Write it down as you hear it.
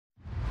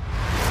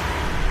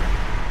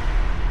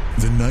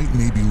The night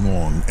may be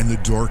long and the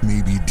dark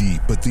may be deep,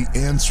 but the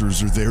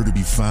answers are there to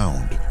be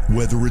found.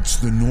 Whether it's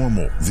the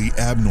normal, the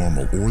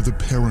abnormal, or the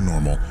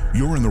paranormal,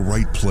 you're in the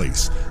right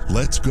place.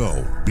 Let's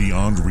go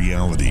beyond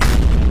reality.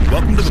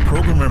 Welcome to the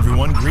program,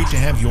 everyone. Great to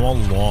have you all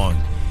along.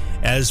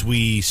 As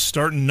we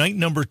start night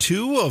number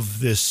 2 of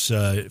this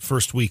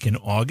first week in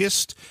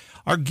August,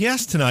 our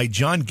guest tonight,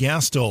 John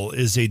Gastel,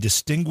 is a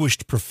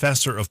distinguished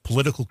professor of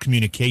political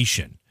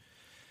communication,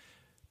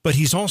 but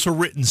he's also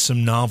written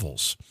some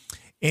novels.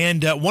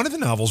 And one of the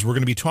novels we're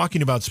going to be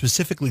talking about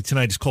specifically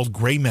tonight is called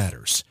Gray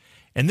Matters.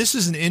 And this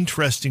is an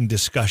interesting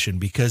discussion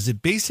because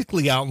it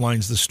basically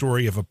outlines the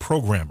story of a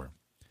programmer,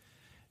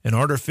 an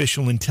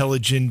artificial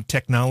intelligent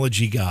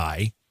technology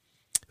guy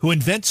who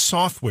invents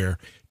software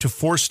to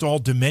forestall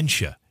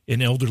dementia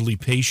in elderly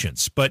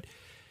patients. But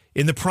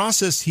in the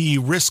process, he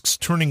risks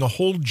turning a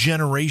whole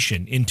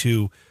generation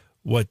into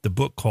what the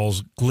book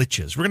calls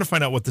glitches. We're going to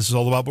find out what this is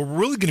all about, but we're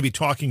really going to be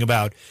talking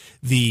about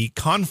the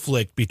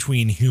conflict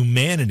between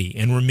humanity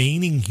and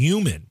remaining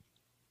human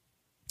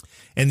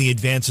and the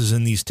advances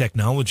in these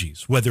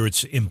technologies, whether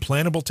it's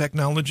implantable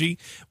technology,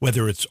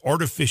 whether it's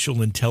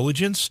artificial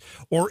intelligence,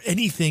 or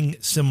anything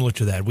similar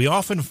to that. We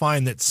often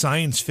find that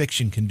science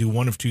fiction can do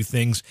one of two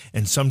things,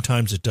 and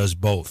sometimes it does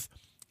both.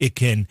 It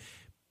can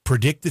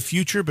predict the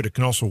future, but it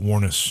can also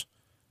warn us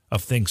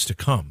of things to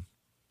come.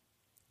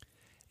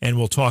 And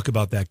we'll talk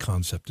about that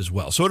concept as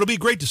well. So it'll be a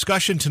great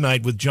discussion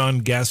tonight with John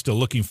Gastel.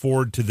 Looking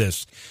forward to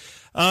this.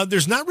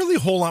 There's not really a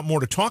whole lot more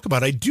to talk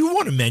about. I do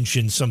want to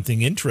mention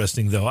something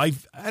interesting, though. And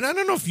I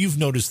don't know if you've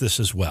noticed this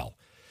as well.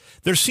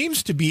 There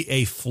seems to be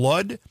a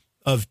flood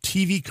of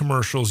TV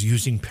commercials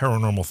using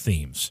paranormal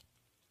themes.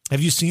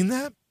 Have you seen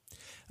that?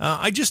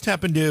 I just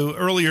happened to,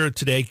 earlier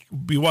today,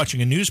 be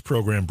watching a news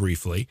program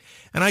briefly,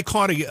 and I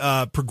caught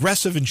a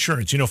Progressive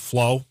Insurance. You know,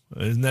 Flo?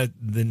 Isn't that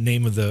the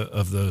name of the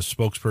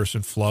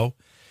spokesperson, Flo?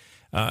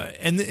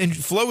 And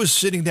Flo is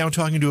sitting down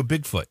talking to a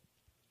Bigfoot.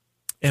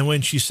 And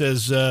when she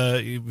says,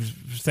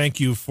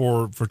 thank you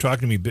for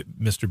talking to me,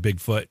 Mr.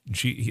 Bigfoot, and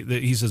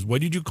he says,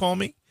 what did you call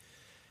me?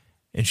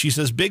 And she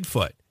says,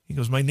 Bigfoot. He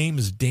goes, my name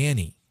is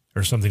Danny,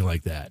 or something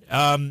like that.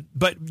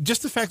 But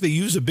just the fact they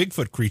use a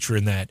Bigfoot creature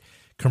in that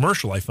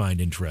commercial I find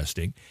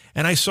interesting.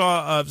 And I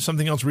saw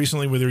something else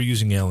recently where they're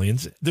using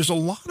aliens. There's a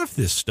lot of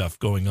this stuff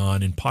going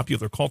on in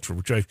popular culture,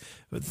 which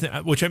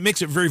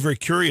makes it very, very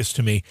curious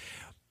to me.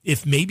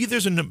 If maybe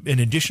there's an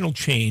additional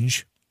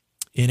change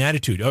in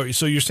attitude. Oh,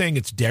 so you're saying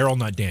it's Daryl,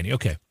 not Danny.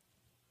 Okay.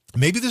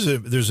 Maybe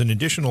there's an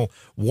additional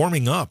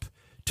warming up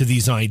to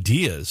these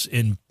ideas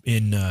in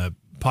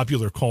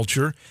popular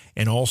culture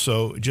and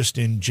also just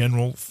in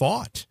general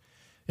thought.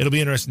 It'll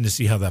be interesting to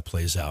see how that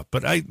plays out.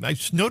 But I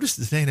noticed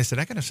the thing, and I said,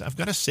 I've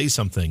got to say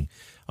something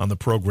on the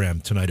program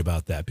tonight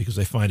about that because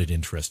I find it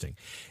interesting.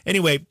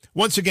 Anyway,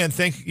 once again,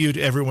 thank you to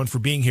everyone for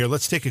being here.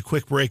 Let's take a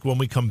quick break. When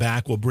we come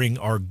back, we'll bring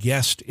our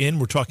guest in.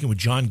 We're talking with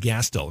John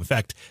Gastel. In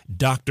fact,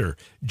 Dr.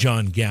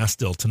 John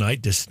Gastel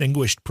tonight,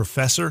 distinguished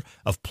professor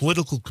of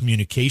political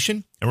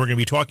communication. And we're going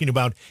to be talking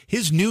about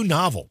his new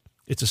novel.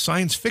 It's a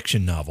science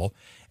fiction novel,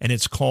 and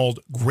it's called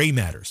Gray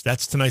Matters.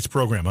 That's tonight's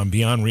program on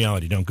Beyond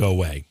Reality. Don't go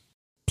away.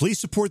 Please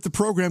support the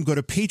program. Go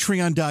to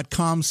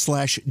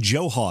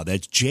patreon.com/Johhaw.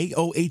 That's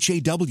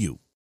JOHAW.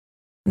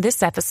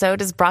 This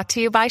episode is brought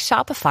to you by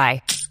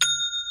Shopify.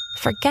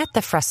 Forget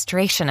the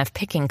frustration of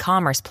picking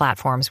commerce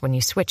platforms when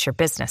you switch your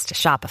business to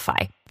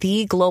Shopify,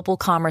 the global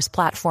commerce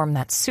platform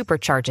that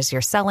supercharges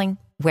your selling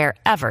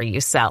wherever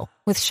you sell.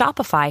 With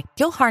Shopify,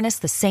 you'll harness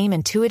the same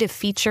intuitive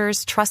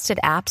features,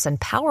 trusted apps,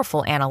 and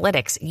powerful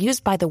analytics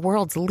used by the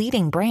world's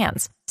leading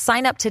brands.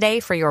 Sign up today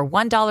for your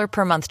 $1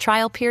 per month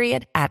trial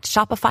period at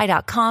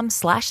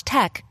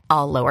shopify.com/tech,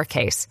 all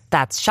lowercase.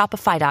 That's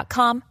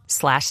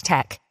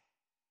shopify.com/tech.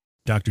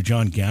 Dr.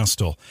 John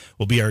Gastel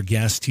will be our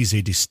guest. He's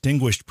a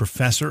distinguished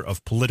professor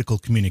of political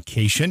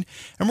communication,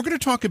 and we're going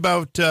to talk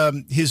about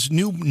his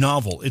new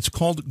novel. It's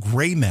called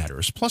Gray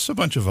Matters, plus a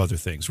bunch of other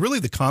things. Really,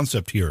 the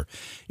concept here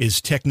is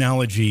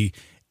technology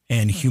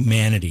and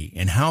humanity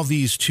and how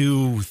these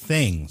two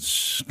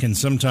things can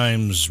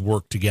sometimes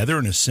work together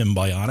in a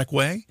symbiotic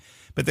way,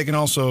 but they can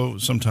also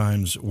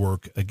sometimes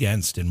work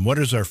against. And what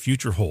does our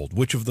future hold?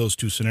 Which of those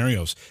two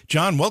scenarios?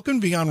 John, welcome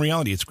to Beyond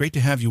Reality. It's great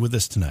to have you with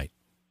us tonight.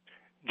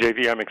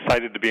 JV, I'm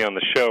excited to be on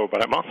the show,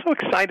 but I'm also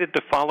excited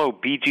to follow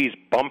Bee Gees'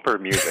 bumper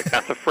music.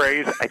 That's a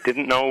phrase I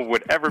didn't know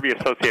would ever be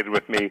associated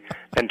with me,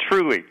 and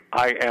truly,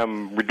 I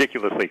am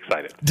ridiculously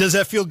excited. Does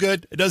that feel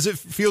good? Does it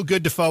feel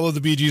good to follow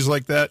the Bee Gees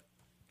like that?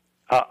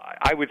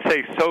 I would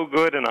say so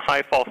good in a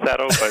high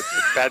falsetto, but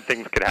bad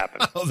things could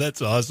happen. Oh,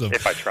 that's awesome.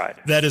 If I tried.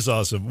 That is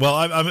awesome. Well,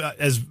 I'm,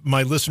 as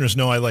my listeners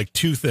know, I like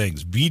two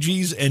things, Bee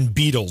Gees and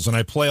Beatles, and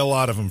I play a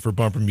lot of them for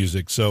bumper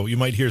music, so you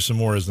might hear some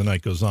more as the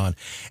night goes on.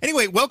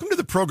 Anyway, welcome to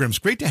the program. It's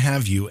great to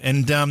have you.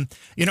 And, I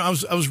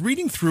was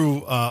reading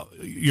through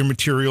your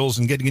materials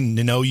and getting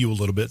to know you a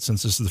little bit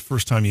since this is the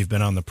first time you've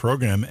been on the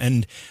program.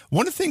 And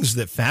one of the things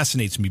that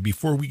fascinates me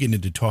before we get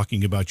into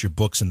talking about your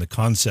books and the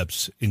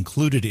concepts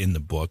included in the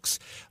books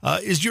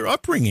is your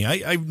upbringing.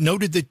 I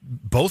noted that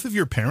both of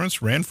your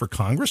parents ran for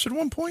Congress at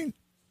one point.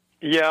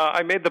 Yeah,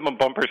 I made them a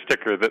bumper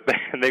sticker that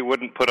they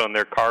wouldn't put on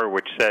their car,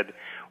 which said,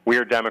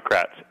 "We're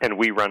Democrats and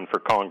we run for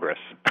Congress."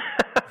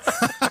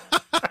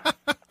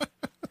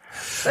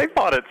 They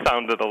thought it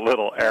sounded a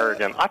little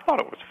arrogant. I thought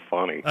it was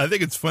funny. I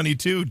think it's funny,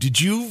 too.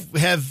 Did you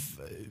have...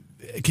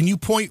 Can you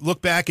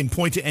look back and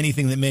point to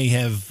anything that may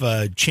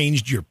have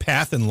changed your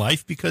path in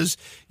life because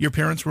your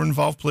parents were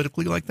involved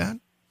politically like that?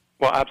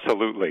 Well,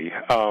 absolutely.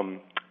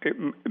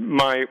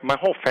 My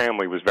whole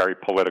family was very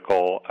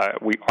political.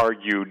 We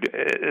argued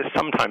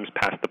sometimes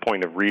past the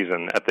point of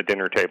reason at the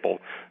dinner table,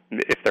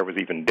 if there was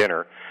even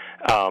dinner.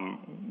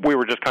 We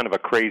were just kind of a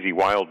crazy,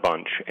 wild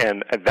bunch,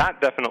 and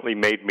that definitely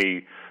made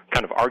me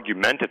kind of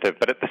argumentative,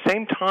 but at the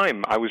same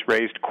time, I was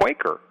raised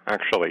Quaker,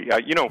 actually.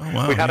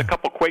 We had a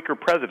couple Quaker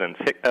presidents,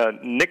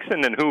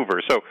 Nixon and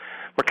Hoover, so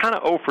we're kind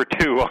of 0 for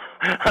 2 on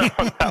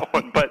that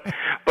one.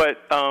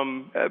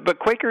 But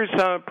Quakers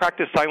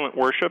practice silent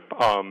worship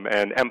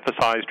and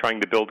emphasize trying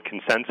to build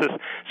consensus.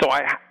 So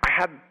I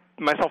had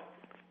myself,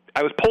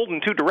 I was pulled in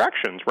two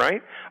directions,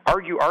 right?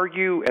 Argue,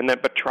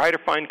 but try to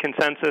find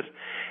consensus.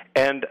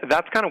 And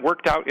that's kind of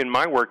worked out in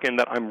my work in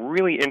that I'm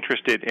really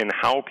interested in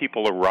how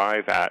people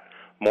arrive at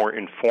more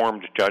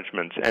informed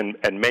judgments and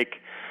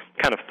make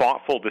kind of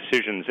thoughtful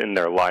decisions in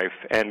their life.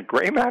 And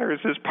Gray Matters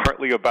is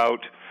partly about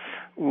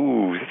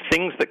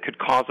things that could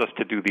cause us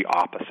to do the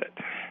opposite.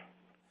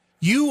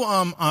 You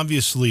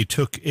obviously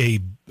took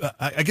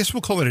I guess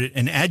we'll call it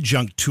an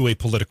adjunct to a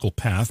political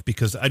path,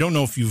 because I don't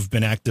know if you've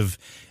been active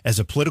as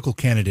a political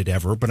candidate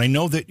ever, but I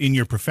know that in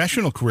your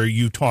professional career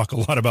you talk a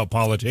lot about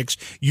politics.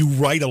 You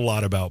write a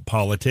lot about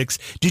politics.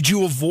 Did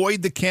you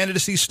avoid the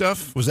candidacy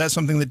stuff? Was that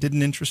something that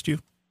didn't interest you?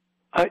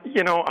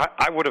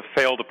 I would have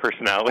failed a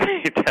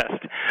personality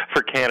test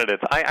for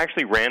candidates. I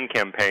actually ran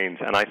campaigns,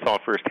 and I saw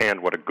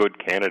firsthand what a good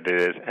candidate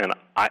is, and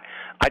I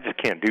just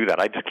can't do that.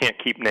 I just can't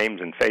keep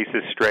names and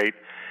faces straight.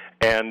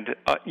 And,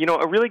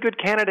 a really good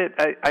candidate,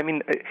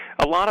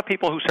 a lot of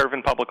people who serve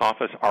in public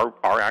office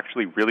are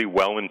actually really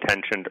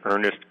well-intentioned,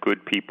 earnest,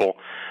 good people.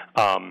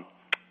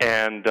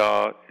 And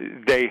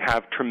they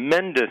have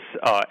tremendous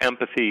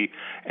empathy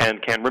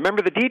and can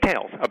remember the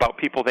details about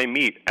people they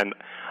meet. And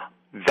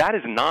that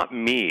is not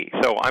me.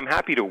 So I'm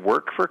happy to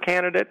work for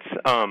candidates,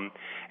 and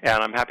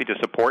I'm happy to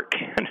support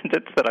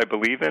candidates that I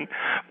believe in,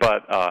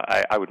 but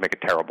I would make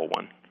a terrible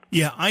one.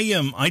 Yeah,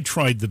 I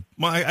tried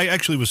I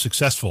actually was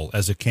successful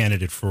as a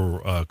candidate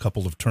for a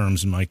couple of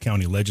terms in my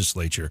county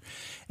legislature,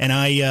 and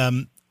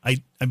I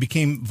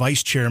became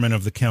vice chairman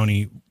of the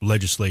county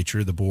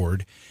legislature, the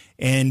board,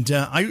 and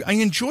I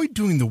enjoyed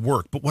doing the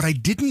work. But what I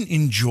didn't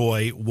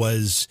enjoy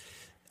was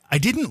I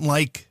didn't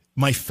like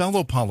my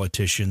fellow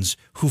politicians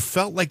who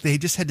felt like they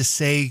just had to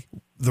say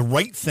the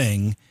right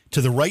thing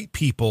to the right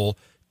people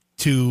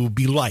to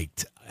be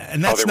liked.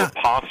 And that's were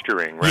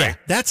posturing, right? Yeah,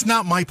 that's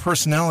not my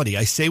personality.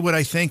 I say what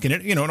I think, and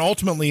and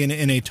ultimately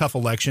in a tough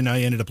election,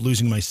 I ended up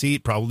losing my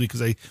seat probably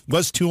because I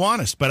was too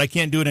honest. But I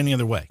can't do it any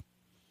other way.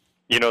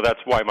 That's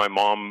why my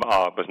mom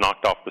was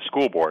knocked off the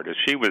school board. Is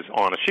she was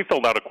honest. She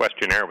filled out a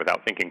questionnaire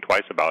without thinking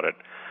twice about it,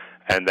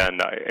 and then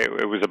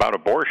it was about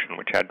abortion,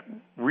 which had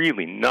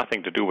really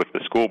nothing to do with the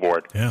school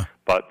board. Yeah.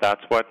 But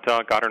that's what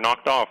got her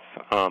knocked off.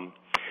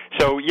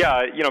 So,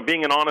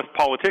 being an honest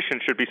politician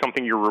should be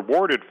something you're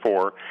rewarded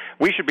for.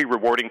 We should be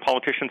rewarding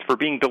politicians for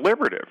being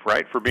deliberative,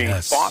 right, for being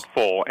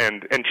thoughtful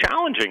and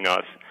challenging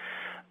us.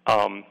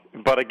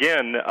 But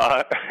again,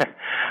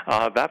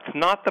 that's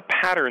not the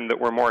pattern that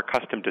we're more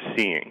accustomed to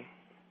seeing.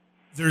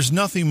 There's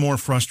nothing more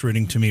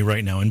frustrating to me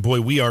right now, and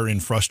boy, we are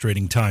in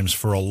frustrating times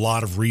for a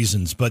lot of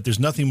reasons, but there's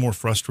nothing more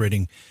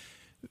frustrating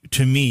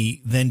to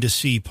me than to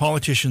see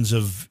politicians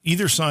of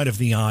either side of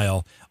the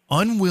aisle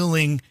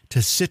unwilling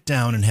to sit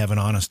down and have an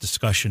honest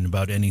discussion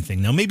about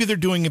anything. Now, maybe they're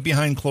doing it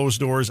behind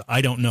closed doors.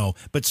 I don't know.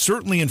 But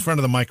certainly in front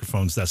of the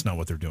microphones, that's not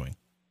what they're doing.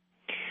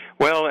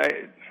 Well,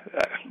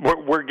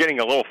 we're getting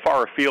a little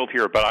far afield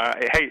here,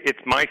 but hey, it's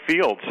my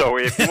field. So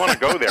if you want to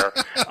go there,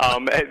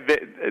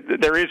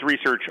 there is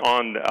research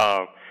on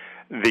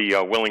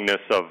the willingness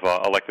of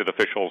elected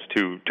officials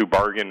to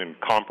bargain and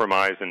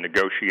compromise and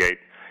negotiate,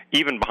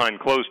 even behind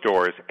closed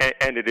doors,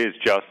 and it is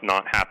just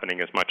not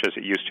happening as much as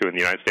it used to in the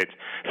United States.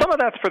 Some of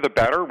that's for the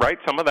better, right?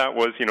 Some of that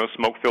was,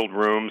 smoke-filled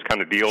rooms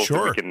kind of deals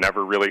that we could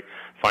never really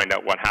find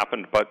out what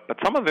happened. But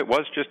some of it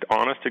was just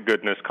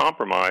honest-to-goodness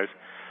compromise,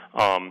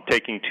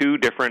 taking two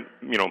different,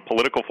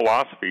 political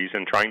philosophies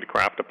and trying to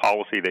craft a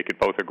policy they could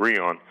both agree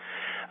on.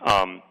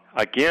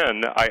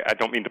 Again, I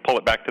don't mean to pull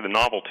it back to the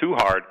novel too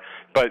hard,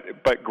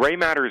 but Gray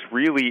Matters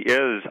really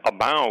is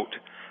about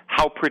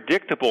how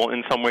predictable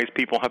in some ways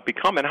people have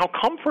become and how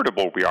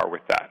comfortable we are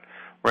with that,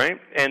 right?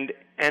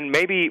 And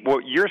maybe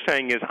what you're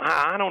saying is,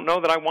 I don't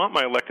know that I want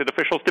my elected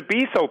officials to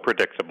be so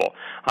predictable.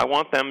 I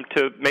want them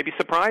to maybe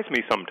surprise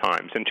me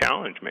sometimes and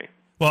challenge me.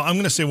 Well, I'm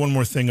going to say one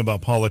more thing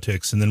about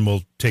politics, and then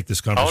we'll take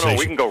this conversation. Oh, no,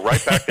 we can go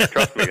right back there.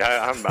 Trust me,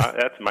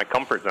 that's my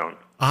comfort zone.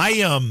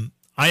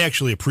 I I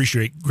actually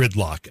appreciate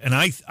gridlock, and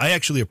I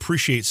actually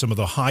appreciate some of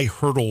the high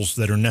hurdles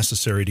that are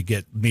necessary to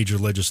get major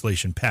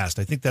legislation passed.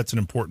 I think that's an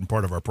important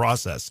part of our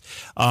process.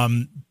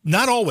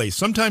 Not always.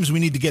 Sometimes we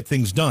need to get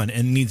things done,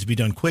 and it needs to be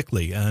done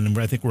quickly, and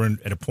I think we're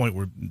at a point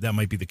where that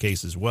might be the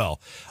case as well.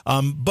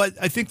 But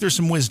I think there's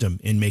some wisdom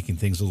in making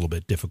things a little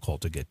bit difficult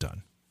to get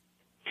done.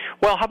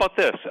 Well, how about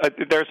this?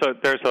 There's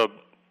a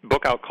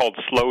book out called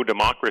Slow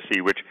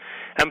Democracy, which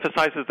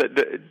emphasizes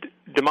that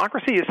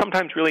democracy is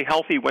sometimes really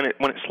healthy when it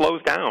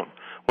slows down,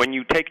 when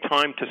you take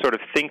time to sort of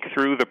think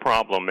through the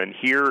problem and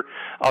hear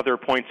other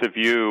points of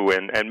view,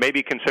 and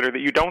maybe consider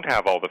that you don't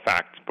have all the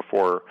facts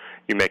before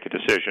you make a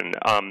decision.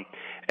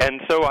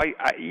 And so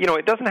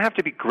it doesn't have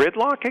to be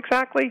gridlock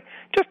exactly.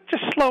 Just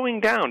slowing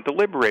down,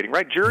 deliberating.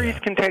 Right? Juries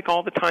can take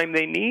all the time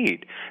they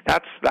need.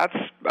 That's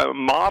a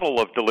model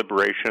of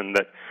deliberation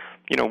that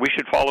we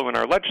should follow in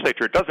our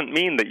legislature. It doesn't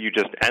mean that you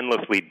just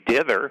endlessly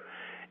dither.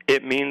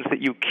 It means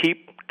that you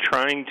keep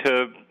trying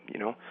to,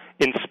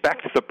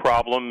 inspect the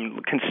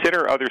problem,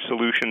 consider other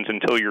solutions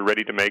until you're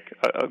ready to make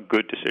a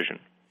good decision.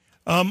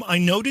 I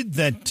noted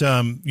that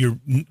your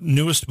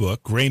newest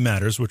book, Gray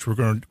Matters, which we're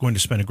going to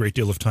spend a great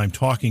deal of time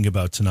talking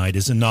about tonight,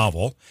 is a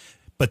novel.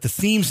 But the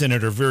themes in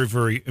it are very,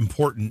 very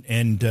important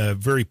and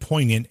very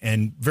poignant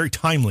and very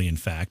timely, in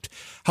fact.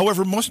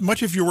 However,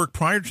 much of your work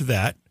prior to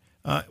that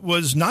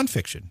was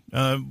nonfiction.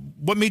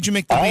 What made you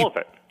make the leap?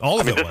 All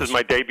of it. I mean, this is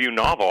my debut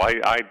novel.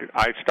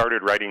 I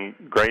started writing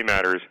Gray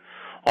Matters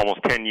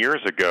almost 10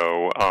 years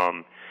ago,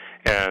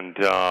 and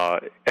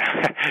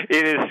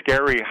it is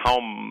scary how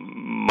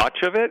much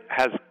of it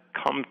has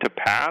come to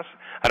pass.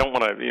 I don't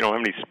want to, have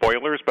any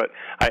spoilers, but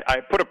I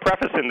put a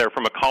preface in there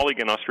from a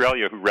colleague in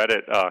Australia who read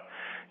it,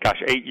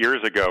 8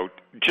 years ago,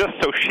 just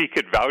so she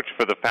could vouch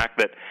for the fact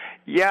that,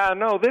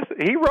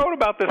 he wrote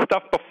about this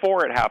stuff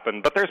before it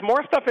happened, but there's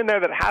more stuff in there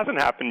that hasn't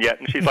happened yet.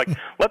 And she's like,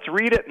 let's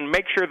read it and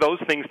make sure those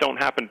things don't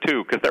happen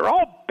too, because they're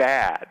all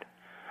bad.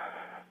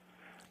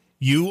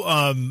 You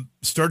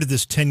started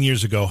this 10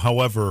 years ago.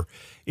 However,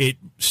 it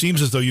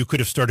seems as though you could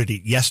have started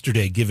it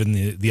yesterday, given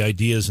the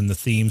ideas and the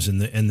themes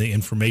and the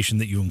information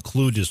that you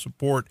include to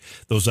support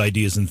those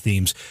ideas and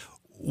themes.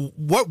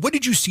 What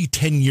did you see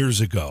 10 years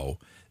ago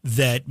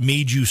that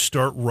made you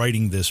start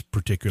writing this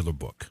particular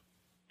book?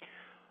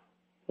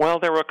 Well,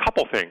 there were a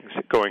couple things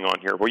going on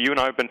here. Well, you and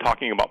I have been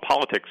talking about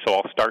politics, so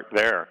I'll start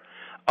there.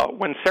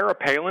 When Sarah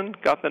Palin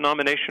got the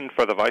nomination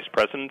for the vice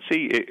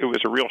presidency, it was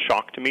a real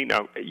shock to me.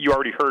 Now, you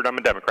already heard I'm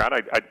a Democrat.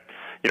 I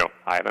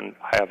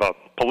have a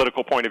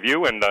political point of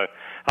view and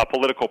a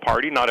political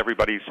party. Not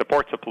everybody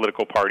supports a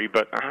political party,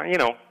 but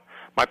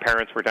my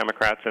parents were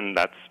Democrats, and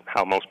that's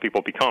how most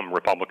people become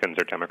Republicans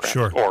or Democrats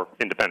or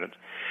independents.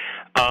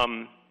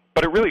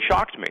 But it really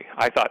shocked me.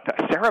 I thought,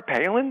 Sarah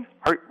Palin?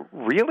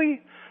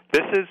 Really?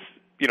 This is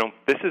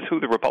who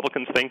the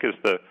Republicans think is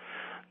the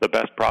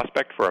best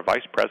prospect for a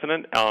vice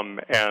president.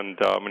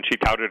 When she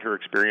touted her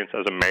experience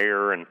as a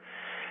mayor and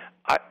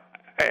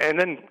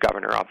then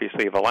governor,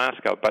 obviously, of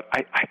Alaska. But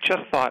I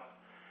just thought,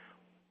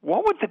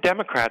 what would the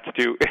Democrats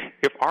do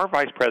if our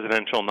vice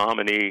presidential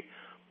nominee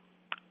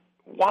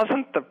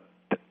wasn't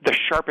the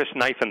sharpest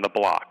knife in the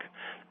block?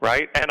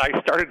 Right, and I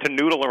started to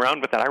noodle around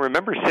with that. I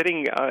remember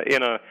sitting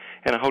in a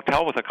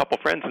hotel with a couple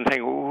friends and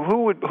saying,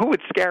 "Who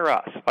would scare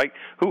us? Like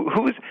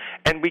who's?"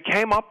 And we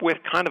came up with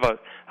kind of a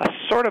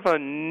sort of a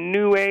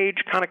new age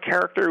kind of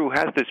character who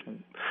has this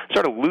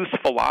sort of loose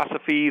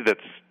philosophy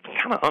that's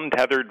kind of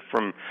untethered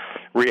from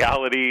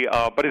reality,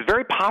 but is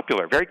very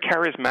popular, very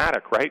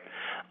charismatic, right?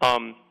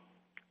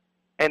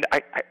 And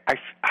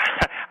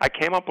I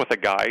came up with a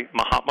guy,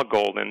 Mahatma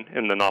Golden,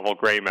 in the novel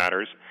Gray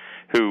Matters,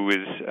 who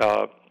is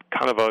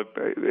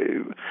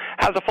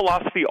has a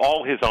philosophy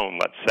all his own,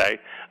 let's say,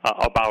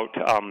 about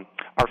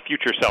our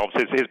future selves.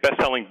 His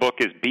best-selling book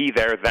is Be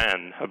There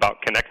Then,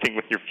 about connecting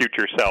with your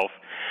future self.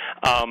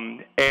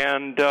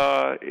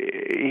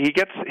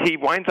 He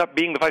winds up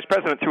being the vice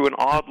president through an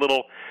odd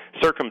little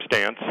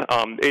circumstance.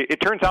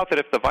 It turns out that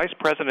if the vice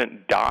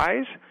president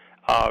dies,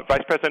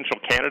 vice presidential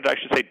candidate, I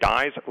should say,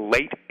 dies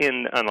late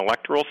in an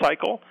electoral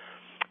cycle,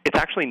 it's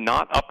actually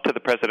not up to the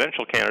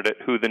presidential candidate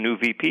who the new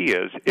VP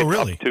is. It's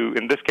up to,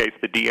 in this case,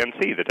 the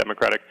DNC, the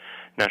Democratic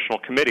National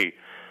Committee.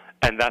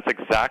 And that's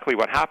exactly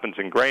what happens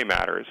in Gray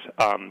Matters.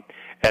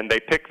 And they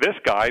pick this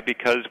guy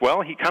because,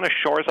 well, he kind of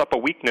shores up a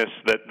weakness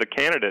that the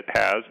candidate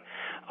has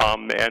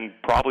and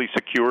probably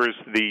secures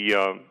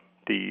the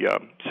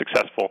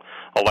successful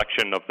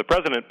election of the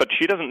president, but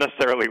she doesn't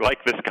necessarily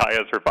like this guy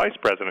as her vice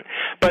president.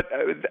 But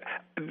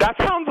that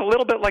sounds a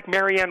little bit like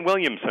Marianne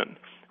Williamson.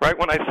 Right?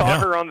 When I saw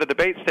her on the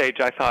debate stage,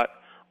 I thought,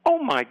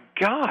 oh, my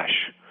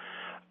gosh.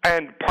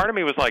 And part of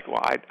me was like, well,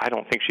 I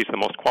don't think she's the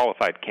most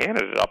qualified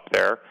candidate up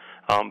there.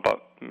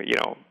 But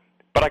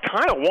I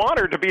kind of want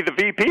her to be the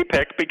VP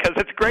pick because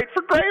it's great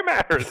for Gray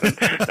Matters. No,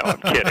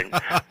 I'm kidding.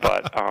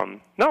 But,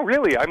 no,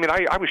 really. I mean,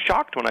 I was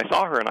shocked when I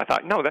saw her, and I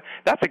thought, no,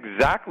 that's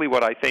exactly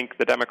what I think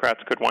the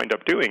Democrats could wind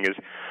up doing, is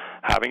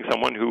having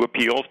someone who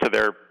appeals to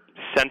their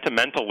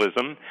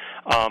sentimentalism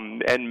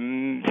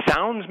and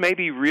sounds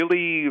maybe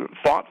really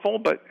thoughtful,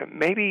 but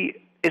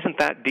maybe isn't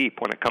that deep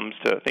when it comes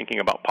to thinking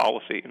about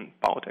policy and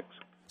politics.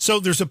 So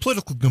there's a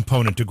political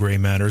component to Gray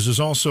Matters. There's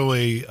also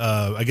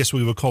I guess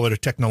we would call it a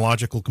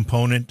technological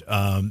component.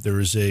 There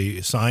is a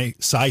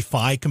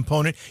sci-fi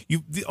component.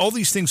 All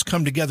these things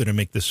come together to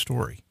make this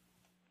story.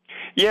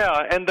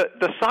 Yeah, and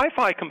the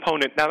sci-fi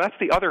component, now that's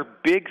the other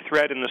big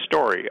thread in the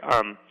story.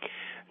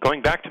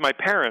 Going back to my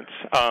parents,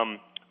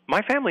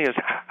 my family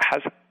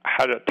has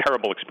had a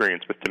terrible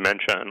experience with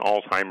dementia and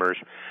Alzheimer's,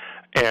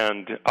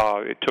 and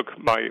it took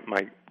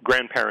my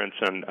grandparents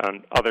and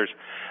others.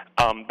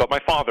 But my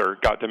father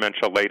got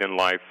dementia late in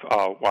life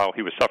while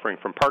he was suffering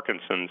from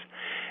Parkinson's.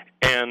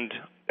 And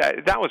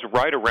that was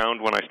right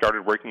around when I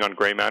started working on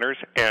Gray Matters.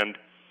 And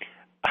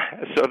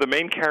so the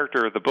main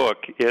character of the book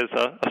is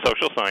a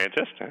social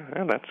scientist,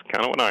 and that's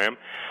kind of what I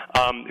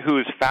am, who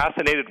is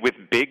fascinated with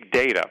big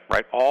data,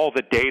 right? All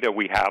the data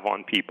we have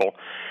on people.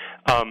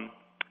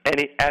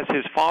 As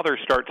his father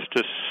starts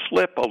to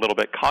slip a little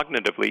bit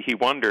cognitively, he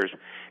wonders,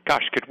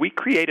 gosh, could we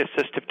create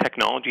assistive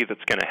technology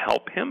that's going to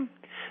help him,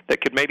 that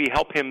could maybe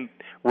help him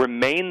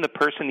remain the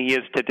person he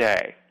is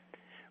today,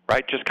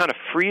 right? Just kind of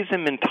freeze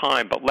him in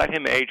time, but let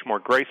him age more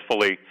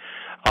gracefully,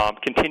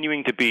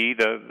 continuing to be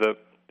the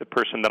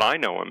person that I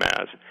know him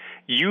as,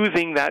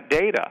 using that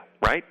data,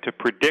 right, to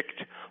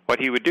predict what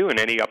he would do in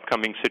any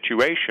upcoming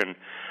situation.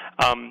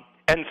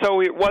 And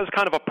so it was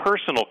kind of a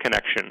personal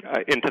connection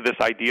into this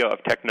idea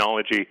of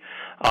technology.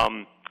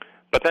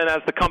 But then as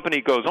the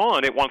company goes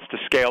on, it wants to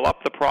scale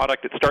up the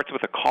product. It starts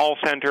with a call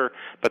center,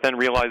 but then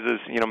realizes,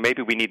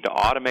 maybe we need to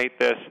automate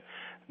this.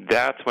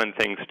 That's when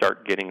things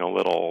start getting a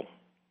little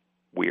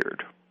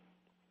weird.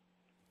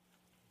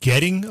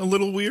 Getting a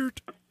little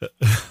weird?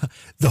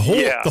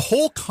 The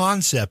whole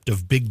concept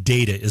of big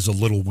data is a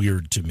little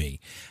weird to me.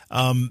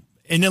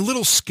 And a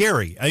little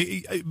scary.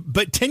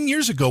 But 10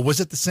 years ago, was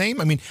it the same?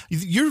 I mean,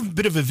 you're a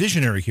bit of a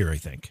visionary here, I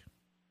think.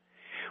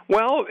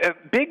 Well,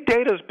 big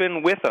data has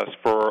been with us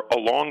for a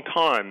long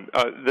time.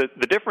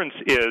 The difference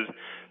is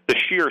the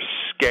sheer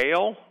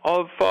scale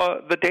of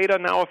the data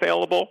now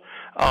available,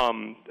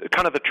 kind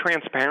of the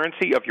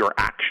transparency of your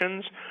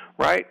actions,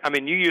 right? I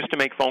mean, you used to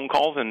make phone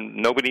calls and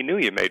nobody knew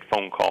you made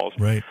phone calls.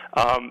 Right.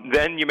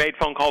 Then you made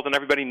phone calls and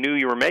everybody knew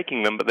you were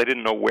making them, but they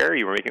didn't know where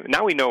you were making them.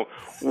 Now we know,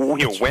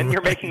 when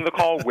you're making the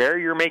call, where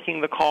you're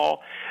making the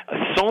call,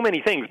 so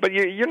many things. But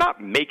you're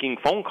not making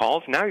phone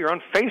calls. Now you're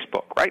on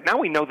Facebook, right? Now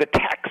we know the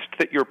text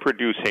that you're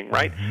producing,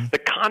 right? Mm-hmm. The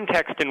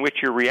context in which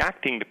you're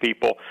reacting to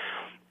people.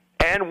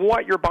 And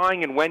what you're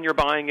buying and when you're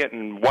buying it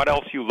and what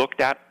else you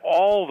looked at,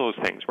 all those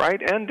things,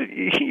 right? And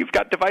you've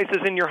got devices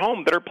in your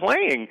home that are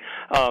playing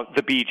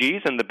the Bee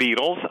Gees and the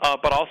Beatles,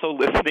 but also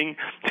listening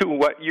to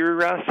what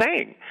you're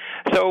saying.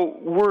 So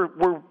we're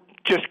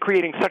just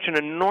creating such an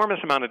enormous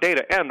amount of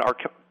data, and our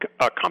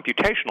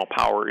computational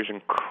power is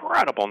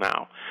incredible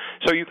now.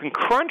 So you can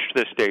crunch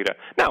this data.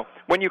 Now,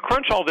 when you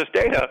crunch all this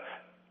data,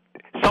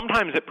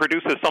 sometimes it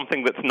produces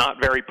something that's not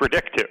very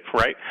predictive,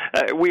 right?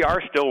 We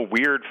are still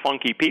weird,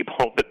 funky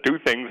people that do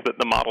things that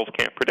the models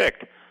can't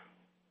predict.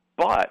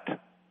 But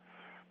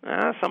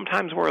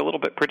sometimes we're a little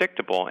bit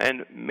predictable,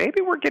 and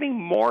maybe we're getting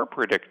more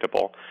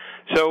predictable.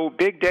 So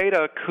big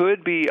data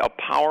could be a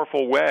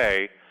powerful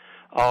way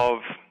of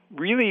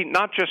really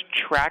not just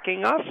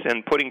tracking us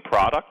and putting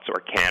products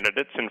or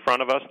candidates in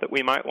front of us that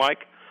we might like,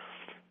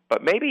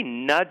 but maybe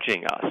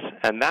nudging us.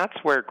 And that's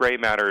where Gray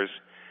Matters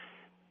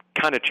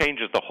kind of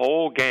changes the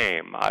whole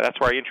game. That's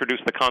where I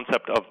introduced the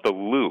concept of the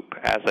loop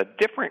as a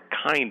different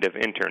kind of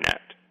internet.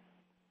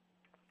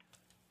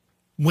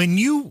 When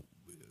you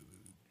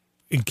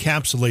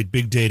encapsulate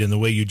big data in the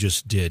way you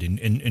just did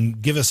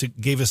and gave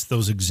us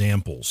those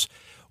examples,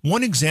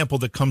 one example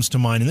that comes to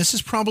mind, and this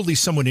is probably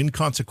somewhat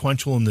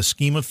inconsequential in the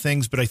scheme of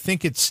things, but I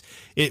think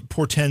it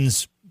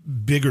portends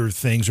bigger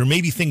things, or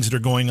maybe things that are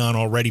going on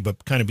already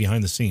but kind of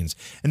behind the scenes.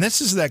 And this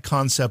is that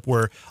concept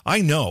where I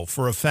know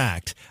for a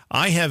fact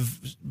I have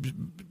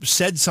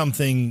said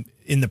something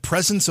in the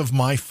presence of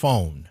my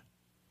phone,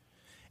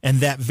 and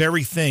that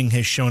very thing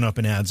has shown up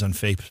in ads on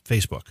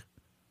Facebook.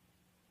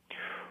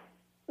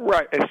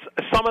 Right.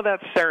 Some of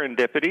that's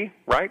serendipity,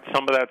 right?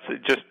 Some of that's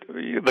just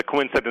the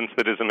coincidence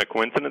that isn't a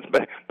coincidence,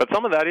 but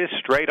some of that is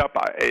straight up.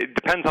 It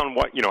depends on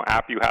what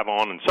app you have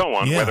on and so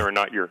on, whether or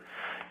not your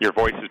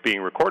voice is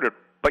being recorded.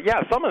 But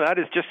yeah, some of that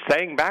is just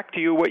saying back to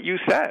you what you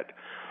said,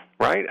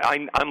 right?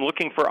 I'm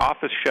looking for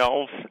office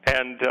shelves,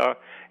 and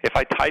if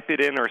I type it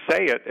in or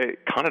say it, it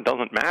kind of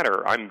doesn't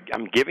matter.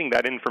 I'm giving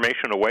that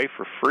information away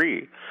for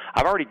free.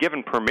 I've already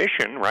given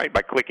permission, right,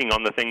 by clicking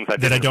on the things I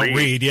don't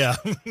read. Yeah.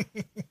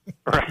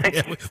 Right.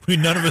 Yeah,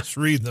 none of us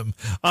read them.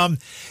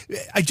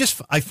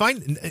 I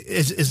find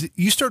as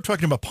you start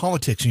talking about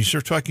politics and you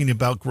start talking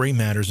about Gray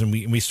Matters, and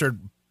we start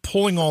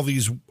pulling all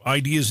these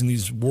ideas and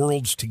these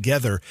worlds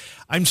together,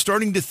 I'm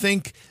starting to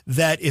think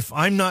that if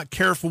I'm not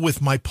careful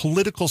with my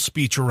political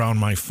speech around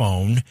my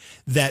phone,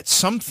 that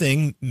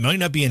something might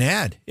not be an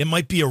ad. It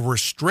might be a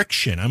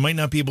restriction. I might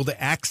not be able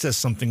to access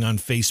something on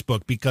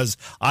Facebook because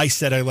I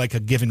said I like a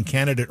given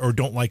candidate or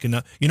don't like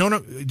enough. Do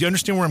you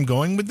understand where I'm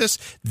going with this?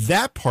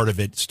 That part of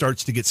it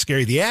starts to get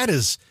scary. The ad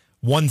is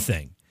one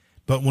thing.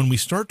 But when we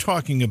start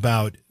talking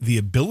about the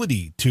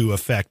ability to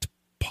affect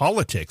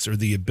politics or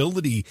the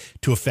ability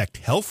to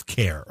affect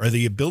healthcare or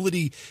the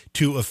ability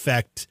to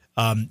affect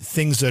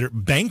things that are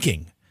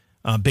banking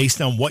based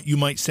on what you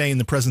might say in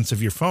the presence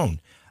of your phone.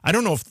 I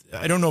don't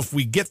know if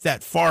we get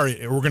that far,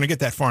 or we're going to get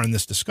that far in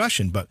this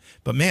discussion, but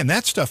man,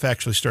 that stuff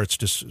actually starts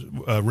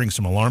to ring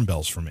some alarm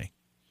bells for me.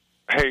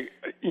 Hey,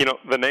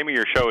 the name of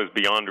your show is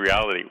Beyond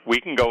Reality. We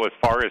can go as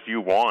far as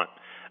you want.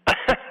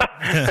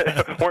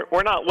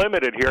 We're not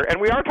limited here, and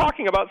we are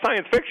talking about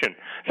science fiction,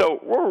 so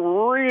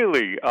we're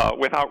really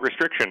without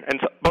restriction.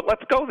 But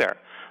let's go there.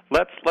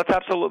 Let's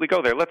absolutely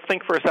go there. Let's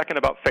think for a second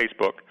about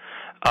Facebook.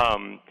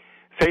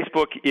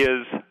 Facebook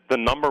is the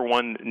number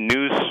one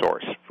news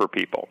source for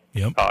people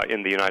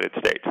in the United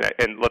States.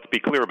 And let's be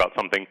clear about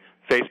something.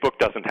 Facebook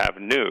doesn't have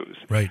news.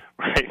 Right?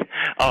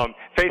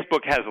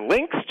 Facebook has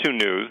links to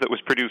news that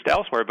was produced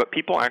elsewhere, but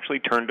people actually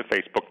turn to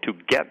Facebook to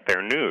get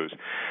their news.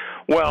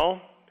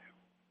 Well,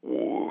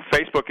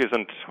 Facebook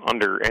isn't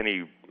under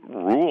any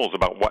rules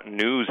about what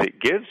news it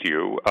gives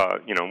you.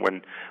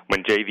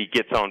 When JV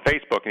gets on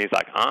Facebook and he's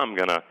like, I'm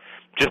going to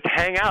just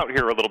hang out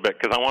here a little bit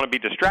because I want to be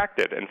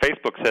distracted. And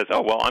Facebook says,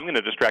 oh, well, I'm going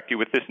to distract you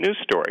with this news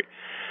story.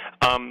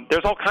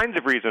 There's all kinds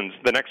of reasons.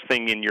 The next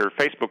thing in your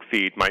Facebook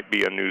feed might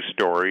be a news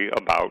story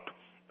about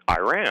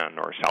Iran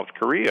or South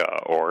Korea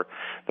or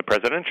the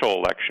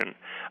presidential election.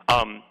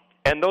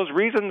 And those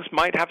reasons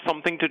might have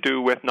something to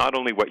do with not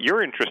only what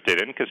you're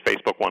interested in, because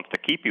Facebook wants to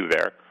keep you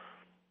there,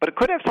 but it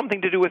could have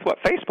something to do with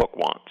what Facebook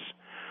wants.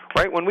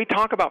 Right? When we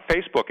talk about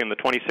Facebook in the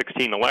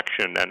 2016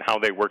 election and how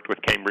they worked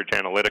with Cambridge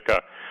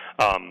Analytica,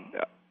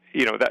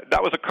 that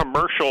was a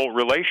commercial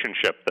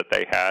relationship that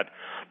they had.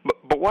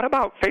 But what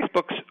about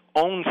Facebook's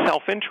own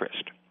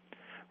self-interest?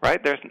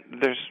 Right?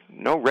 There's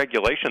no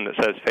regulation that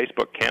says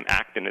Facebook can't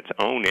act in its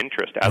own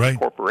interest as a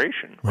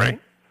corporation, right?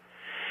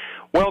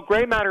 Well,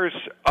 Gray Matters,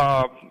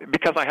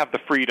 because I have the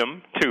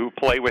freedom to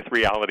play with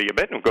reality a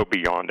bit and go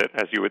beyond it,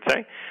 as you would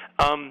say,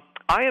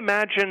 I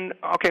imagine,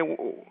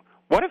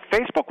 what if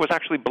Facebook was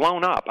actually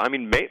blown up? I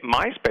mean,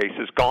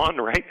 MySpace is gone,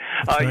 right?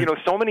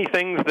 So many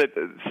things that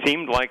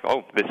seemed like,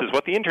 this is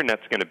what the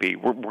Internet's going to be.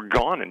 We're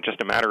gone in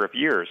just a matter of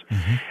years.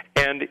 Mm-hmm.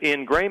 And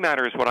in Gray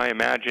Matters, what I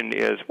imagine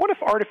is, what if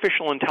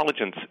artificial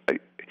intelligence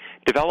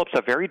develops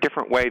a very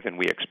different way than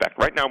we expect?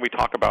 Right now we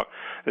talk about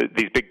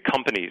these big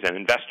companies and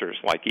investors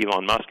like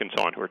Elon Musk and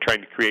so on who are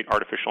trying to create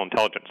artificial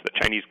intelligence. The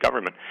Chinese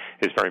government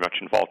is very much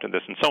involved in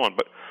this and so on.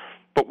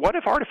 But what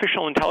if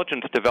artificial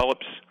intelligence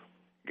develops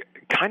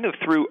kind of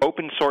through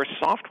open source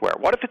software?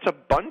 What if it's a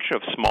bunch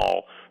of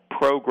small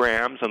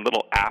programs and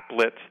little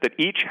applets that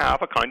each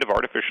have a kind of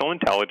artificial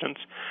intelligence,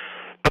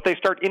 but they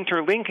start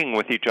interlinking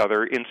with each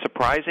other in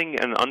surprising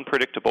and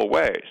unpredictable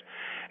ways?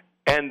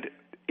 And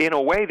in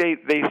a way,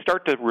 they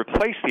start to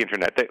replace the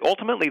Internet.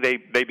 Ultimately,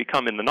 they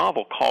become, in the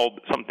novel,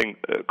 called something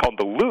called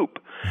the loop,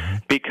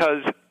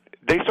 because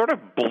they sort of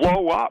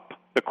blow up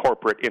the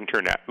corporate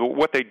Internet.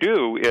 What they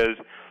do is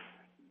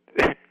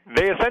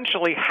they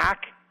essentially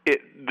hack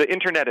the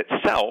Internet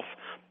itself,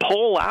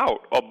 pull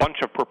out a bunch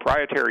of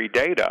proprietary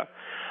data,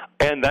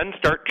 and then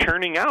start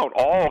churning out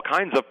all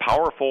kinds of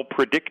powerful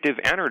predictive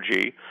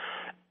energy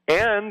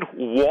and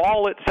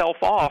wall itself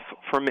off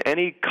from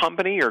any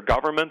company or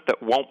government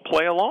that won't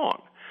play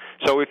along.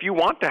 So if you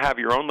want to have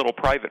your own little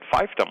private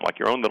fiefdom, like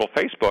your own little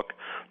Facebook,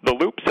 the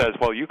loop says,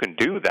 well, you can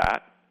do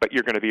that, but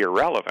you're going to be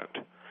irrelevant.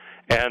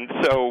 And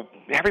so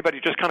everybody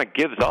just kind of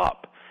gives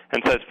up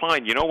and says,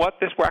 fine, you know what,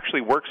 this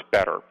actually works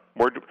better.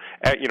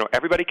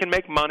 Everybody can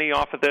make money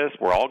off of this.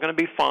 We're all going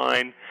to be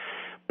fine.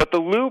 But the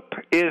loop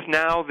is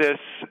now this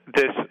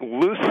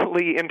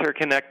loosely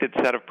interconnected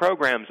set of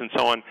programs and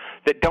so on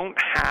that don't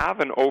have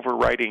an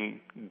overriding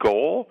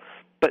goal,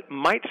 but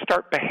might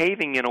start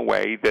behaving in a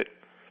way that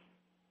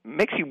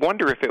makes you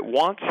wonder if it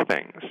wants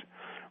things,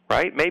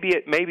 right? Maybe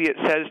it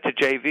says to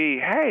JV,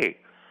 hey,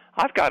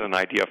 I've got an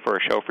idea for a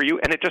show for you,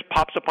 and it just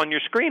pops up on your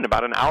screen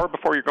about an hour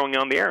before you're going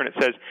on the air, and it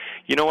says,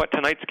 you know what,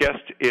 tonight's guest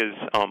is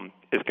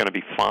going to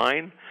be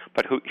fine,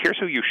 but here's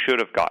who you should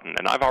have gotten.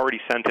 And I've already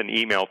sent an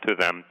email to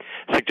them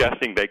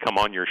suggesting they come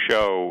on your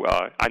show.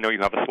 I know you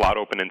have a slot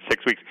open in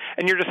 6 weeks.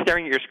 And you're just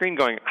staring at your screen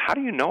going, how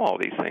do you know all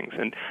these things?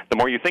 And the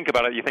more you think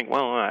about it, you think,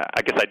 well,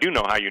 I guess I do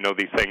know how you know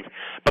these things.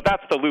 But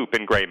that's the loop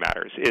in Gray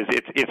Matters.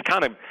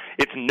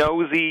 It's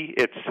nosy,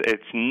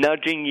 it's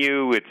nudging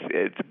you,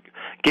 it's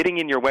getting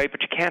in your way,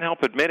 but you can't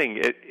help admitting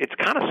it's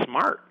kind of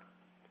smart.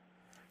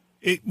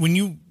 When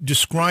you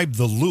describe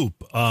the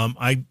loop,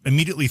 I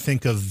immediately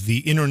think of the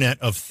Internet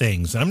of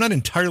Things. And I'm not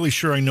entirely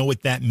sure I know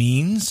what that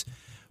means,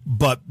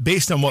 but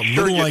based on what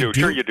little I do...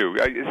 Sure you do.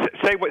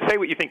 Say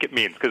what you think it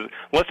means, because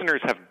listeners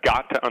have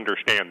got to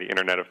understand the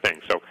Internet of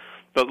Things. So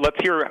let's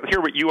hear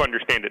what you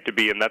understand it to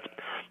be, and that's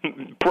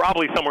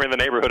probably somewhere in the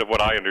neighborhood of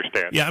what I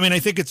understand. Yeah, I mean, I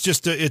think it's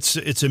just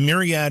it's a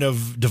myriad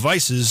of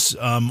devices,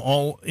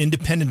 all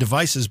independent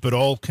devices, but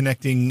all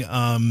connecting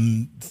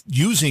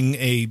using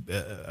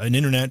an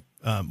Internet,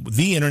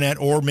 the Internet,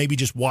 or maybe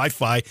just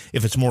Wi-Fi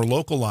if it's more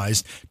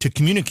localized, to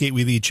communicate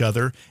with each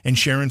other and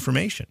share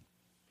information.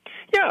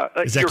 Yeah,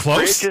 is that your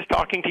close? fridge is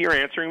talking to your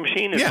answering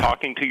machine, is Yeah.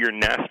 talking to your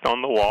Nest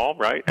on the wall,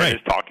 right? And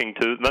is talking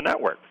to the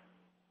network.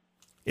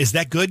 Is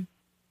that good?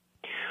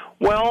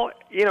 Well,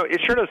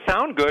 it sure does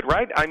sound good,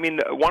 right? I mean,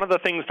 one of the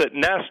things that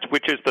Nest,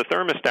 which is the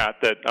thermostat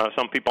that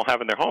some people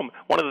have in their home,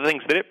 one of the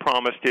things that it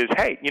promised is,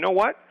 hey, you know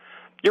what?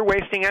 You're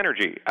wasting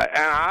energy.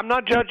 I'm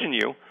not judging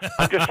you.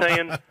 I'm just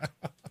saying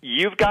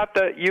you've got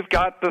the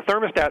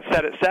thermostat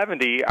set at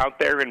 70 out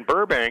there in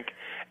Burbank,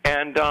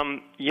 and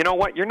you know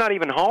what? You're not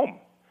even home.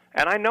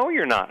 And I know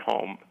you're not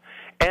home.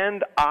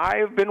 And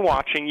I've been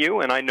watching you,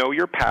 and I know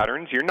your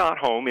patterns. You're not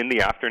home in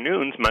the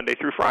afternoons, Monday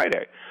through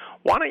Friday.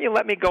 Why don't you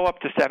let me go up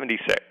to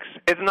 76?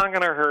 It's not going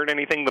to hurt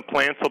anything. The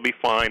plants will be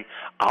fine.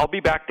 I'll be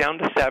back down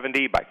to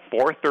 70 by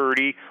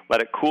 4:30.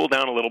 Let it cool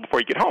down a little before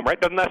you get home, right?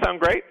 Doesn't that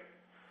sound great?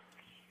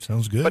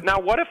 Sounds good. But now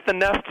what if the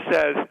Nest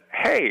says,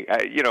 hey,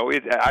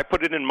 I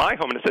put it in my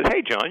home, and it says,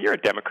 hey, John, you're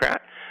a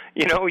Democrat.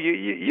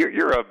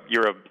 You're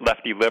a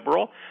lefty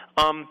liberal.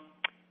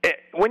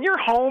 When you're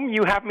home,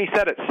 you have me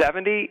set at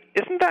 70.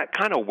 Isn't that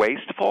kind of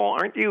wasteful?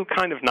 Aren't you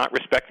kind of not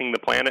respecting the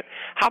planet?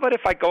 How about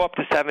if I go up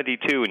to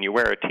 72 and you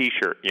wear a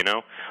T-shirt,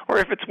 Or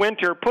if it's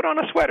winter, put on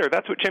a sweater.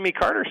 That's what Jimmy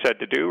Carter said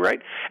to do,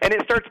 right? And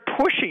it starts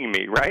pushing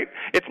me, right?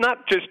 It's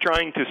not just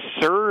trying to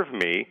serve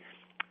me.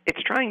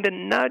 It's trying to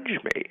nudge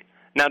me.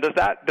 Now, does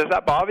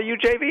that bother you,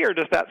 JV, or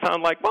does that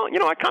sound like, well,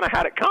 I kind of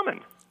had it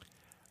coming?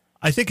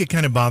 I think it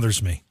kind of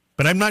bothers me,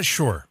 but I'm not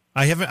sure.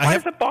 Why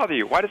does it bother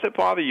you? Why does it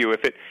bother you?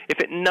 If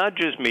it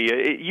nudges me,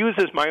 it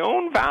uses my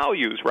own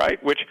values,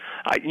 right? Which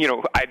I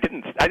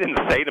didn't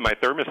say to my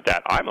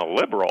thermostat, I'm a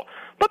liberal.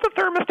 But the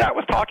thermostat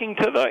was talking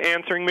to the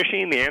answering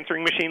machine. The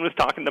answering machine was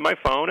talking to my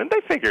phone, and they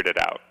figured it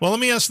out. Well, let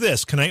me ask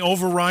this. Can I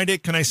override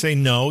it? Can I say,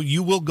 no,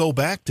 you will go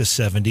back to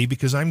 70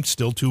 because I'm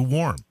still too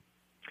warm?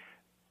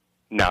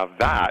 Now,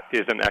 that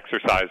is an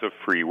exercise of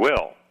free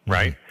will,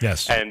 right?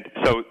 Yes. And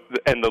so,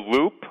 and the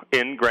loop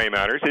in Gray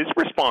Matters is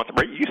responsible.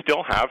 Right? You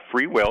still have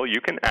free will.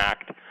 You can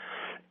act.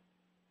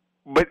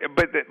 But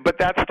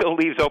that still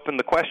leaves open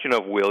the question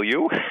of, will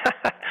you?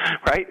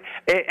 Right?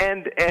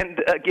 And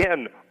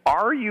again,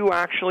 are you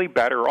actually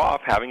better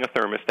off having a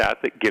thermostat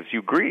that gives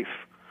you grief?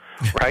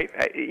 Right?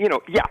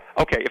 Yeah,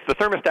 okay, if the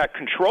thermostat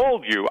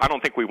controlled you, I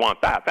don't think we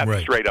want that. That's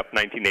right. Straight up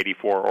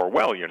 1984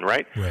 Orwellian,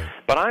 right?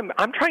 But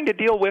I'm trying to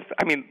deal with,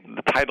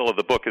 the title of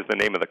the book is the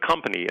name of the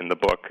company in the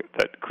book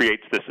that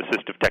creates this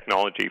assistive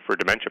technology for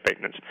dementia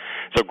maintenance.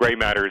 So Gray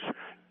Matters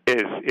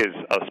is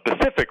a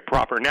specific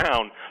proper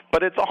noun,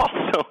 but it's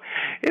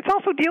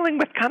also dealing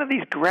with kind of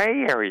these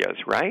gray areas,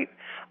 right?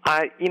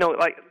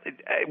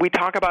 We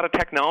talk about a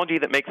technology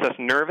that makes us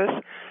nervous,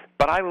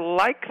 but I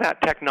like that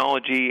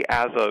technology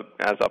as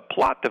a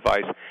plot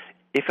device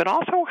if it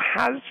also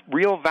has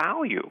real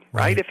value,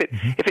 right? If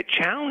it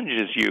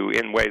challenges you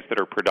in ways that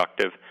are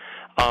productive.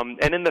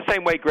 And in the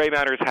same way Gray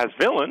Matters has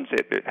villains,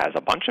 it has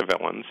a bunch of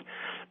villains,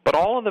 but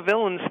all of the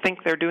villains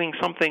think they're doing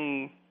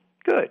something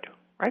good,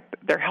 right?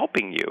 They're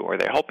helping you or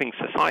they're helping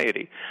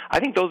society. I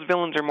think those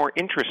villains are more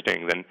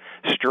interesting than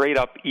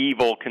straight-up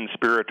evil,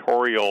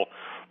 conspiratorial,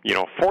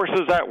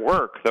 forces at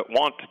work that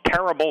want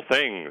terrible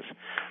things.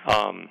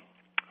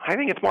 I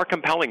think it's more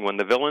compelling when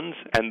the villains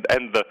and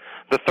the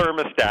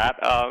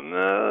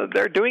thermostat,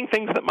 they're doing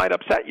things that might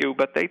upset you,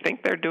 but they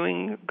think they're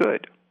doing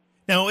good.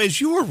 Now,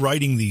 as you were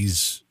writing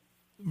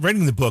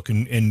the book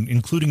and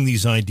including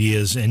these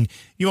ideas, and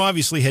you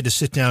obviously had to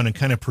sit down and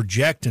kind of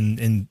project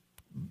and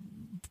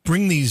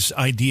bring these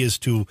ideas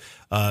to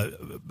a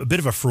bit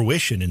of a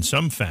fruition in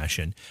some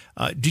fashion,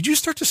 did you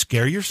start to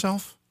scare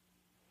yourself?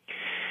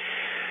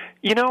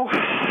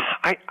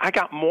 I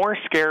got more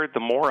scared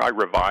the more I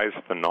revised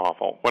the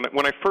novel.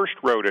 When I first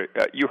wrote it,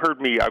 you heard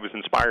me, I was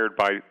inspired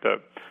by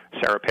the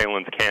Sarah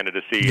Palin's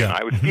candidacy, yeah. and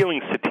I was feeling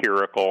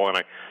satirical, and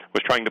I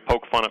was trying to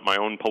poke fun at my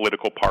own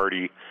political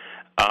party.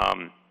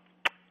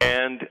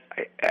 And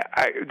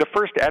the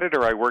first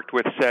editor I worked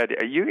with said,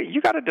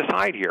 you got to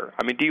decide here.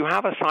 Do you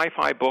have a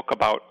sci-fi book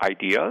about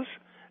ideas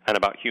and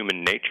about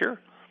human nature,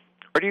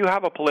 or do you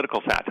have a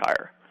political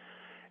satire?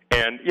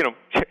 And,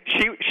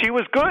 she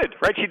was good,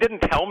 right? She didn't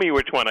tell me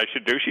which one I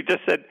should do. She just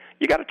said,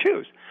 you got to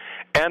choose.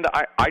 And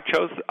I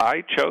chose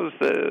I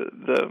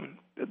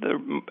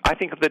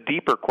think the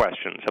deeper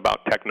questions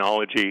about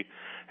technology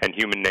and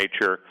human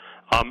nature.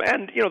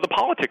 And, the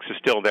politics is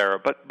still there,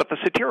 but the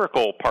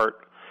satirical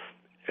part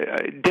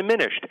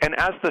diminished. And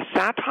as the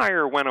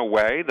satire went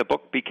away, the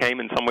book became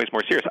in some ways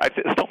more serious. I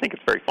still think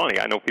it's very funny.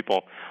 I know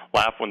people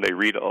laugh when they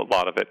read a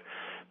lot of it.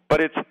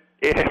 But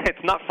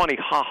it's not funny,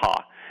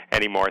 ha-ha,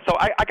 anymore. So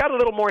I got a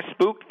little more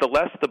spooked the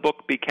less the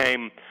book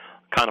became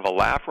kind of a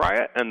laugh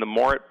riot and the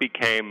more it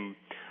became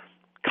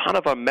kind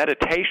of a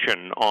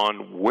meditation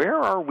on where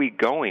are we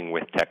going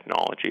with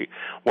technology?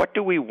 What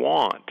do we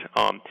want?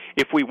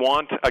 If we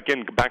want,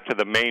 again, back to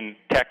the main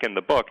tech in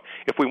the book,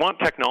 if we want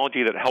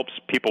technology that helps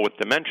people with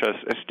dementia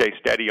stay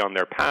steady on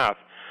their path,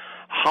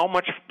 how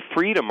much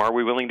freedom are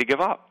we willing to give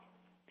up?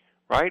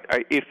 Right?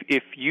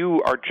 If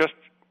you are just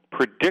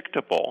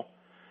predictable,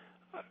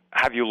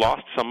 have you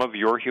lost some of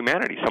your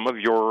humanity, some of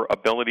your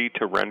ability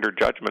to render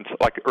judgments?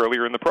 Like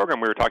earlier in the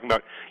program, we were talking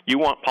about you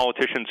want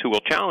politicians who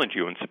will challenge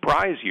you and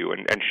surprise you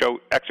and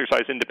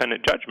exercise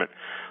independent judgment.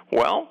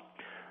 Well,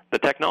 the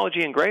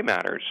technology in gray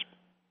matters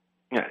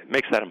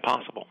makes that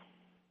impossible.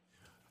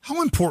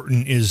 How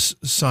important is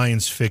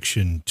science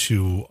fiction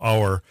to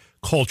our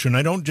culture? And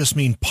I don't just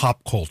mean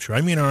pop culture. I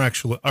mean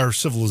our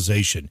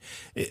civilization.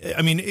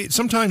 I mean,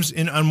 sometimes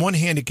on one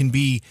hand, it can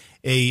be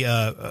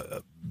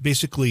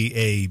basically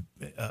a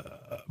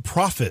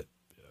prophet.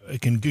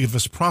 It can give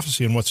us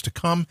prophecy on what's to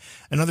come.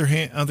 In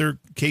other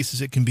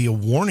cases, it can be a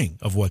warning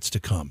of what's to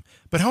come.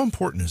 But how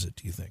important is it,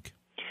 do you think?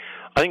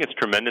 I think it's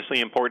tremendously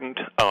important.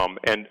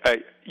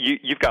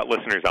 You've got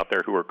listeners out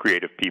there who are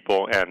creative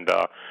people, and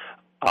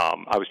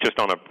I was just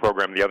on a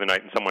program the other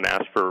night, and someone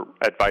asked for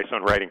advice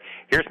on writing.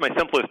 Here's my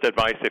simplest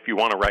advice if you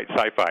want to write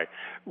sci-fi.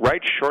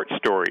 Write short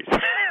stories.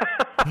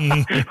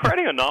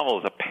 Writing a novel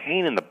is a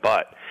pain in the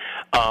butt.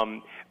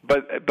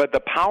 But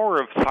the power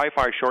of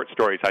sci-fi short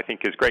stories, I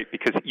think, is great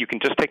because you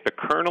can just take the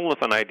kernel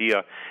of an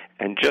idea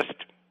and just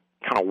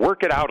kind of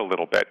work it out a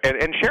little bit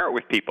and share it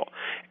with people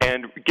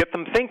and get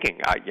them thinking,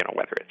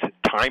 whether it's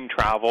time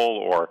travel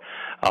or,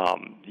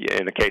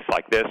 in a case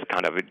like this,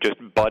 kind of just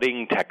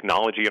budding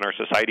technology in our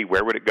society.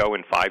 Where would it go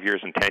in 5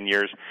 years and 10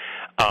 years?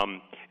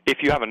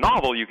 If you have a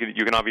novel, you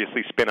can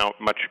obviously spin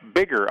out much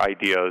bigger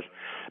ideas.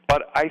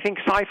 But I think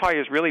sci-fi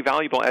is really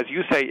valuable. As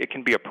you say, it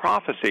can be a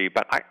prophecy,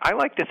 but I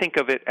like to think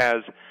of it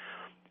as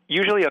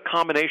usually a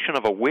combination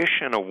of a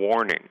wish and a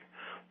warning.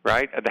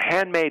 Right? The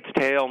Handmaid's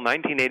Tale,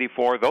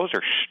 1984, those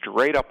are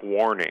straight-up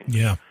warnings.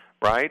 Yeah.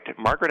 Right?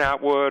 Margaret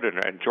Atwood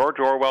and George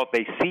Orwell,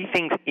 they see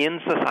things in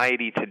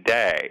society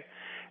today,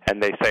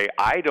 and they say,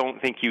 I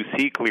don't think you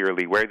see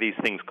clearly where these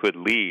things could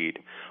lead.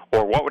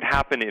 Or what would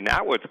happen in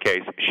Atwood's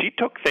case, she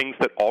took things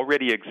that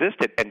already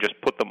existed and just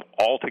put them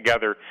all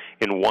together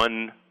in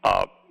one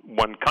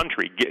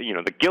country,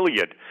 the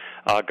Gilead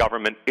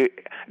government.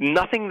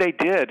 Nothing they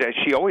did, as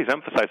she always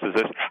emphasizes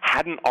this,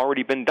 hadn't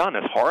already been done.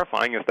 As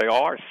horrifying as they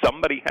are,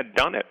 somebody had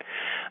done it.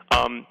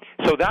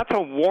 So that's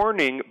a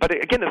warning, but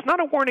again, it's not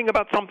a warning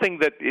about something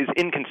that is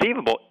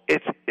inconceivable.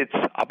 It's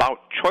about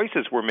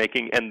choices we're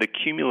making and the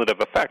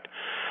cumulative effect.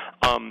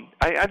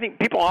 I think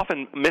people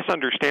often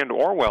misunderstand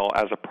Orwell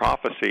as a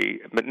prophecy,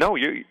 but no,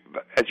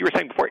 as you were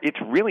saying before, it's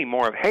really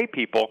more of, hey,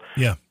 people,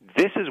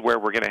 this is where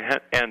we're going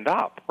to end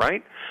up,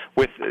 right?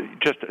 With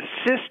just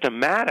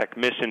systematic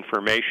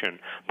misinformation,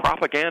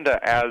 propaganda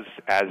as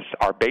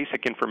our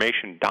basic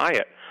information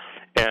diet.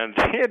 And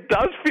it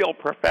does feel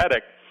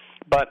prophetic,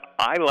 but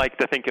I like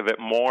to think of it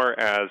more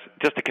as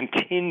just a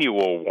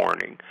continual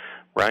warning,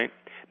 right?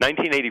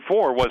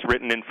 1984 was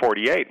written in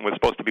 48 and was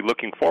supposed to be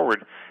looking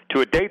forward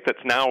to a date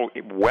that's now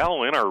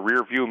well in our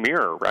rearview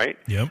mirror, right?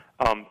 Yep.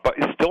 But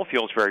it still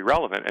feels very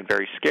relevant and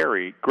very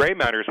scary. Gray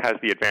Matters has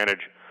the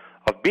advantage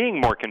of being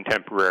more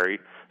contemporary,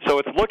 so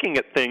it's looking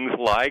at things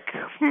like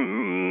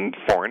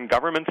foreign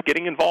governments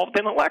getting involved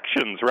in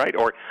elections, right?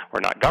 Or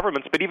not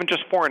governments, but even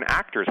just foreign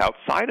actors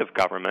outside of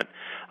government,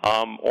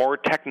 or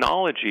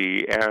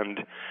technology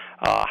and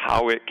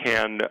how it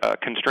can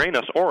constrain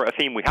us. Or a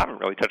theme we haven't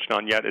really touched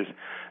on yet is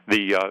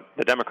the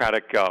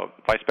Democratic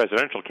vice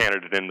presidential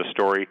candidate in the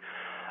story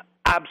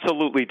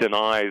absolutely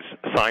denies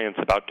science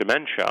about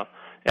dementia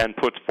and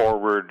puts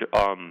forward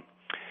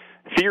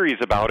theories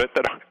about it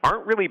that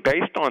aren't really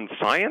based on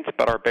science,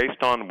 but are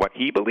based on what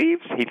he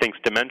believes. He thinks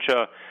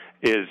dementia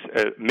is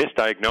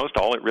misdiagnosed.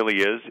 All it really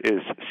is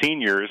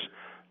seniors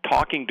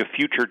talking to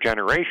future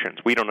generations.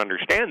 We don't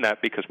understand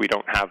that because we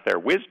don't have their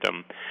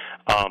wisdom.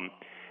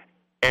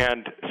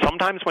 And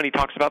sometimes when he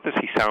talks about this,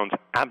 he sounds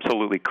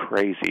absolutely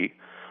crazy.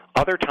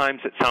 Other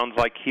times it sounds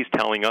like he's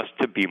telling us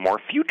to be more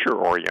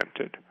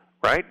future-oriented,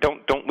 right?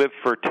 Don't live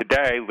for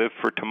today, live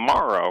for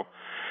tomorrow.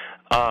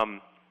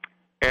 Now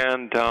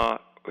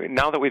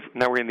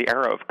we're in the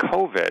era of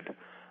COVID,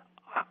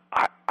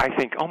 I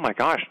think, oh my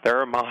gosh,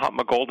 there are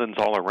Mahatma Goldens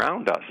all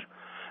around us.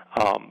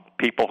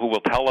 People who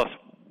will tell us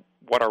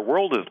what our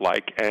world is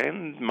like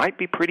and might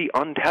be pretty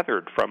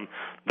untethered from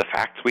the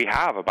facts we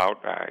have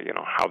about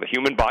how the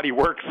human body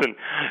works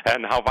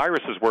and how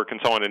viruses work and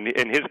so on.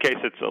 In his case,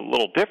 it's a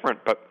little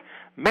different, but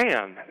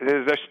man,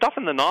 there's stuff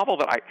in the novel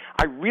that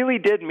I really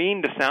did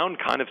mean to sound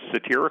kind of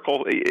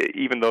satirical,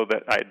 even though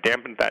that I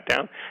dampened that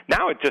down.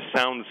 Now it just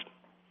sounds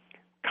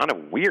kind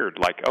of weird,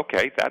 like,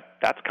 okay,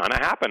 that's kind of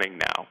happening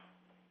now.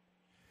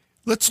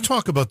 Let's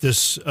talk about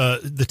this,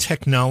 the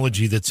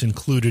technology that's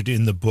included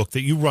in the book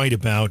that you write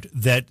about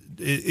that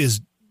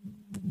is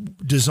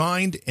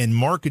designed and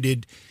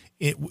marketed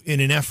in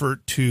an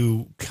effort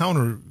to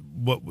counter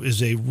what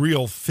is a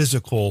real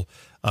physical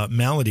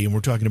malady, and we're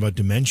talking about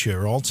dementia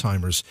or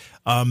Alzheimer's,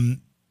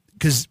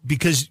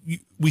 because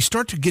we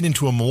start to get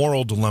into a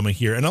moral dilemma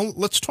here. And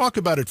let's talk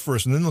about it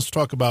first, and then let's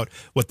talk about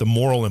what the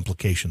moral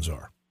implications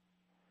are.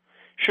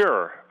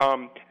 Sure.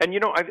 And,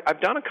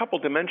 I've done a couple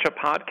dementia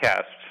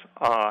podcasts,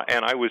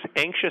 and I was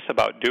anxious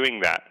about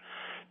doing that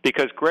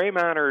because Gray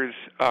Matters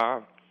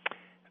kind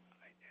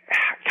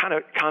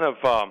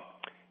of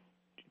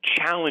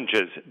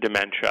challenges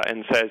dementia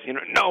and says,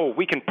 no,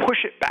 we can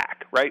push it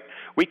back, right?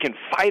 We can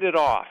fight it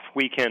off.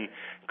 We can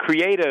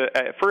create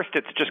first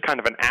it's just kind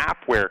of an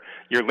app where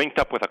you're linked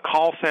up with a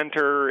call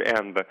center,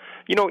 and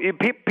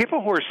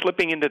people who are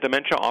slipping into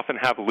dementia often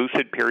have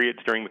lucid periods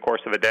during the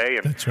course of a day,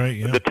 and that's right,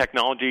 yeah. The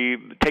technology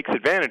takes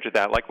advantage of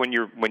that. Like when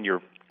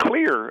you're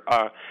clear,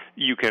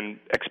 you can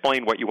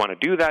explain what you want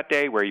to do that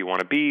day, where you want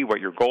to be, what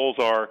your goals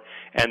are,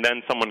 and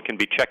then someone can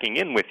be checking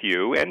in with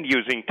you, and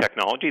using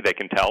technology they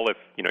can tell if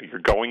you're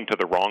going to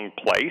the wrong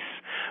place,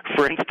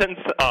 for instance,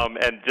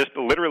 and just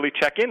literally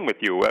check in with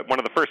you. One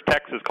of the first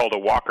texts is called a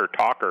walker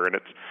talker, and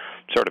it's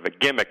sort of a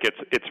gimmick.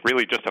 It's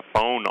really just a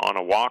phone on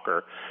a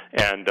walker,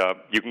 and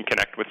you can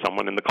connect with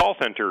someone in the call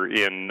center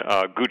in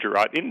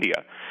Gujarat,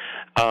 India.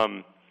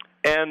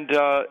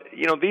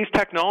 These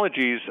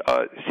technologies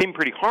seem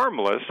pretty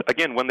harmless.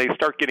 Again, when they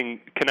start getting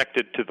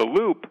connected to the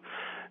loop,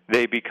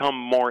 they become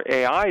more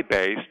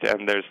AI-based,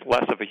 and there's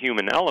less of a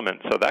human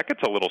element, so that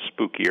gets a little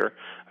spookier.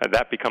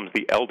 That becomes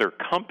the elder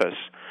compass,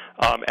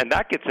 and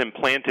that gets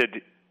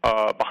implanted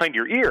behind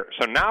your ear.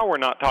 So now we're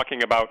not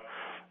talking about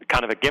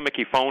kind of a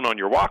gimmicky phone on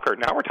your walker.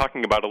 Now we're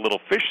talking about a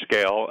little fish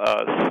scale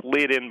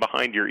slid in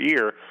behind your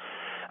ear.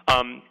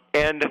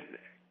 And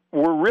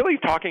we're really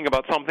talking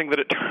about something that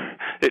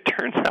it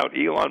turns out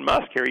Elon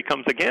Musk, here he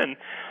comes again,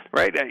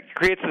 right?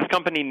 Creates this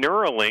company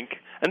Neuralink,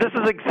 and this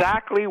is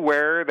exactly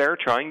where they're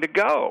trying to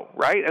go,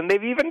 right? And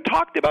they've even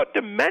talked about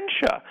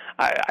dementia.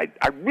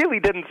 I really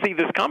didn't see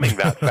this coming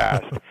that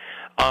fast.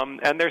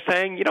 And they're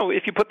saying,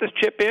 if you put this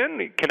chip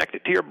in, connect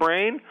it to your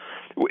brain.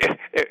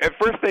 At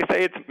first they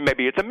say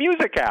maybe it's a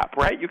music app,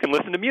 right? You can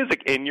listen to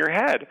music in your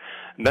head.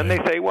 And then they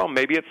say, well,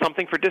 maybe it's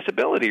something for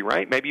disability,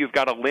 right? Maybe you've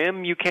got a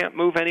limb you can't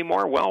move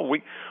anymore. Well,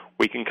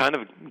 we can kind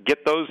of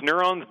get those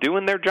neurons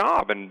doing their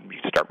job, and you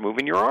start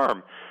moving your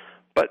arm.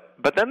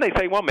 But then they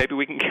say, well, maybe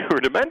we can cure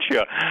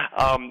dementia.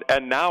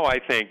 And now I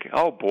think,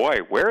 oh, boy,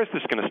 where is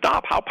this going to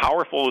stop? How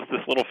powerful is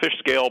this little fish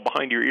scale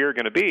behind your ear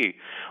going to be?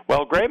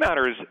 Well, Gray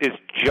Matter is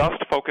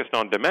just focused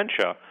on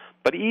dementia,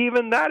 but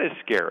even that is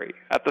scary.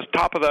 At the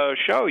top of the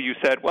show, you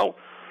said, well,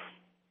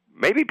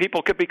 maybe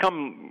people could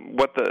become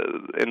what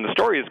in the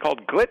story is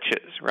called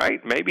glitches, right?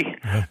 Maybe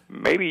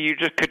you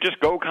could just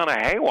go kind of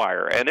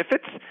haywire. And if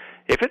it's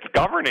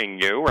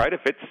governing you, right?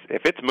 If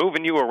it's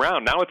moving you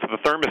around, now it's the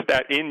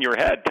thermostat in your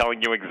head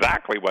telling you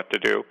exactly what to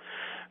do,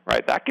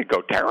 right? That could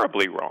go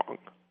terribly wrong.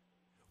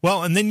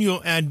 Well, and then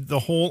you'll add the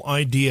whole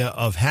idea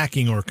of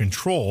hacking or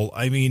control.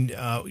 I mean,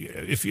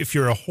 if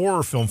you're a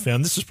horror film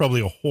fan, this is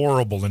probably a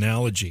horrible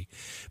analogy,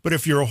 but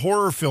if you're a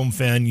horror film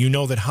fan, you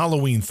know that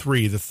Halloween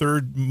 3, the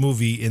third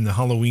movie in the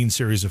Halloween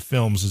series of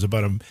films, is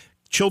about a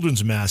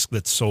children's mask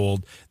that's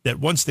sold, that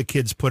once the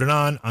kids put it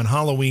on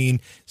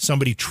Halloween,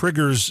 somebody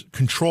triggers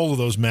control of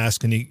those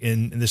masks,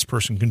 and this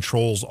person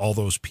controls all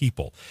those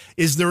people.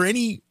 Is there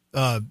any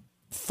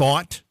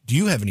thought, do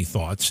you have any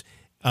thoughts,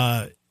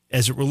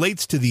 as it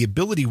relates to the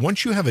ability,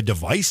 once you have a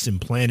device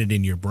implanted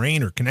in your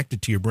brain or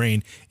connected to your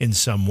brain in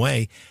some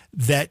way,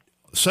 that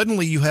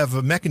suddenly you have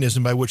a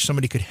mechanism by which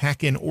somebody could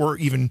hack in or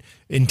even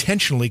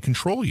intentionally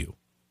control you?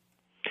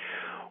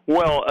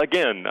 Well,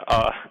 again,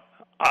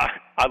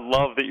 I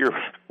love that you're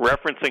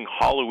referencing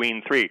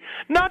Halloween 3.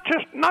 Not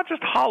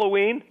just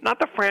Halloween, not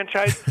the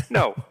franchise.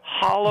 No,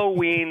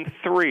 Halloween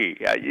 3.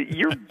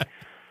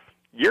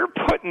 You're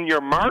putting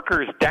your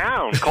markers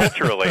down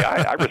culturally.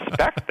 I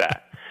respect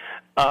that.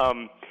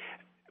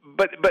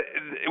 But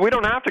we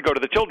don't have to go to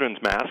the children's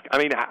mask. I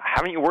mean,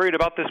 haven't you worried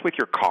about this with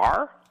your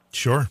car?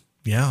 Sure.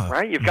 Yeah.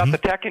 Right? You've got the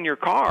tech in your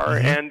car,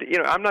 and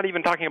I'm not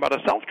even talking about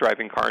a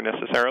self-driving car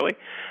necessarily.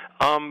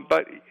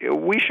 But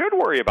we should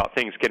worry about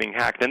things getting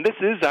hacked, and this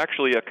is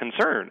actually a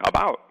concern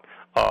about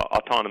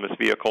autonomous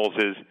vehicles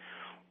is,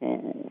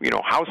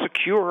 how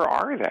secure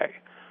are they,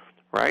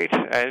 right?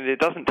 And it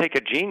doesn't take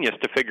a genius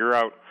to figure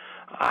out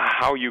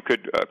how you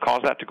could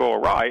cause that to go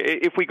awry.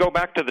 If we go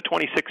back to the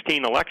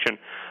 2016 election,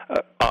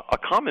 a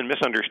common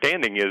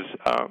misunderstanding is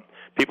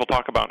people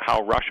talk about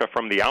how Russia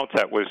from the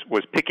outset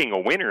was picking a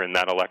winner in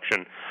that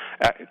election.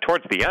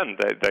 Towards the end,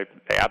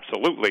 they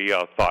absolutely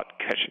thought,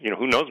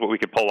 who knows what we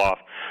could pull off.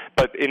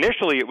 But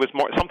initially, it was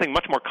something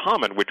much more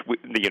common, which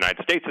the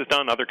United States has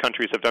done, other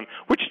countries have done,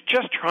 which is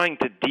just trying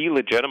to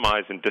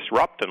delegitimize and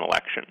disrupt an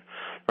election,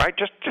 right?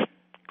 Just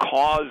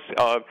cause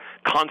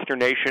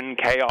consternation,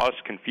 chaos,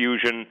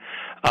 confusion.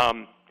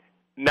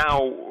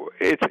 Now,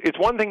 it's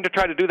one thing to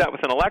try to do that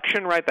with an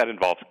election, right? That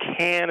involves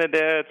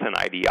candidates and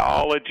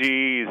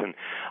ideologies and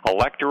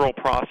electoral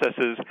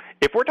processes.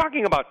 If we're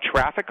talking about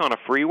traffic on a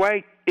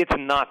freeway, it's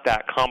not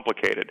that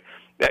complicated.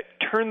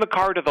 Turn the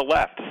car to the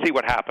left, see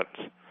what happens.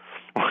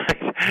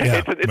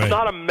 Yeah, it's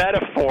not a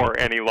metaphor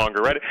any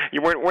longer, right?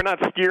 We're not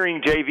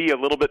steering JV a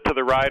little bit to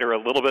the right or a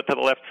little bit to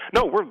the left.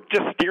 No, we're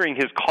just steering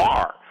his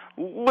car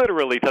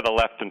literally to the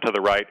left and to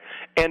the right.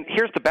 And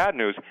here's the bad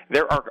news.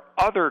 There are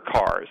other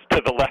cars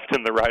to the left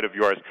and the right of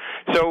yours.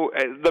 So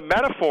the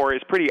metaphor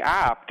is pretty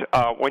apt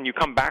when you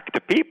come back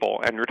to people,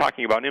 and you're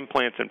talking about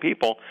implants in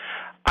people.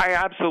 I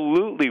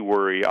absolutely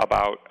worry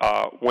about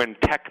when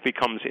tech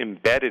becomes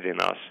embedded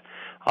in us,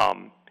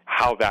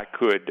 how that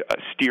could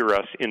steer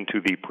us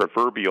into the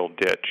proverbial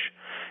ditch.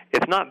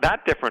 It's not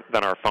that different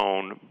than our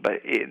phone, but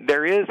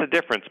there is a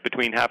difference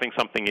between having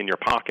something in your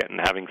pocket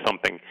and having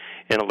something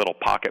in a little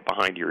pocket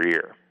behind your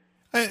ear.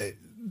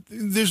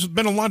 There's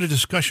been a lot of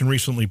discussion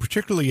recently,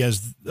 particularly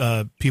as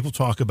people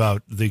talk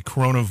about the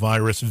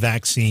coronavirus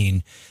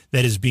vaccine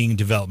that is being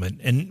developed.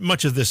 And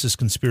much of this is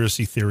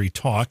conspiracy theory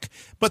talk,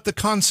 but the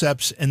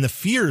concepts and the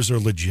fears are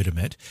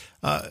legitimate.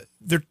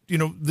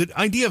 The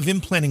idea of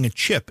implanting a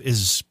chip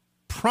is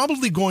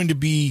probably going to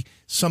be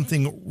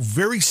something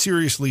very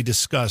seriously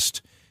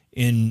discussed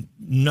in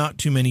not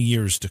too many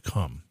years to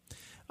come,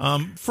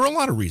 for a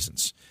lot of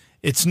reasons.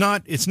 It's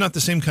not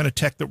the same kind of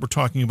tech that we're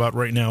talking about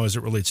right now as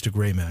it relates to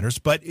gray matters,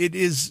 but it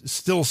is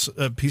still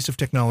a piece of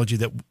technology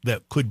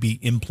that could be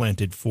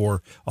implanted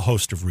for a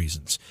host of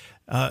reasons.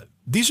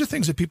 These are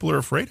things that people are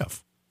afraid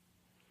of.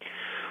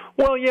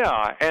 Well,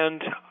 yeah,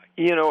 and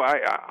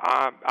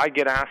I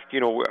get asked,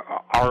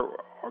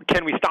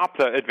 can we stop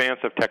the advance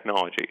of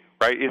technology?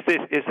 Right? Is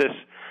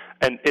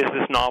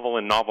this novel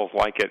and novels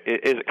like it?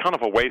 Is it kind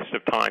of a waste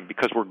of time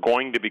because we're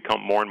going to become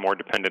more and more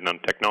dependent on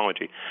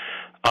technology?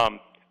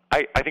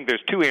 I think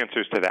there's two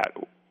answers to that.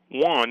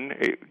 One,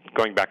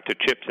 going back to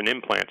chips and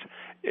implants,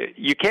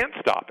 you can't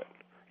stop it.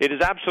 It is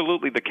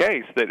absolutely the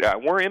case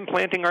that we're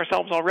implanting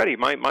ourselves already.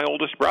 My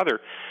oldest brother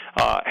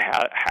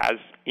has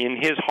in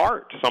his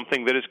heart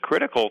something that is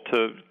critical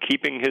to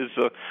keeping his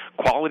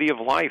quality of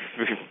life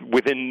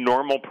within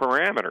normal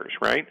parameters,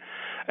 right?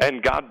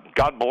 And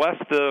God bless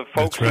the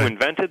folks who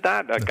invented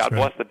that. God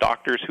bless the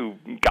doctors who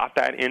got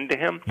that into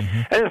him.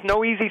 Mm-hmm. And it's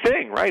no easy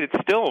thing, right? It's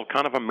still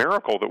kind of a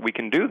miracle that we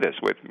can do this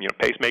with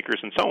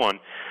pacemakers and so on.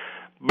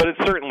 But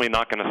it's certainly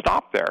not going to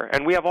stop there.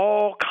 And we have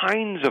all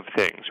kinds of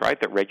things, right,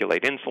 that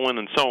regulate insulin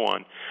and so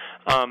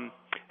on.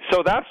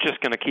 So that's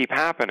just going to keep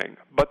happening.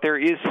 But there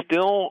is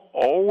still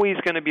always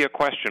going to be a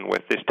question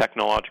with this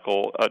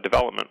technological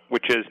development,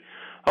 which is,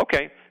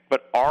 okay,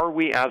 but are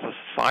we as a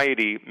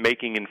society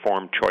making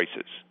informed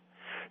choices?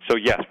 So,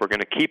 yes, we're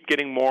going to keep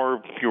getting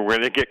more, we're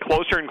going to get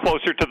closer and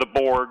closer to the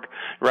Borg,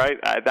 right?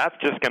 That's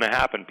just going to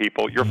happen,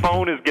 people. Your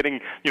phone is getting,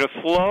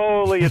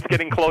 slowly it's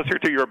getting closer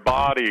to your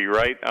body,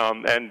 right?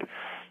 And,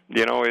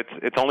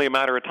 it's only a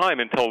matter of time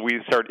until we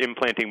start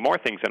implanting more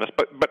things in us.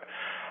 But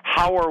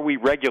how are we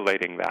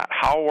regulating that?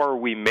 How are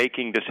we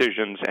making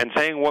decisions and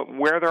saying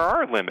where there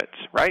are limits,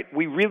 right?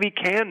 We really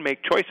can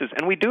make choices,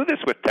 and we do this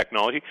with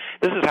technology.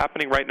 This is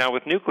happening right now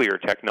with nuclear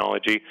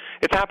technology.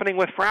 It's happening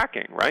with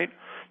fracking, right?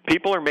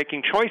 People are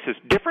making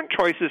different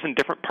choices in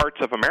different parts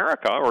of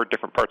America, or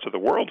different parts of the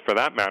world for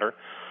that matter,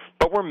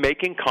 but we're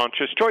making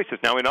conscious choices.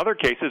 Now, in other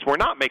cases, we're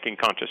not making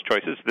conscious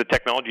choices. The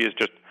technology is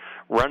just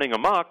running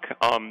amok.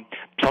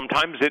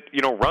 Sometimes it,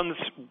 runs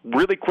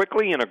really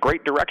quickly in a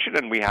great direction,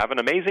 and we have an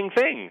amazing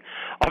thing.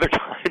 Other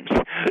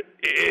times,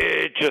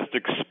 it just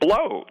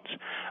explodes,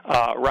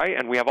 right?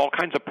 And we have all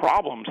kinds of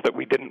problems that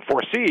we didn't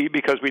foresee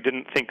because we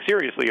didn't think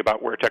seriously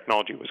about where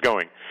technology was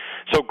going.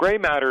 So gray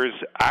matters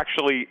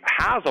actually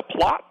has a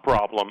plot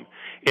problem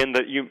in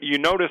that you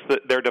notice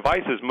that their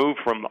devices move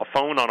from a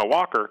phone on a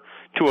walker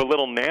to a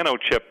little nano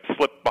chip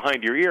slipped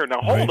behind your ear. Now,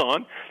 hold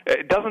on.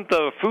 Doesn't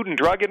the Food and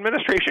Drug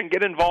Administration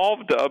get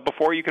involved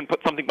before you can put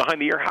something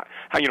behind the ear?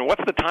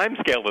 What's the time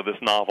scale of this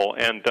novel?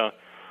 And,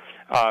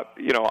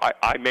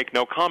 I make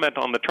no comment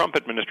on the Trump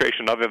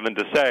administration other than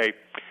to say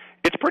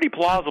it's pretty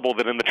plausible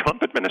that in the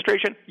Trump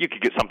administration you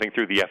could get something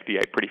through the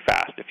FDA pretty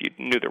fast if you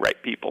knew the right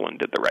people and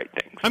did the right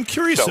things. I'm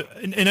curious,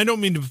 and I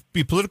don't mean to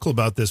be political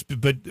about this,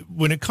 but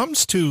when it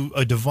comes to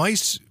a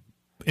device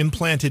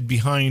implanted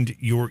behind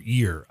your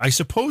ear, I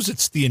suppose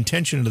it's the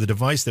intention of the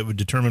device that would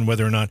determine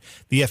whether or not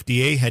the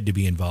FDA had to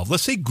be involved.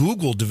 Let's say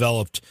Google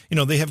developed,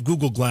 they have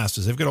Google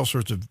Glasses. They've got all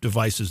sorts of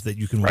devices that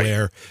you can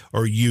wear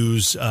or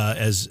use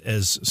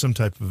as some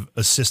type of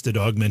assisted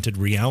augmented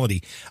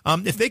reality.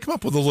 If they come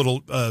up with a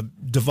little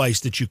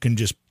device that you can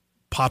just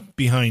pop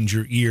behind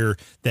your ear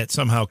that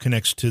somehow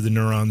connects to the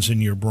neurons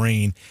in your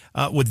brain,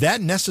 would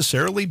that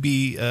necessarily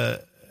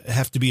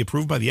have to be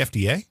approved by the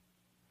FDA?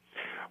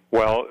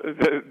 Well,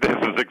 this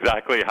is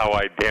exactly how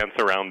I dance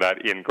around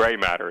that in Gray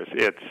Matters.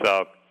 It's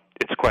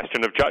a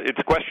question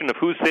of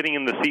who's sitting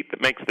in the seat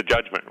that makes the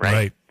judgment,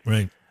 right?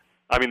 Right.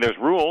 I mean, there's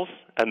rules,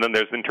 and then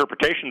there's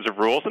interpretations of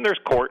rules, and there's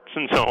courts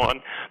and so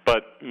on.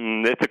 But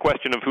it's a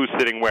question of who's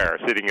sitting where,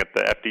 sitting at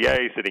the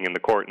FDA, sitting in the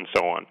court, and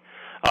so on.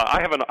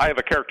 I have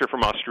a character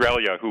from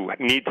Australia who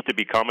needs to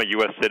become a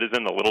U.S.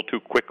 citizen a little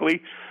too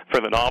quickly for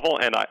the novel,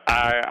 and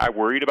I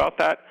worried about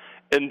that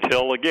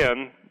until,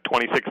 again,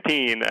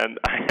 2016, and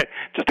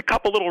just a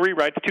couple little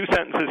rewrites, 2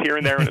 sentences here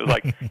and there, and it was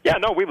like, yeah,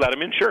 no, we let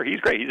him in. Sure, he's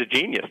great. He's a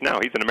genius. Now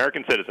he's an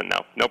American citizen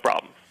now. No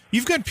problem.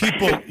 You've got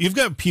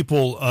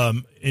people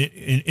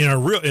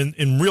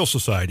in real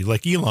society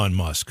like Elon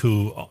Musk,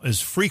 who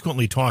is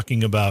frequently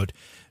talking about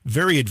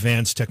very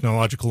advanced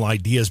technological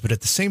ideas, but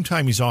at the same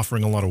time, he's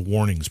offering a lot of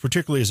warnings,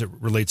 particularly as it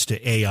relates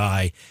to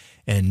AI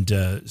and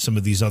some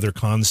of these other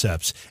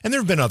concepts. And there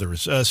have been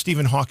others.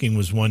 Stephen Hawking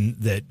was one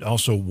that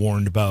also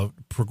warned about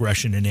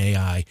progression in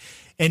AI.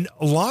 And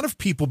a lot of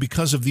people,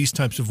 because of these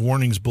types of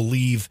warnings,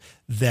 believe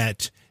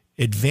that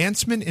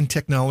advancement in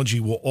technology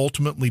will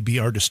ultimately be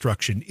our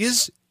destruction.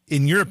 Is,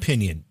 in your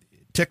opinion,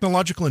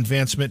 technological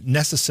advancement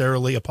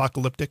necessarily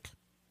apocalyptic?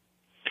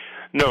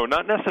 No,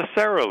 not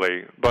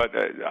necessarily, but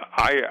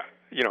I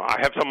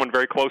have someone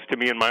very close to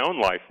me in my own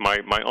life,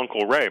 my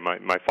Uncle Ray,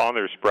 my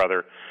father's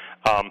brother,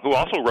 who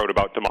also wrote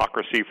about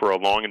democracy for a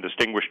long and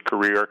distinguished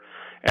career.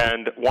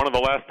 And one of the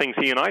last things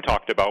he and I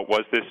talked about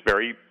was this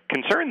very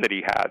concern that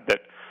he had,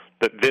 that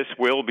this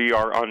will be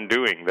our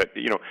undoing, that,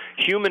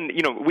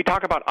 we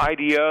talk about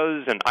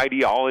ideas and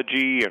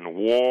ideology and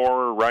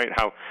war, right?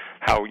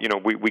 How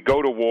we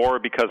go to war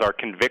because our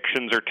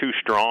convictions are too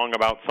strong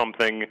about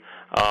something.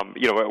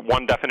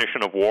 One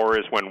definition of war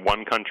is when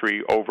one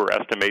country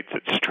overestimates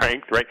its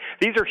strength, right?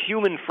 These are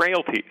human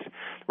frailties,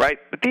 right?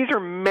 But these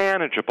are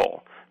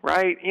manageable,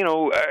 right?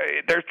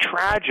 They're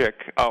tragic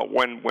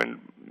when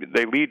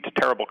they lead to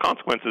terrible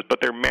consequences, but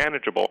they're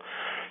manageable.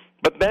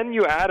 But then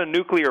you add a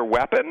nuclear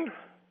weapon,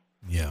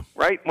 yeah,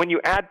 right? When you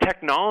add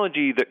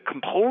technology that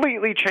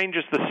completely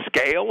changes the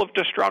scale of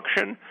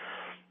destruction,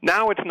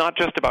 now it's not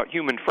just about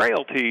human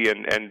frailty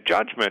and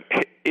judgment,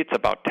 it's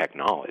about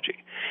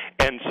technology.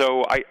 And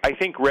so I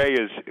think Ray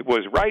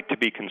was right to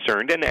be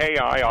concerned, and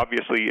AI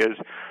obviously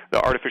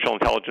the artificial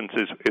intelligence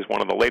is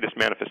one of the latest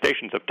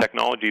manifestations of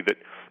technology that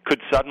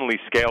could suddenly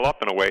scale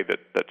up in a way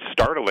that's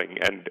startling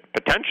and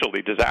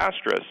potentially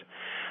disastrous.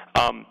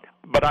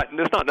 But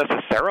it's not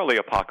necessarily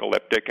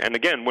apocalyptic. And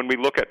again, when we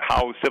look at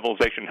how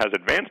civilization has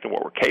advanced and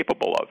what we're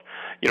capable of,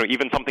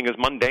 even something as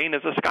mundane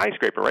as a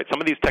skyscraper, right? Some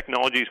of these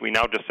technologies we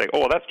now just say, oh,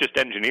 well, that's just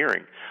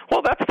engineering.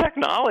 Well, that's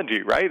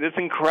technology, right? It's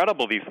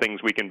incredible, these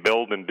things we can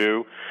build and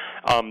do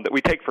that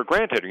we take for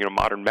granted,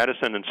 modern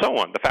medicine and so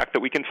on. The fact that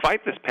we can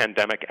fight this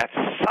pandemic at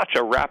such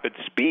a rapid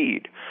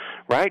speed,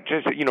 right?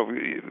 Just,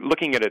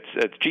 looking at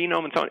its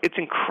genome and so on, it's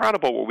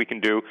incredible what we can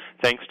do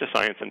thanks to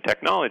science and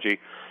technology.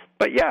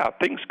 But yeah,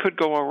 things could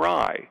go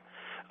awry.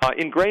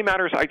 In Gray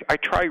Matters, I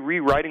try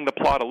rewriting the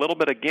plot a little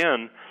bit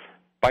again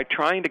by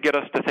trying to get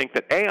us to think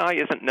that AI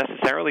isn't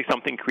necessarily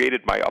something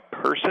created by a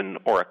person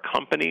or a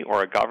company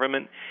or a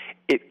government.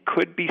 It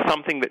could be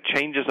something that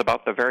changes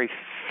about the very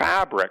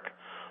fabric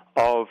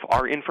of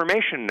our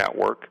information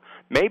network,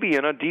 maybe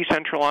in a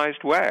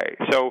decentralized way.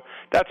 So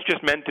that's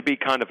just meant to be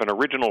kind of an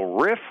original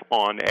riff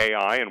on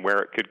AI and where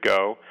it could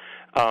go.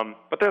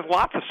 But there's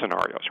lots of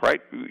scenarios,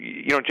 right?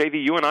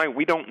 JV, you and I,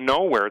 we don't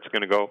know where it's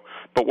going to go.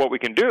 But what we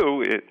can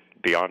do,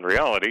 beyond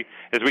reality,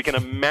 is we can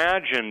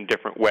imagine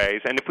different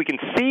ways. And if we can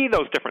see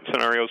those different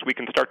scenarios, we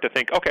can start to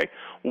think, okay,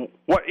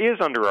 what is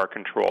under our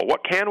control?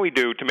 What can we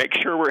do to make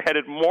sure we're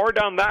headed more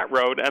down that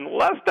road and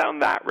less down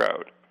that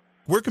road?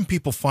 Where can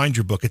people find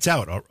your book? It's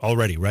out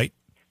already, right?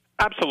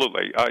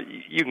 Absolutely.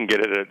 You can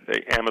get it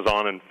at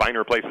Amazon and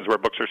finer places where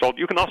books are sold.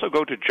 You can also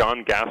go to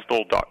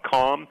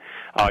johngastel.com.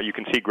 You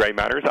can see Gray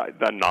Matters,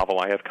 the novel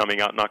I have coming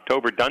out in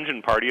October,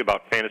 Dungeon Party,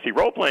 about fantasy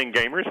role-playing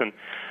gamers and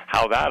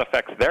how that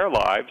affects their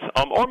lives,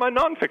 or my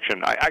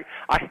nonfiction.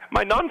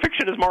 My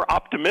nonfiction is more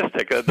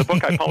optimistic. The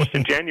book I published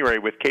in January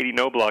with Katie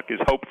Knobloch is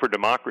Hope for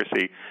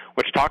Democracy,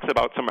 which talks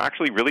about some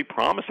actually really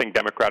promising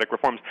democratic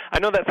reforms. I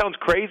know that sounds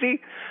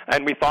crazy,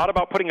 and we thought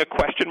about putting a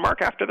question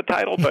mark after the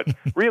title, but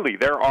really,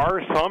 there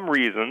are some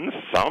reasons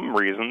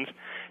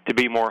to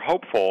be more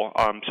hopeful.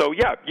 So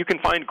yeah, you can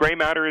find Gray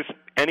Matters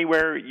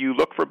anywhere you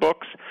look for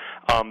books.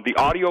 The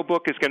audio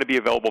book is going to be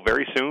available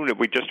very soon.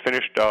 We just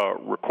finished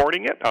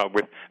recording it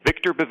with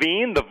Victor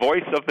Bavine, the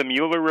voice of the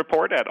Mueller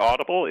Report at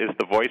Audible, is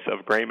the voice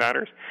of Gray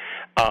Matters.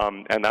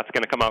 And that's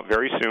going to come out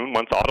very soon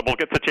once Audible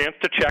gets a chance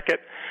to check it.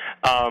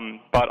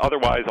 But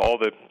otherwise, all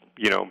the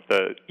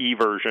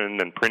e-version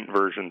and print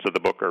versions of the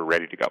book are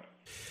ready to go.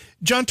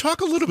 John, talk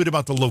a little bit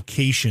about the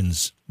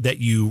locations that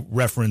you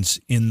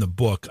reference in the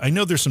book. I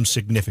know there's some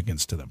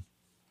significance to them.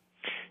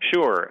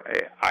 Sure.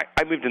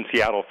 I lived in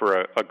Seattle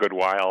for a good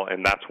while,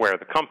 and that's where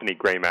the company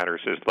Gray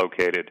Matters is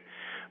located.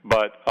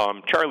 But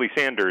Charlie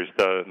Sanders,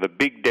 the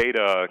big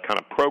data kind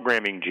of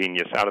programming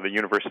genius out of the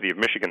University of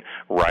Michigan,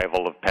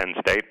 rival of Penn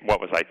State,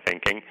 what was I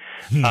thinking?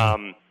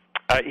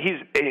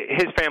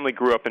 His family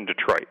grew up in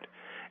Detroit.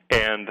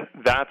 And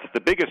that's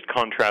the biggest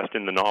contrast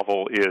in the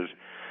novel is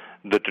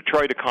the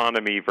Detroit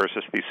economy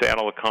versus the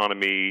Seattle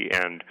economy,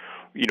 and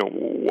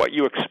what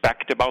you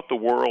expect about the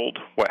world,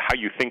 how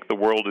you think the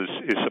world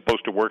is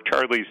supposed to work.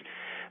 Charlie's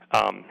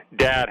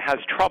dad has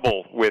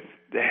trouble with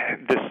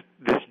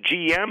this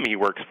GM he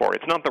works for.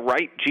 It's not the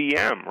right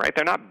GM, right?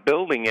 They're not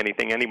building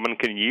anything anyone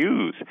can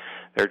use.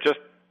 They're just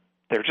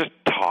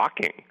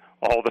talking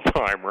all the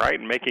time, right,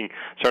 and making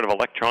sort of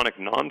electronic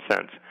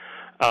nonsense.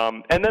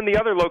 And then the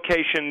other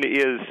location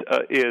is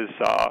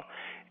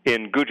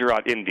in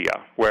Gujarat, India,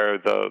 where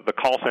the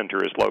call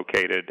center is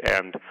located,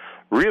 and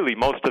really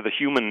most of the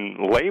human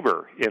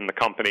labor in the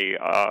company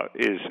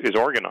is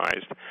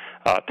organized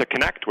to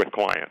connect with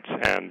clients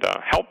and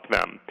help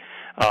them.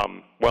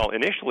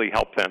 Initially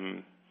help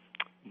them,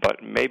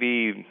 but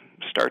maybe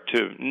start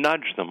to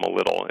nudge them a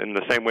little in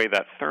the same way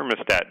that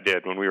thermostat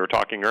did when we were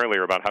talking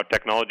earlier about how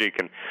technology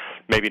can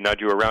maybe nudge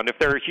you around. If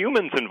there are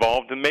humans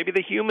involved, then maybe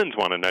the humans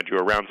want to nudge you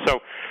around.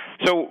 So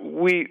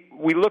we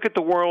look at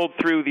the world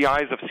through the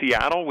eyes of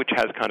Seattle, which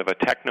has kind of a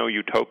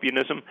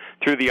techno-utopianism,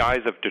 through the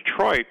eyes of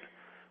Detroit,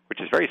 which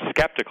is very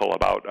skeptical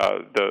about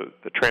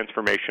the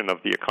transformation of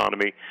the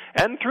economy,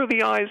 and through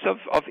the eyes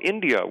of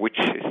India, which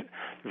is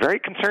very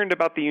concerned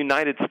about the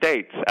United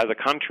States as a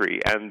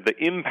country and the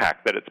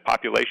impact that its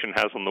population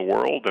has on the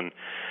world. And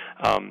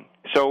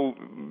so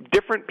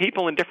different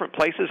people in different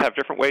places have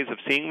different ways of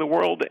seeing the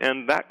world,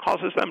 and that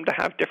causes them to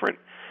have different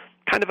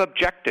kind of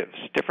objectives,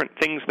 different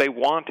things they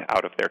want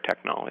out of their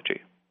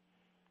technology.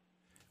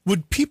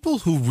 Would people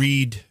who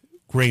read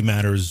Gray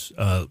Matters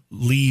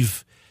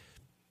leave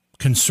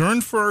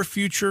concerned for our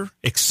future,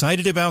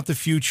 excited about the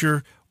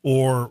future,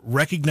 or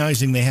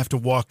recognizing they have to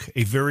walk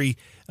a very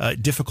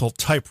difficult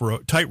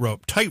tightrope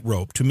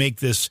to make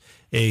this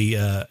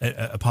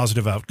a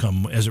positive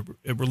outcome as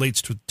it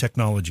relates to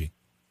technology?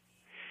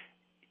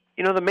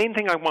 You know, the main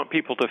thing I want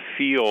people to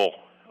feel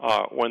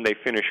when they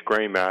finish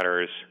Gray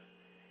Matters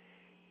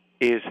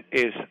is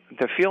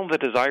to feel the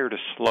desire to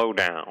slow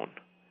down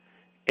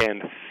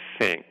and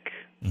think.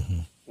 Mm-hmm.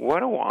 What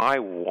do I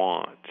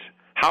want?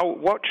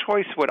 What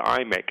choice would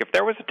I make? If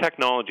there was a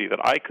technology that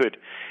I could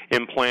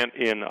implant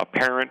in a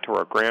parent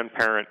or a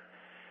grandparent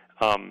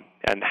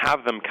and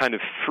have them kind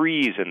of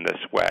freeze in this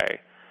way,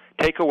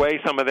 take away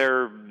some of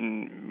their,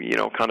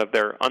 kind of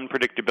their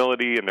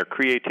unpredictability and their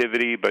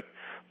creativity, but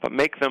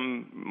make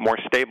them more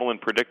stable and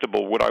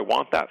predictable, would I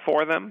want that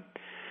for them?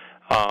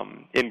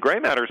 In Gray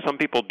Matters, some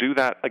people do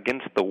that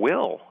against the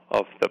will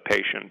of the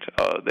patient.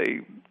 They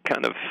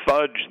kind of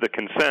fudge the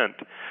consent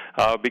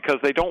because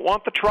they don't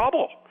want the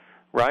trouble,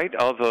 right,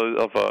 of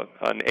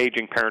an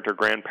aging parent or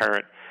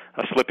grandparent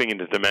slipping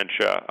into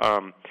dementia.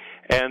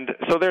 And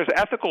so there's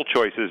ethical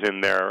choices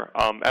in there,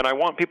 and I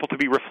want people to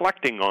be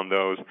reflecting on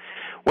those.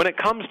 When it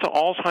comes to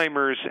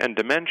Alzheimer's and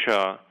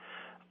dementia,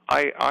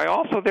 I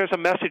also, there's a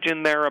message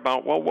in there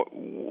about, well,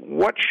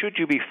 what should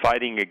you be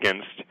fighting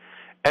against,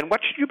 and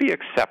what should you be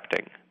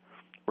accepting,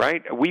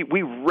 right?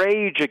 We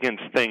rage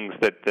against things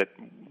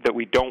that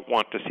we don't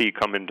want to see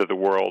come into the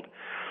world.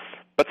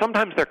 But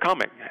sometimes they're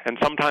coming, and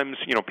sometimes,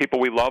 people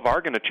we love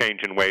are going to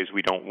change in ways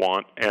we don't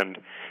want, and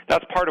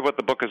that's part of what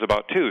the book is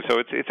about too. So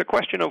it's a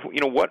question of,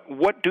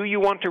 what do you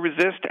want to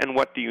resist, and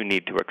what do you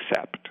need to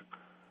accept?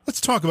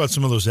 Let's talk about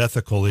some of those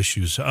ethical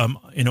issues.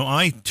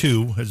 I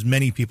too, as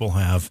many people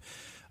have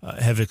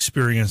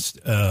experienced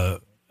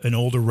an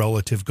older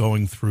relative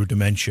going through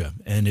dementia,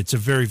 and it's a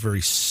very,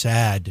 very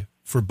sad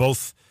for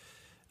both.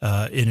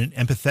 In an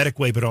empathetic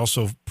way, but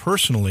also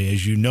personally,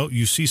 as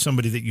you see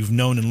somebody that you've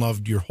known and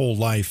loved your whole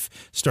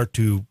life start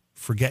to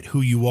forget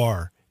who you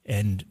are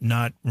and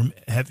not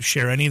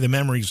share any of the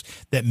memories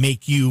that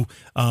make you,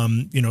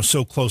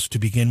 so close to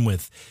begin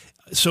with.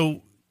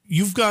 So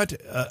you've got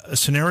a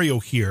scenario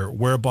here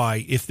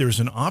whereby if there's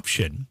an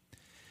option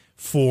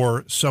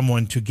for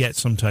someone to get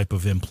some type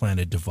of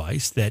implanted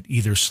device that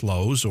either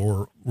slows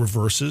or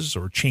reverses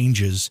or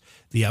changes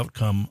the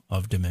outcome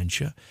of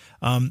dementia,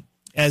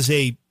 as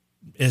a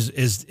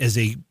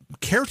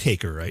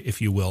caretaker,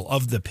 if you will,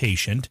 of the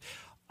patient,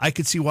 I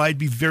could see why I'd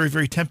be very,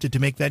 very tempted to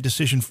make that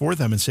decision for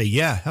them and say,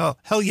 yeah,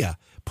 hell yeah,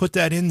 put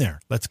that in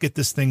there. Let's get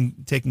this thing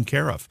taken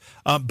care of.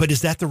 But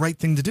is that the right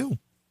thing to do?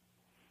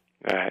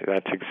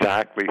 That's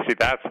exactly. See,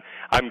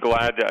 I'm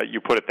glad you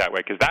put it that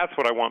way, because that's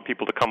what I want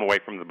people to come away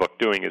from the book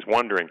doing, is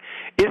wondering,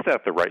 is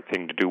that the right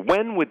thing to do?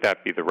 When would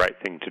that be the right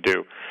thing to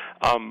do?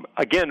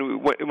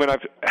 Again, when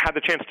I've had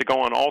the chance to go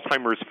on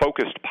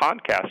Alzheimer's-focused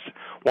podcasts,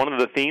 one of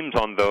the themes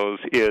on those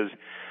is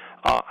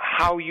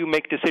how you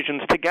make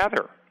decisions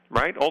together,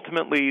 right?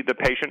 Ultimately, the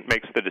patient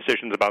makes the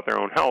decisions about their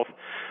own health.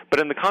 But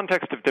in the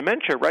context of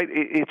dementia, right,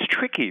 it's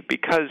tricky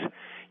because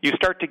you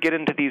start to get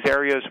into these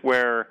areas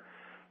where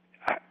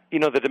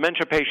the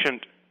dementia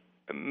patient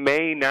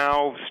may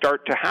now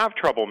start to have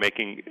trouble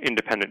making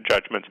independent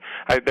judgments.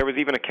 There was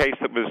even a case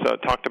that was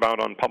talked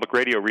about on public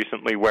radio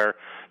recently where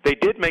they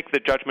did make the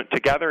judgment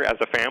together as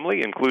a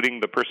family, including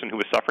the person who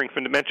was suffering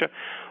from dementia,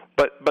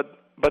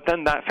 but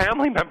then that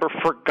family member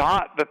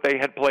forgot that they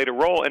had played a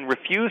role and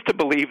refused to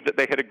believe that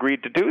they had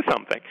agreed to do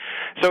something.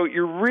 So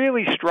you're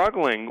really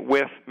struggling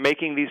with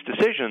making these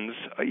decisions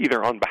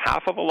either on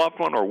behalf of a loved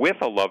one or with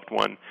a loved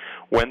one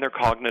when their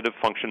cognitive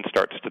function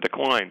starts to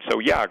decline. So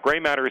yeah, Gray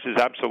Matters is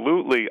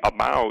absolutely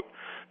about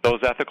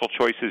those ethical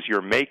choices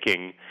you're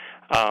making.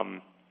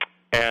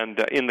 And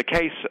in the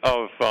case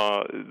of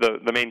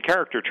the main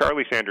character,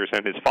 Charlie Sanders,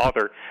 and his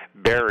father,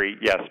 Barry,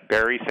 yes,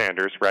 Barry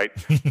Sanders, right?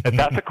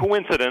 That's a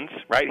coincidence,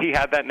 right? He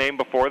had that name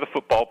before the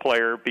football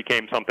player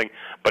became something,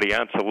 but he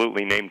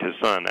absolutely named his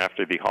son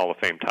after the Hall of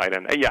Fame tight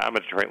end. Yeah, I'm a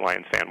Detroit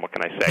Lions fan. What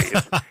can I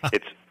say?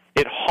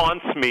 It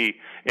haunts me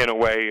in a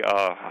way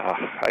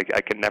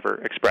I can never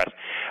express.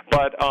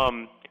 But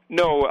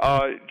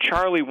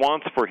Charlie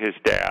wants for his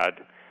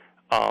dad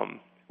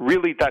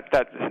really that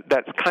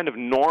kind of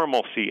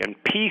normalcy and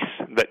peace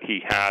that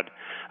he had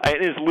and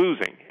is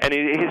losing, and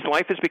his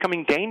life is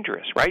becoming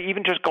dangerous, right?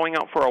 Even just going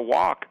out for a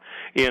walk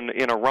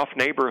in a rough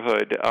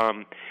neighborhood,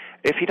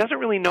 if he doesn't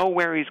really know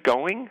where he's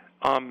going,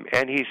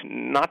 and he's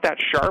not that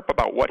sharp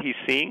about what he's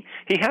seeing,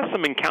 he has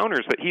some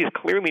encounters that he's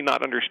clearly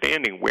not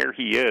understanding where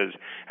he is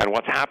and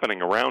what's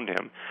happening around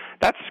him.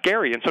 That's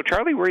scary. And so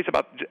Charlie worries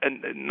about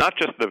not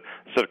just the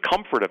sort of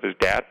comfort of his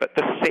dad, but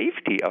the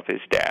safety of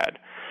his dad.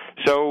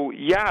 So,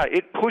 yeah,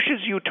 it pushes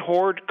you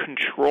toward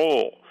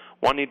control,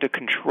 wanting to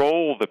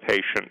control the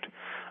patient.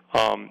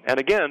 And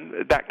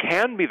again, that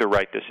can be the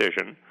right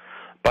decision,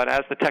 but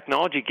as the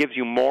technology gives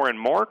you more and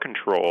more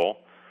control,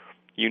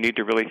 you need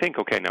to really think,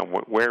 okay, now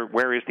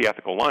where is the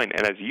ethical line?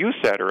 And as you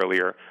said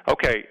earlier,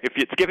 okay, if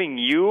it's giving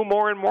you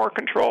more and more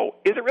control,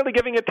 is it really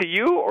giving it to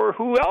you, or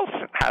who else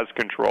has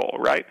control,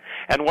 right?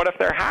 And what if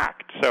they're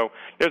hacked? So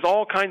there's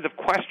all kinds of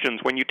questions.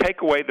 When you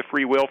take away the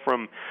free will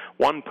from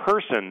one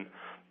person,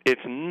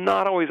 it's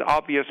not always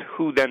obvious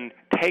who then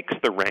takes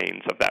the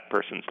reins of that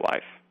person's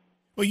life.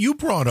 Well, you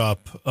brought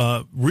up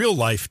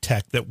real-life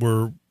tech that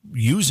we're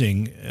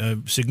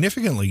using,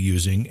 significantly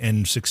using,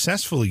 and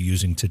successfully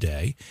using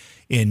today,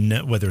 in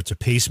whether it's a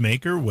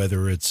pacemaker,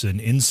 whether it's an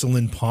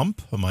insulin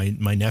pump.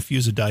 My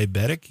nephew's a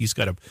diabetic. He's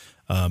got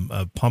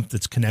a pump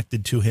that's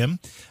connected to him.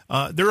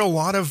 There are a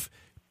lot of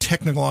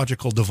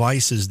technological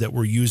devices that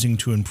we're using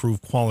to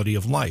improve quality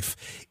of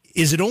life.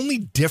 Is it only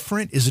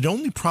different? Is it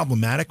only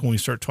problematic when we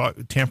start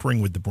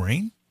tampering with the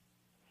brain?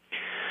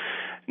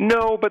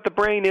 No, but the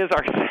brain is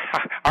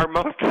our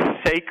most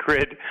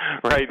sacred,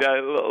 right?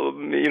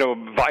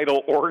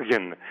 Vital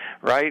organ,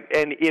 right?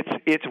 And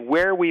it's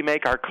where we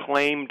make our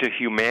claim to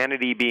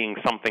humanity being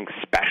something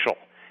special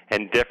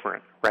and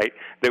different, right?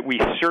 That we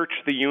search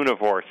the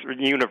universe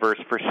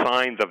for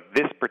signs of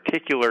this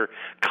particular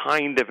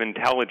kind of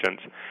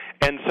intelligence.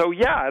 And so,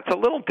 yeah, it's a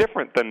little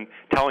different than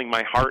telling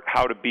my heart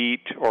how to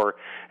beat or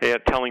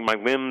telling my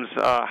limbs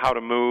how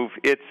to move.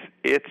 It's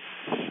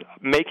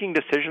making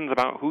decisions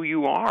about who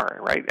you are,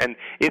 right? And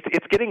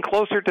it's getting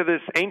closer to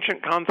this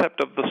ancient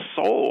concept of the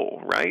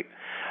soul, right?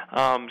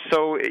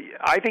 So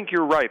I think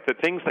you're right that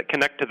things that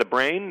connect to the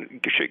brain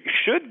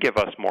should give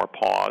us more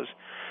pause.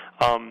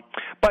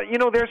 But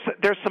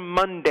there's some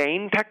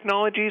mundane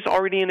technologies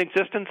already in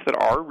existence that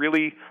are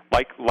really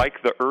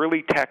like the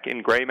early tech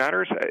in gray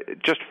matters,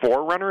 just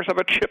forerunners of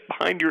a chip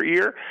behind your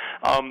ear.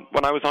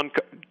 When I was on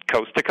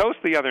Coast to Coast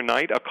the other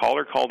night, a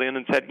caller called in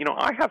and said,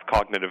 I have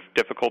cognitive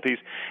difficulties,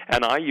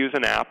 and I use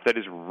an app that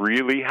is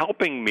really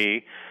helping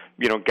me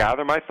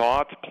gather my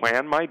thoughts,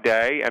 plan my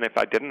day, and if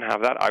I didn't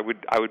have that, I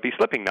would be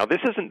slipping. Now, this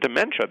isn't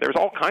dementia. There's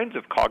all kinds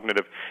of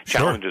cognitive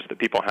challenges that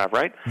people have,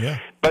 right? Yeah.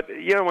 But,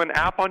 an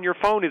app on your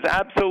phone is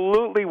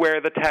absolutely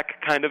where the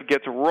tech kind of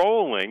gets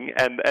rolling.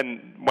 And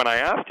when I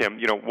asked him,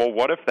 well,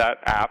 what if that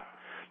app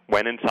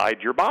went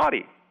inside your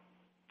body?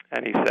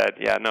 And he said,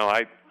 yeah, no,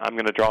 I'm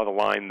going to draw the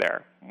line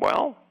there.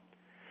 Well,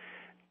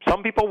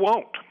 some people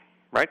won't,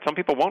 right? Some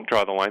people won't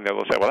draw the line there.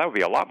 They'll say, well, that would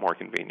be a lot more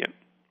convenient.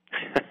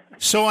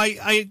 So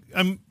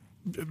I'm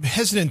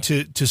hesitant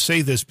to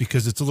say this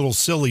because it's a little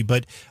silly,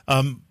 but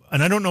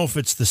and I don't know if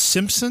it's The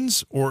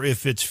Simpsons or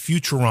if it's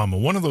Futurama.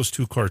 One of those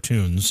two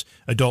cartoons,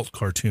 adult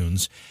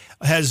cartoons,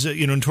 has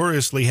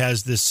notoriously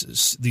has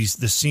this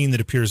scene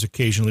that appears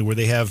occasionally where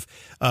they have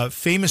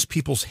famous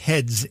people's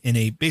heads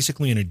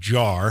basically in a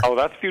jar. Oh,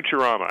 that's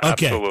Futurama.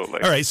 Okay.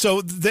 Absolutely. All right.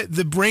 So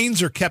the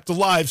brains are kept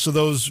alive, so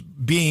those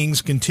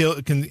beings can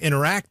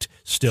interact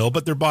still,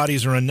 but their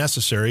bodies are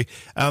unnecessary.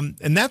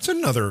 And that's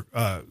another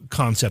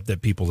concept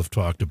that people have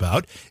talked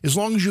about. As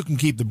long as you can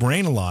keep the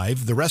brain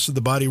alive, the rest of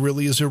the body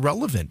really is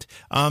irrelevant.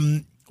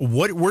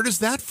 Where does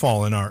that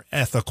fall in our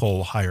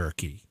ethical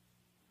hierarchy?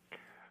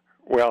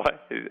 Well,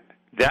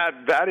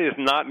 that is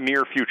not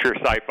near future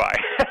sci-fi.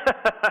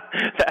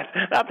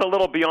 That's a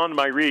little beyond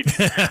my reach.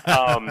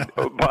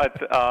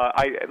 But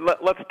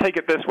let's take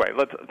it this way.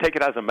 Let's take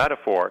it as a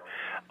metaphor.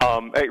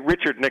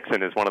 Richard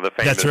Nixon is one of the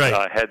famous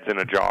heads in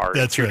a jar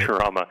in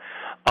Futurama.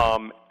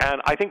 Right.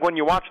 And I think when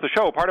you watch the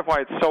show, part of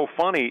why it's so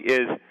funny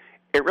is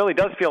it really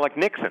does feel like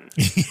Nixon,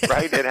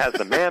 right? It has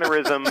the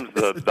mannerisms,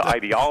 the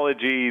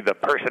ideology, the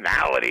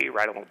personality,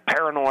 right? A little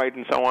paranoid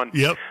and so on.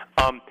 Yep.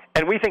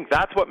 And we think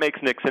that's what makes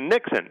Nixon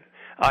Nixon.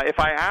 If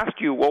I asked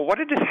you, well, what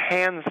did his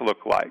hands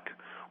look like?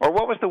 Or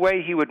what was the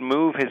way he would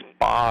move his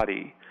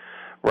body,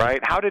 right?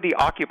 How did he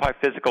occupy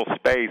physical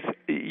space?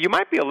 You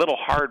might be a little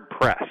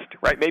hard-pressed,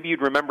 right? Maybe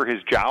you'd remember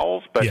his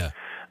jowls, but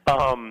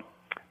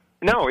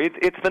no,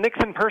 it's the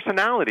Nixon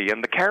personality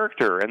and the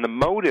character and the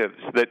motives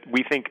that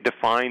we think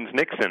defines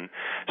Nixon.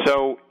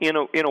 So in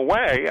a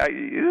way,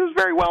 it was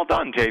very well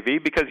done,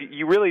 JV, because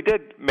you really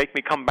did make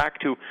me come back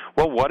to,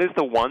 well, what is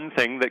the one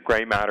thing that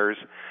Gray Matters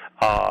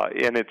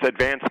in its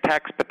advanced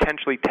text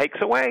potentially takes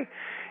away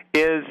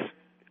is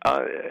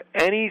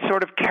any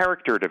sort of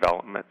character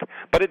development.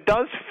 But it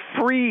does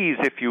freeze,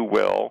 if you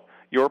will,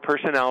 your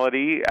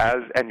personality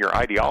and your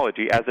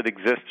ideology as it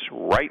exists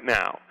right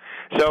now.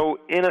 So,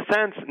 in a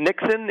sense,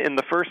 Nixon in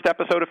the first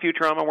episode of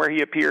Futurama where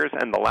he appears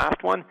and the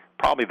last one,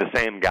 probably the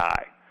same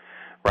guy,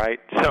 right?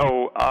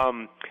 So,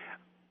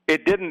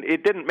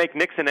 it didn't make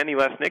Nixon any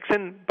less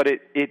Nixon, but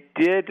it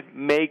did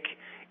make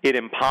it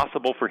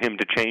impossible for him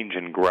to change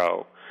and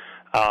grow.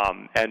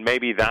 And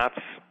maybe that's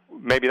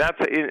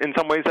in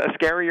some ways a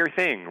scarier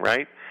thing,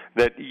 right?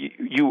 That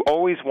you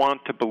always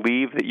want to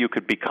believe that you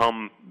could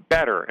become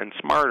better and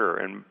smarter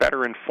and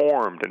better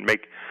informed and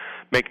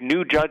make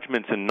new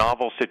judgments in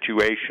novel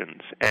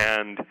situations.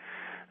 And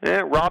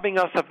robbing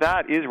us of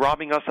that is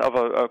robbing us of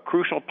a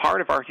crucial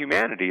part of our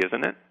humanity,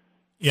 isn't it?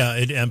 Yeah,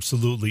 it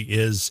absolutely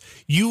is.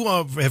 You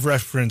have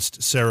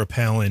referenced Sarah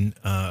Palin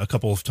a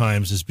couple of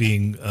times as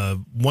being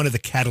one of the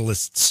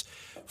catalysts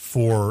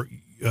for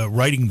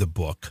writing the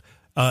book.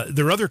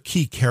 There are other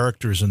key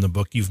characters in the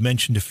book. You've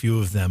mentioned a few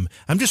of them.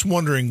 I'm just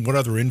wondering what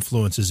other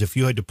influences, if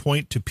you had to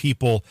point to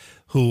people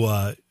who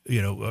are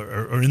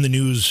in the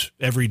news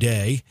every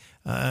day,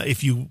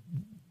 if you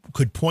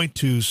could point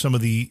to some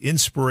of the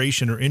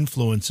inspiration or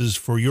influences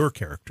for your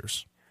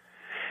characters.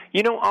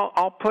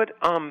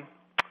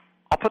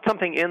 I'll put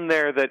something in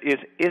there that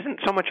isn't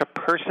so much a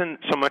person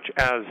so much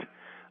as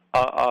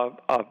a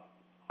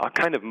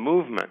kind of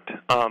movement.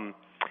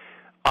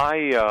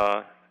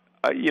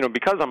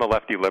 Because I'm a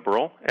lefty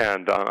liberal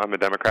and I'm a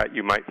Democrat,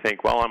 you might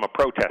think, well, I'm a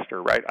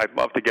protester, right? I'd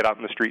love to get out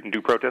in the street and do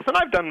protests, and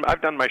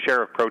I've done my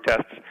share of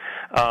protests.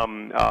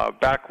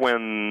 Back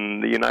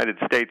when the United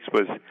States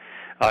was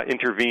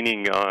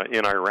intervening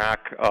in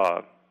Iraq,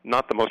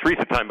 not the most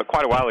recent time, but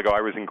quite a while ago,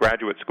 I was in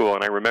graduate school,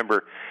 and I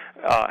remember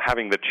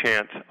having the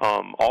chant,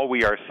 all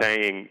we are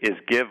saying is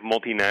give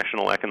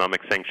multinational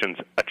economic sanctions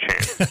a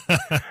chance.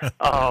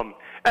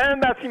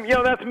 And that's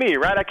me,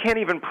 right? I can't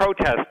even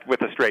protest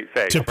with a straight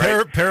face. To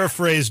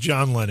paraphrase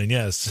John Lennon,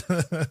 yes.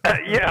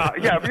 Yeah,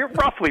 you're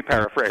roughly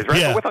paraphrase,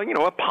 right? Yeah. But with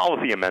a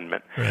policy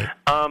amendment. Right.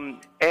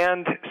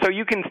 And so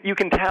you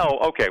can tell,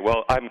 okay,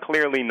 well, I'm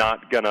clearly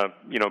not gonna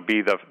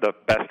be the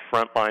best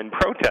frontline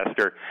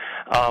protester.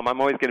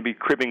 I'm always going to be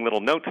cribbing little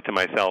notes to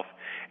myself,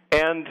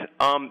 and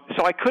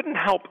so I couldn't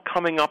help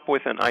coming up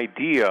with an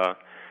idea.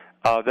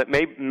 That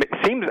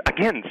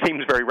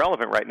seems very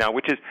relevant right now,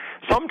 which is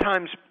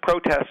sometimes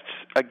protests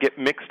get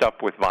mixed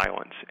up with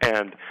violence,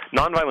 and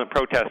nonviolent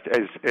protest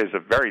is a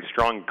very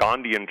strong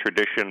Gandhian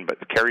tradition, but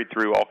carried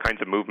through all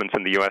kinds of movements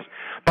in the U.S.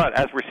 But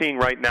as we're seeing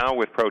right now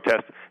with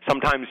protests,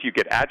 sometimes you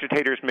get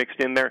agitators mixed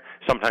in there,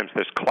 sometimes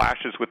there's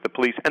clashes with the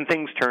police, and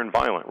things turn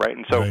violent, right?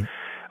 And so,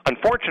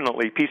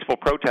 Unfortunately, peaceful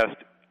protest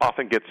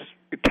often gets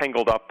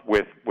tangled up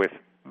with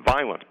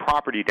violence,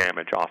 property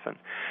damage often.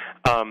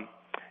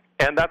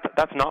 And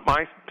that's not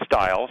my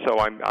style, so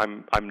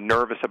I'm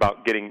nervous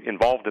about getting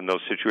involved in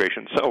those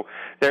situations. So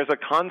there's a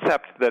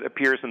concept that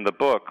appears in the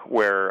book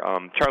where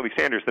Charlie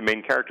Sanders, the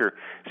main character,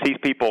 sees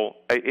people.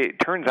 It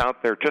turns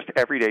out they're just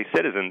everyday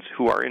citizens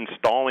who are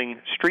installing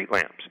street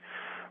lamps.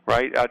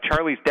 Right?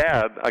 Charlie's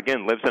dad,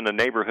 again, lives in a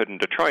neighborhood in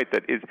Detroit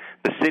that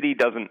the city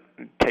doesn't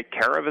take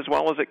care of as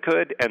well as it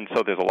could, and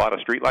so there's a lot of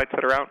streetlights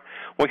that are out.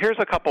 Well, here's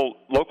a couple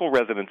local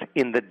residents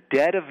in the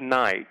dead of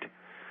night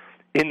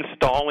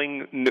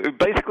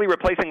basically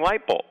replacing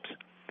light bulbs,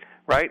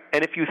 right?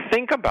 And if you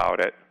think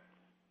about it,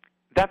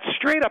 that's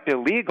straight up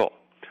illegal,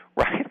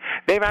 right?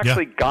 They've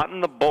actually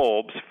gotten the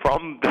bulbs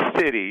from the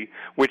city,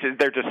 which is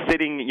they're just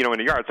sitting, in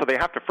a yard. So they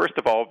have to first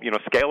of all,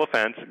 scale a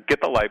fence, get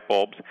the light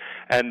bulbs,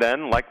 and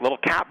then like little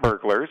cat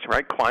burglars,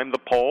 right, climb the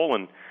pole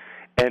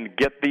and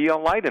get the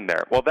light in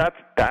there. Well, that's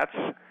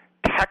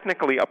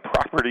technically a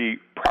property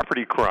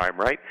crime,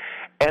 right?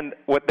 And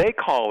what they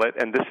call it,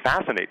 and this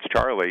fascinates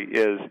Charlie,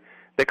 is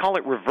they call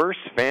it reverse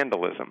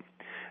vandalism.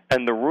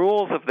 And the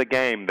rules of the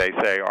game, they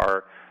say,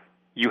 are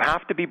you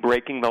have to be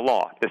breaking the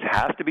law. This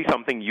has to be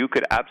something you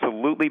could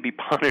absolutely be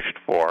punished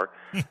for,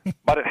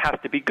 but it has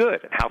to be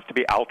good. It has to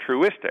be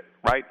altruistic,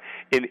 right?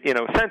 In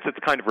a sense, it's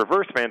kind of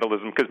reverse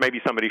vandalism because maybe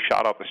somebody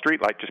shot off a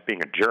streetlight just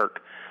being a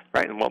jerk,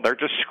 right? And, well, they're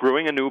just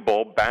screwing a new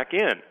bulb back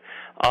in.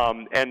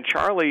 And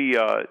Charlie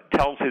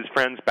tells his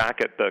friends back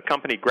at the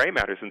company Gray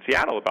Matters in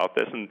Seattle about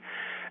this,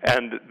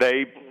 and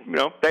they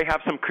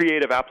have some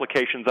creative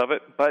applications of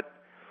it, but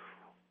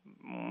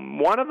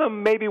one of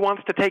them maybe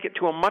wants to take it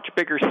to a much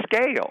bigger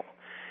scale.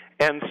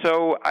 And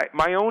so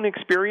my own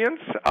experience,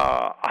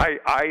 I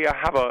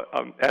have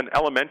an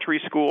elementary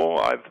school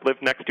I've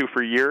lived next to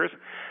for years,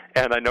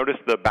 and I noticed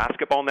the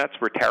basketball nets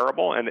were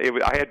terrible, and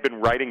I had been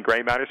writing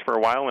Gray Matters for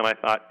a while, and I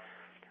thought,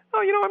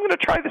 I'm going to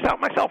try this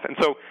out myself. And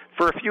so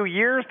for a few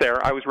years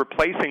there, I was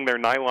replacing their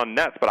nylon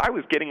nets, but I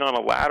was getting on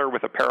a ladder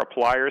with a pair of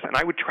pliers, and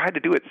I would try to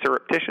do it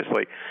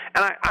surreptitiously.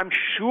 And I'm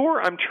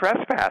sure I'm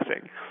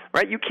trespassing,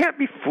 right? You can't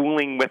be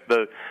fooling with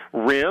the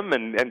rim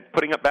and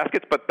putting up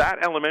baskets, but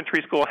that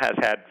elementary school has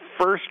had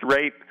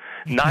first-rate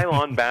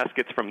nylon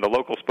baskets from the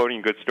local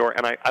sporting goods store,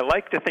 and I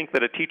like to think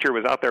that a teacher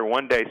was out there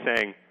one day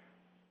saying,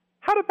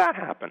 how did that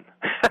happen?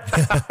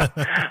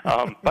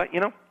 But,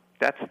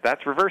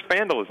 that's reverse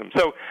vandalism.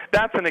 So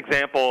that's an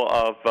example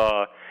of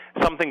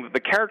something that the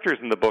characters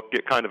in the book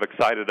get kind of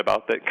excited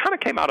about that kind of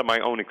came out of my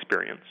own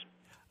experience.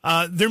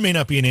 There may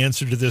not be an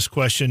answer to this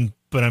question,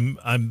 but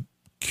I'm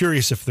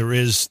curious if there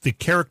is. The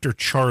character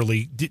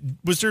Charlie,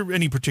 was there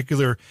any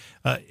particular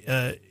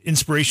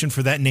inspiration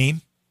for that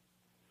name?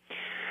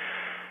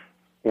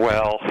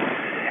 Well,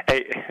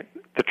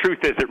 the truth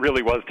is, it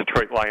really was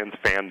Detroit Lions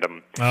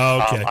fandom.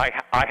 Oh, okay.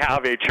 I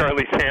have a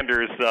Charlie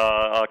Sanders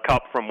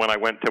cup from when I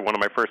went to one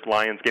of my first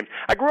Lions games.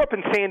 I grew up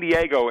in San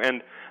Diego,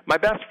 and my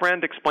best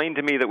friend explained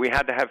to me that we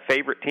had to have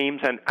favorite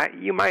teams, and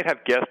you might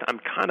have guessed I'm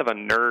kind of a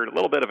nerd, a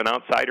little bit of an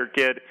outsider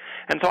kid,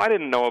 and so I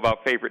didn't know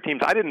about favorite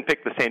teams. I didn't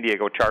pick the San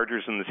Diego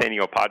Chargers and the San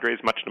Diego Padres,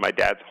 much to my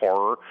dad's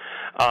horror.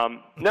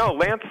 No,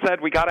 Lance said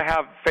we got to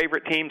have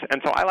favorite teams,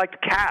 and so I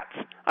liked Cats.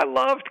 I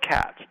loved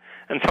Cats.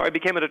 And so I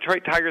became a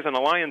Detroit Tigers and a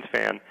Lions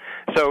fan.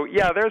 So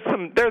yeah, there's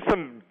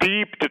some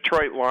deep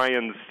Detroit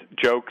Lions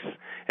jokes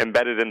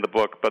embedded in the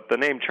book, but the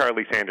name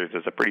Charlie Sanders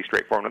is a pretty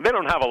straightforward one. They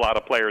don't have a lot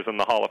of players in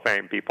the Hall of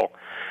Fame, people,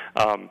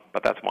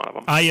 but that's one of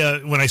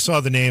them. When I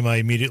saw the name, I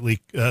immediately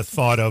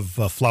thought of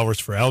Flowers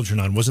for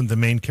Algernon. Wasn't the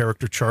main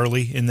character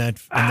Charlie in that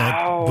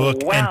book?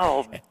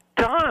 Well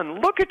done.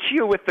 Look at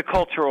you with the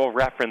cultural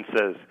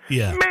references.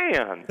 Yeah.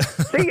 Man.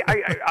 See,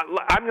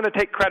 I'm going to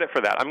take credit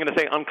for that. I'm going to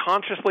say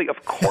unconsciously,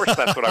 of course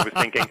that's what I was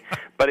thinking,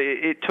 but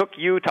it took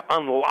you to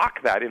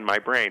unlock that in my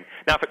brain.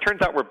 Now, if it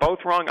turns out we're both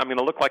wrong, I'm going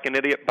to look like an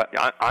idiot, but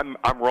I'm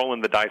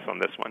rolling the dice on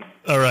this one.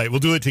 All right, we'll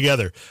do it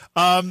together.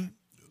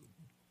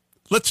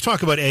 Let's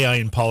talk about AI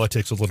in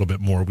politics a little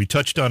bit more. We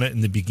touched on it in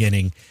the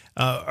beginning.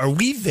 Are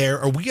we there?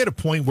 Are we at a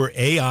point where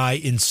AI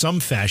in some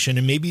fashion,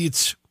 and maybe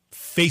it's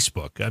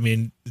Facebook, I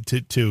mean,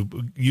 to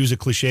use a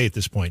cliche at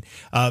this point,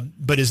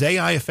 but is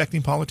AI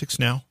affecting politics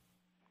now?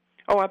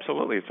 Oh,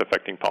 absolutely, it's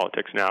affecting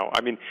politics now.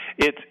 I mean,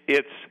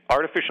 it's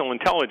artificial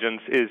intelligence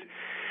is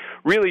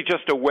really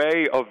just a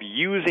way of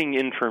using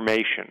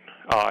information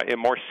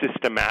more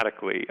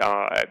systematically,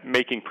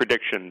 making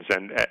predictions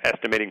and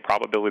estimating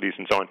probabilities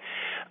and so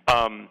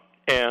on.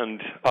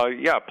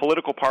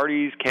 Political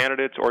parties,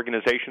 candidates,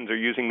 organizations are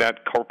using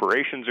that.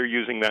 Corporations are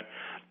using that.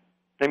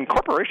 And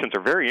corporations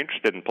are very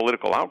interested in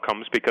political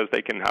outcomes because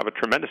they can have a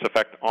tremendous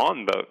effect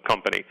on the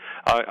company.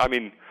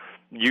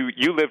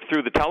 You lived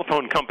through the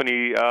telephone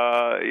company,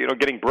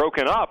 getting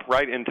broken up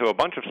right into a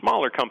bunch of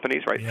smaller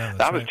companies, right? Yeah,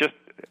 that was just.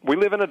 We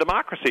live in a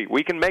democracy.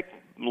 We can make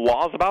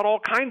laws about all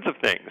kinds of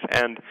things.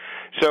 And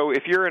so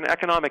if you're an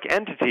economic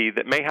entity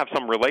that may have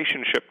some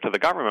relationship to the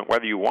government,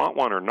 whether you want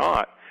one or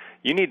not,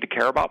 you need to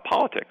care about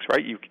politics,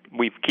 right?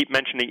 We keep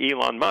mentioning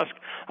Elon Musk.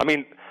 I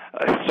mean,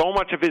 so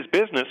much of his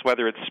business,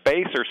 whether it's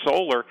space or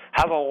solar,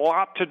 has a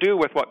lot to do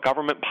with what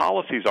government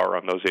policies are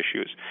on those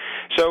issues.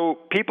 So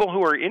people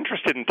who are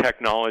interested in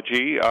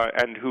technology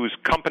and whose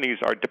companies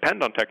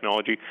depend on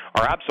technology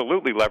are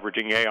absolutely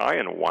leveraging AI,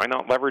 and why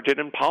not leverage it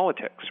in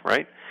politics,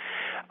 right?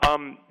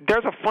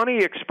 There's a funny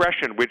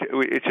expression, which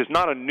is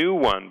not a new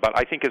one, but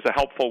I think is a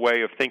helpful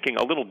way of thinking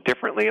a little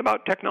differently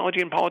about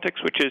technology and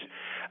politics, which is,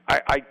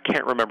 I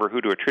can't remember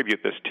who to attribute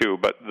this to,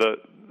 but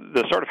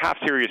the sort of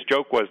half-serious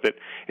joke was that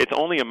it's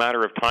only a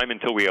matter of time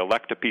until we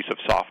elect a piece of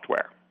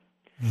software.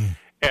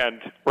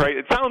 And, right,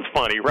 it sounds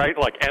funny, right?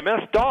 Like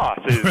MS-DOS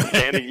is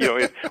standing,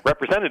 is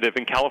representative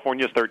in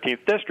California's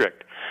 13th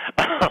district.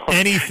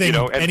 Anything,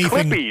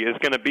 Clippy is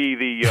going to be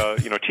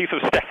the, chief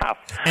of staff.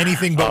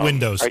 Anything but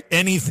Windows.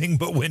 Anything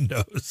but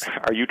Windows.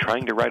 Are you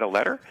trying to write a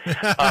letter?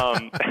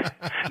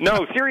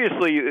 No,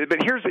 seriously,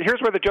 but here's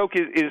where the joke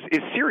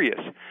is serious.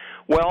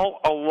 Well,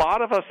 a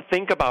lot of us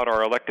think about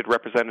our elected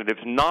representatives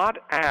not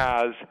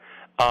as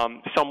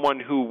someone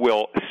who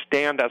will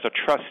stand as a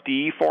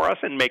trustee for us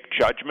and make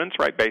judgments,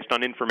 right, based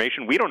on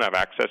information we don't have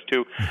access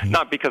to,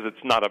 not because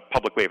it's not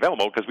publicly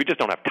available, because we just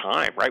don't have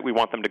time, right? We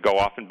want them to go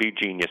off and be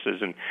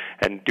geniuses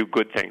and do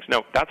good things.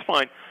 No, that's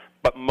fine.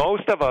 But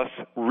most of us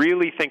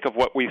really think of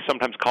what we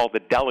sometimes call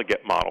the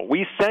delegate model.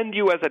 We send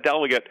you as a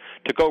delegate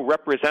to go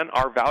represent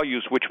our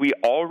values, which we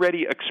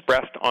already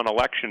expressed on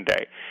Election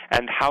Day.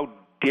 And how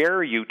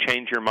dare you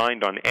change your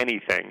mind on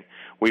anything?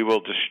 We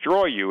will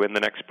destroy you in the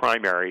next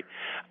primary.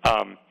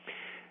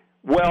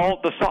 Well,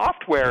 the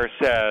software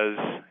says,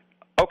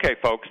 okay,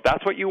 folks,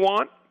 that's what you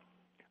want.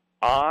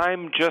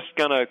 I'm just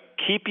going to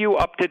keep you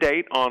up to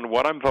date on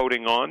what I'm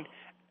voting on,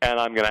 and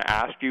I'm going to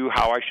ask you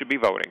how I should be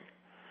voting,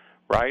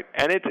 right?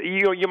 And it's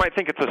you might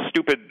think it's a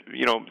stupid,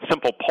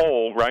 simple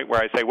poll, right,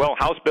 where I say, well,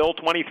 House Bill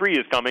 23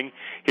 is coming.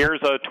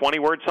 Here's a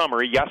 20-word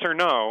summary, yes or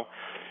no,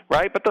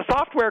 right? But the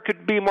software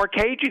could be more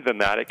cagey than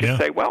that. It could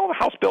say, well,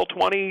 House Bill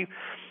 20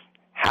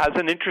 has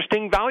an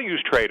interesting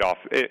values trade-off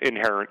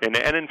inherent in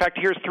it. And, in fact,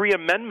 here's 3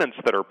 amendments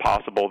that are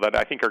possible that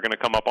I think are going to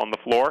come up on the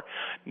floor.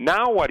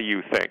 Now what do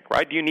you think,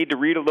 right? Do you need to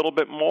read a little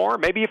bit more?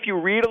 Maybe if you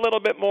read a little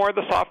bit more,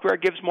 the software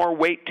gives more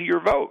weight to your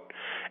vote.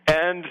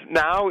 And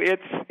now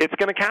it's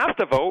going to cast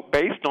a vote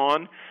based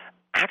on,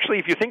 actually,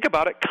 if you think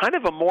about it, kind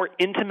of a more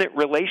intimate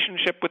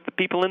relationship with the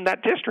people in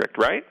that district,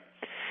 right?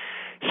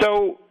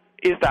 So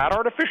is that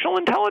artificial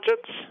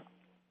intelligence?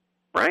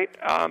 Right?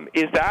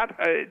 Is that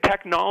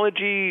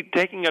technology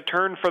taking a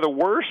turn for the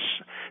worse?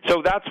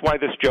 So that's why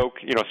this joke,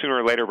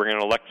 sooner or later we're going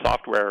to elect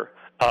software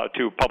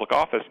to public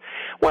office.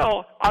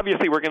 Well,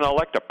 obviously we're going to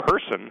elect a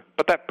person,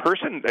 but that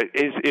person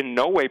is in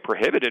no way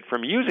prohibited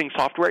from using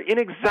software in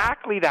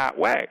exactly that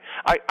way.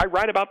 I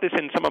write about this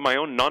in some of my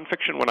own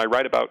nonfiction when I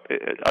write about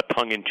a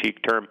tongue-in-cheek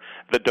term,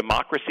 the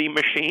democracy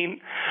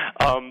machine.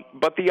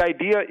 But the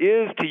idea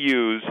is to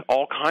use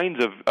all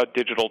kinds of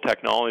digital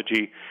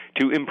technology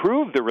to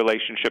improve the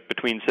relationship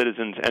between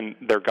citizens and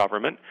their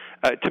government,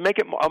 to make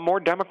it a more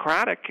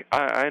democratic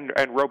and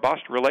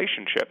robust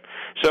relationship.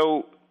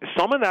 So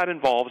some of that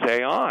involves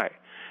AI.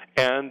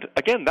 And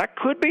again, that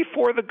could be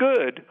for the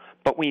good,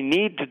 but we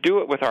need to do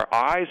it with our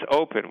eyes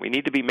open. We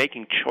need to be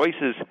making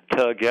choices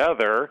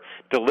together,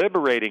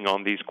 deliberating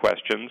on these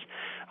questions.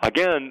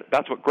 Again,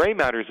 that's what Gray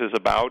Matters is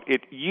about.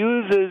 It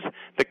uses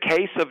the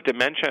case of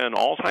dementia and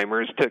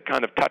Alzheimer's to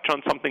kind of touch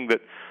on something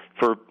that,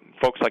 for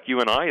folks like you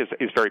and I,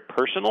 is very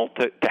personal,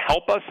 to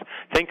help us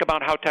think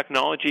about how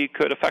technology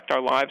could affect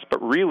our lives.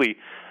 But really,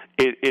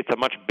 it's a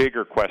much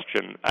bigger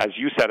question, as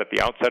you said at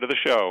the outset of the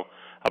show,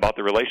 about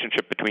the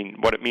relationship between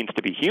what it means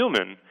to be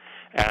human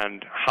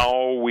and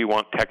how we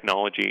want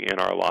technology in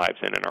our lives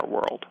and in our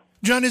world.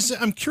 John,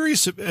 I'm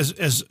curious,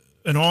 as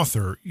an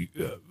author,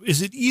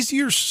 is it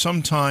easier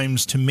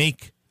sometimes to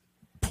make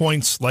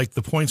points like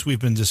the points we've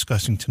been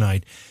discussing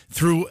tonight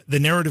through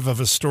the narrative of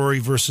a story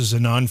versus a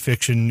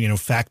nonfiction,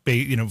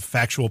 fact-based,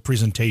 factual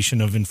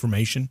presentation of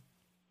information?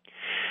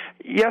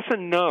 Yes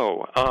and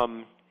no.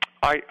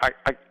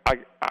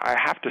 I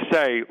have to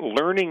say,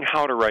 learning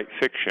how to write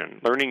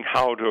fiction, learning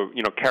how to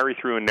carry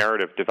through a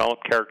narrative, develop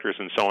characters,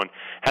 and so on,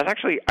 has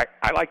actually,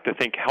 I like to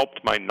think,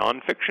 helped my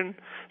nonfiction.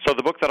 So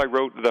the book that I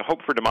wrote, The Hope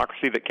for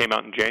Democracy, that came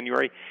out in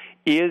January,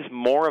 is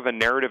more of a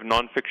narrative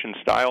nonfiction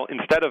style.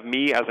 Instead of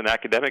me as an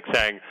academic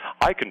saying,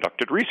 I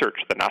conducted research,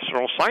 the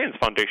National Science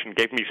Foundation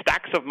gave me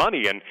stacks of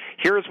money, and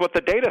here's what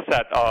the data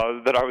set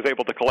that I was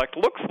able to collect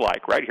looks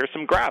like, right? Here's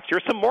some graphs.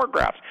 Here's some more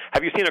graphs.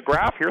 Have you seen a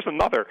graph? Here's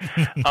another.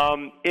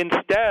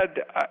 Instead,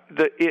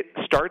 it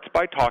starts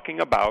by talking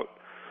about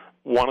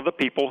one of the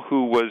people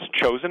who was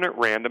chosen at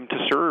random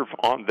to serve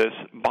on this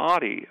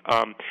body.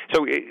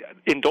 So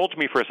indulge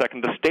me for a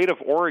second. The state of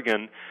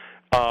Oregon,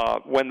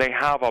 when they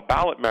have a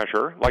ballot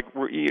measure, like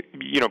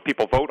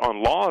people vote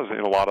on laws in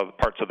a lot of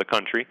parts of the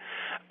country.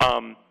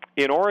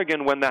 In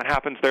Oregon, when that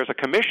happens, there's a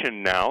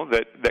commission now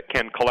that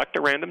can collect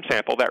a random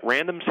sample. That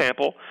random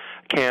sample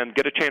can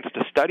get a chance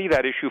to study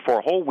that issue for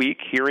a whole week,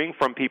 hearing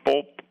from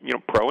people,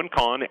 pro and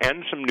con,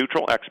 and some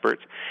neutral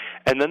experts.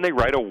 And then they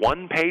write a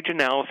one-page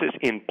analysis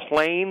in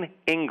plain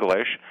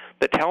English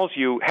that tells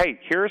you, hey,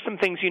 here are some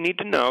things you need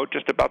to know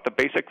just about the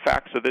basic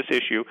facts of this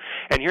issue,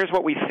 and here's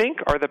what we think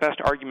are the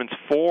best arguments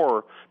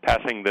for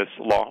passing this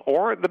law,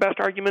 or the best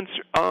arguments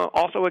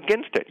also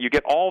against it. You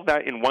get all of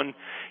that in one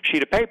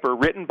sheet of paper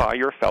written by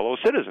your fellow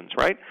citizens,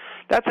 right?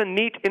 That's a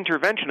neat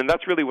intervention, and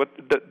that's really what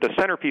the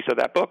centerpiece of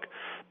that book.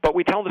 But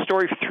we tell the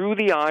story through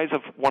the eyes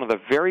of one of the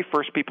very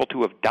first people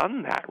to have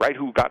done that, right,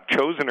 who got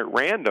chosen at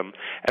random,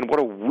 and what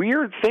a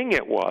weird thing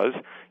it was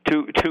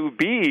to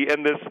be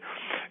in this,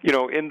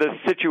 in this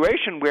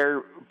situation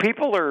where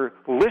people are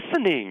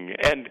listening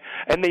and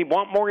they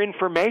want more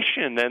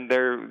information, and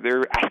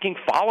they're asking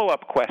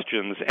follow-up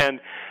questions,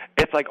 and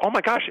it's like, oh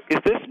my gosh, is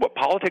this what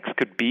politics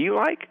could be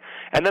like?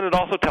 And then it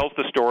also tells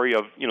the story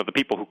of, the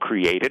people who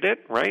created it,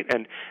 right?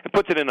 And it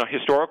puts it in a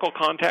historical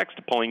context,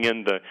 pulling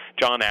in the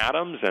John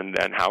Adams and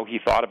how he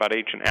thought about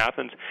ancient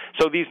Athens.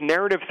 So these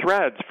narrative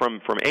threads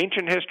from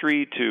ancient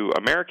history to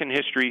American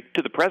history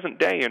to the present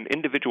day and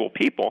individual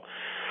people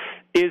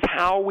is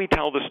how we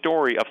tell the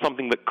story of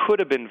something that could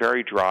have been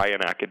very dry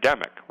and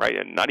academic, right?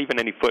 And not even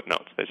any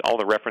footnotes. There's all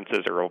the references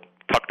are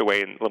tucked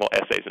away in little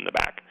essays in the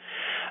back.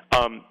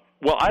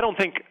 Well, I don't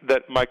think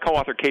that my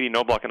co-author Katie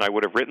Knobloch and I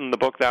would have written the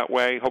book that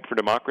way, Hope for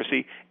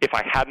Democracy, if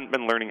I hadn't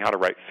been learning how to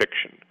write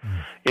fiction.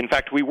 In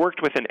fact, we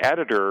worked with an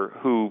editor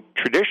who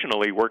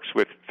traditionally works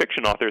with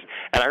fiction authors,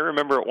 and I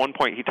remember at one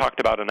point he talked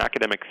about an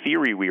academic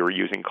theory we were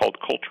using called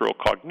cultural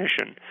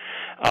cognition,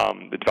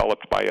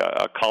 developed by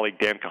a colleague,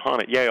 Dan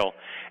Kahan at Yale.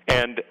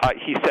 And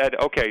he said,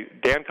 okay,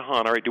 Dan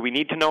Kahan, all right, do we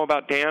need to know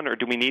about Dan, or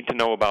do we need to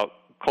know about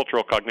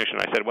cultural cognition?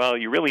 I said, well,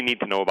 you really need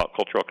to know about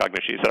cultural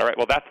cognition. He said, all right,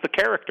 well, that's the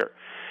character.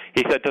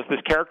 He said, does this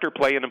character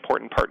play an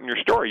important part in your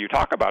story? You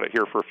talk about it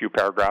here for a few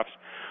paragraphs.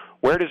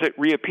 Where does it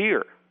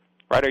reappear?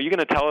 Right? Are you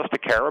going to tell us to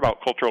care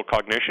about cultural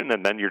cognition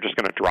and then you're just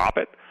going to drop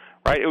it?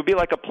 Right? It would be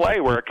like a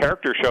play where a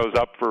character shows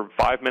up for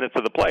 5 minutes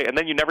of the play and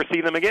then you never see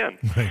them again.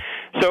 Right.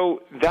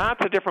 So that's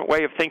a different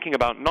way of thinking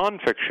about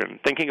nonfiction,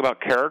 thinking about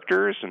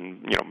characters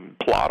and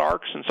plot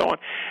arcs and so on.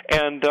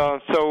 And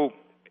so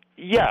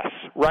yes,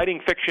 writing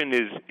fiction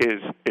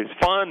is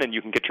fun, and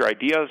you can get your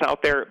ideas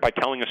out there by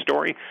telling a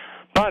story.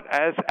 But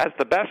as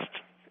the best,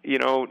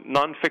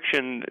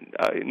 nonfiction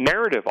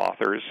narrative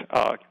authors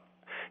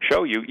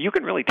show you, you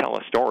can really tell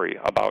a story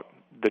about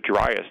the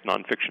driest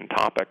nonfiction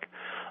topic.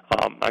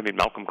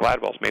 Malcolm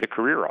Gladwell's made a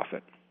career off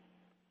it.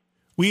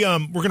 We're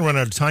going to run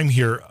out of time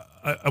here.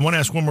 I want to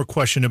ask one more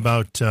question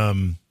about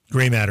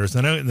Gray Matters,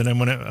 and then I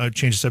want to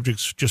change the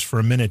subject just for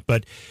a minute.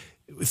 But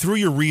through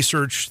your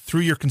research,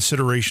 through your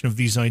consideration of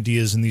these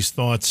ideas and these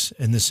thoughts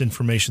and this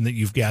information that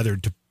you've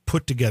gathered to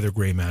put together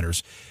Gray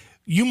Matters,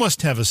 you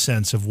must have a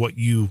sense of what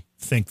you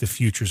think the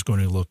future is going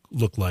to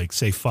look like,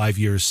 say 5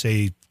 years,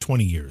 say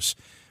 20 years.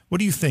 What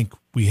do you think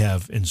we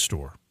have in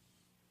store?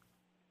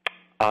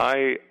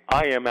 I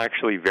am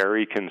actually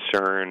very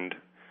concerned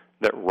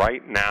that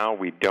right now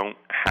we don't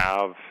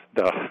have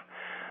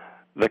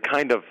the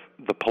kind of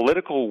the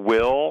political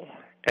will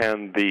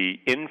and the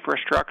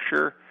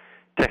infrastructure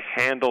to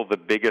handle the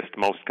biggest,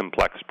 most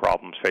complex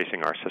problems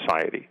facing our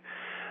society.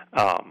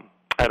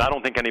 And I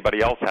don't think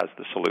anybody else has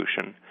the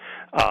solution.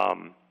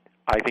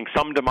 I think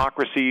some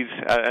democracies,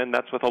 and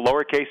that's with a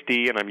lowercase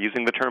d, and I'm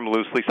using the term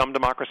loosely, some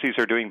democracies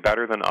are doing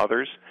better than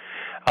others.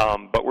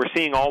 But we're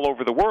seeing all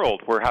over the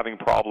world, we're having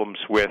problems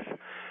with,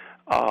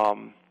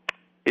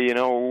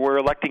 we're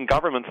electing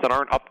governments that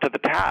aren't up to the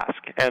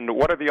task. And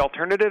what are the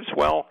alternatives?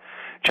 Well,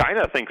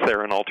 China thinks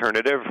they're an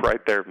alternative, right?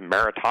 They're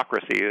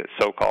meritocracy,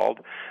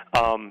 so-called.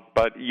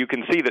 But you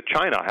can see that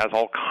China has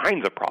all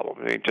kinds of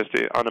problems, just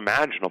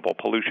unimaginable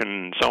pollution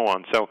and so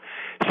on. So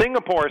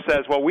Singapore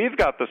says, well, we've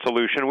got the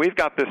solution. We've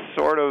got this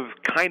sort of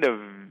kind of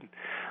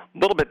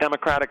little bit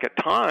democratic at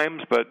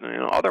times, but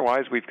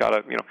otherwise we've got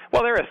to,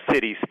 well, they're a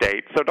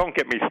city-state, so don't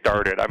get me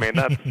started. I mean,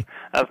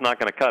 that's not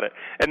going to cut it.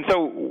 And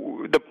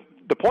so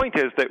the point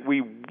is that we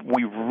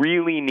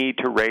really need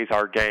to raise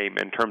our game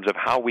in terms of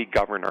how we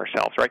govern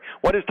ourselves, right?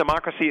 What is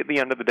democracy at the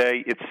end of the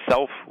day? It's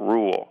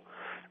self-rule,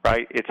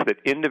 right? It's that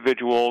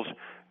individuals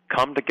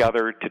come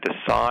together to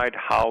decide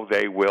how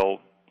they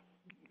will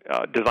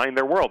design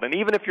their world. And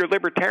even if you're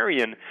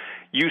libertarian,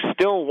 you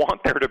still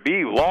want there to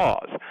be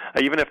laws,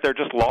 even if they're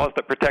just laws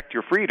that protect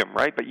your freedom,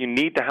 right? But you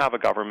need to have a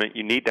government.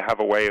 You need to have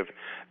a way of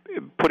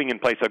putting in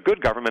place a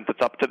good government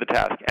that's up to the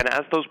task. And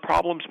as those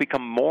problems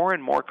become more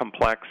and more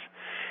complex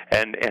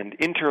and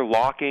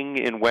interlocking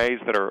in ways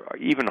that are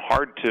even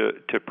hard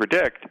to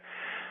predict,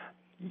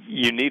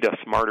 you need a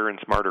smarter and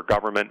smarter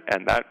government,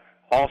 and that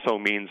also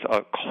means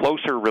a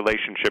closer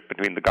relationship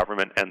between the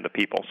government and the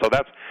people. So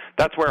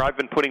that's where I've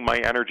been putting my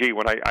energy.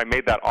 When I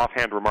made that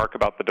offhand remark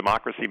about the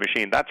democracy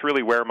machine, that's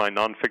really where my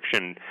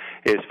nonfiction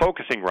is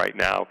focusing right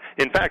now.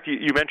 In fact,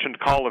 you mentioned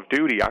Call of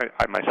Duty.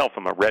 I myself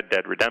am a Red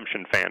Dead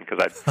Redemption fan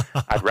because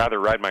I'd rather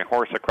ride my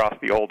horse across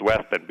the Old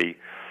West than be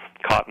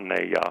caught in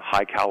a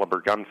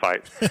high-caliber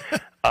gunfight.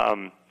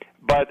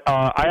 But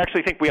I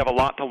actually think we have a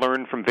lot to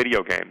learn from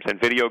video games, and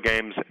video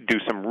games do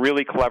some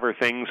really clever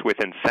things with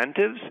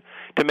incentives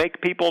to make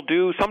people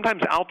do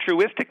sometimes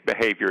altruistic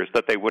behaviors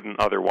that they wouldn't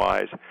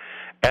otherwise.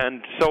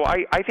 And so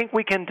I think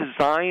we can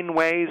design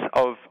ways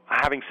of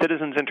having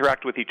citizens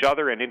interact with each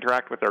other and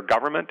interact with their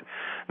government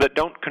that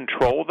don't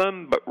control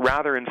them, but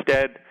rather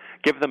instead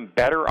give them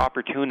better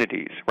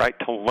opportunities, right,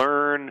 to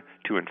learn,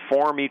 to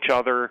inform each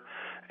other,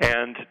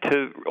 and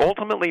to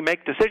ultimately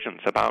make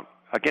decisions about,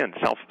 again,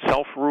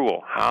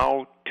 self-rule,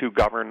 how to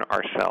govern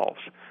ourselves.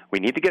 We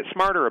need to get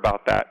smarter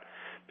about that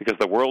because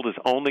the world is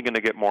only going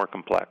to get more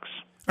complex.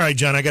 All right,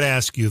 John, I got to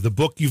ask you, the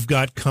book you've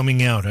got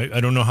coming out, I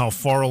don't know how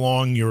far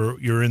along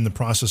you're in the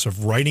process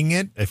of writing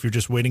it. If you're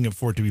just waiting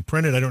for it to be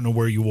printed, I don't know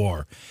where you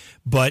are.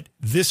 But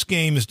this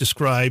game is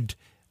described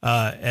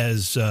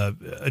as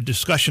a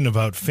discussion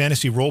about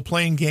fantasy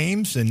role-playing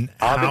games. And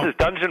this is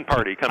Dungeon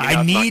Party coming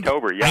out in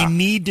October. Yeah. I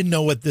need to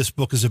know what this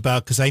book is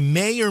about because I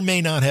may or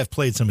may not have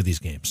played some of these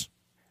games.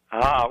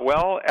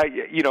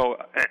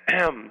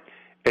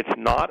 It's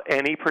not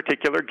any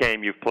particular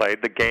game you've played.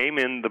 The game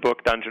in the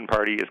book Dungeon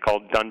Party is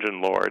called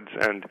Dungeon Lords,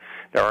 and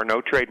there are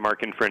no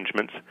trademark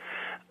infringements.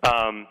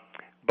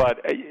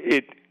 But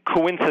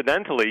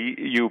coincidentally,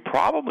 you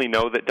probably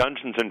know that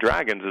Dungeons &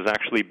 Dragons is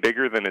actually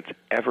bigger than it's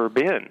ever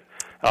been.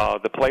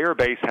 The player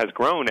base has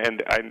grown,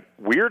 and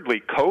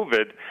weirdly,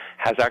 COVID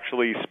has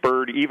actually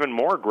spurred even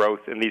more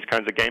growth in these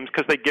kinds of games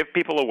because they give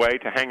people a way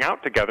to hang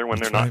out together when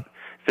they're not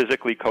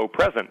physically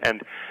co-present.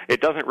 And it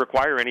doesn't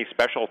require any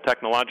special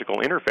technological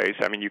interface.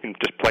 I mean, you can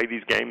just play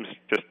these games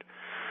just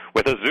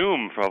with a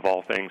Zoom, of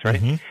all things,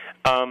 right?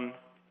 Mm-hmm.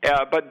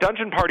 But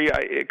Dungeon Party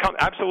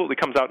absolutely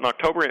comes out in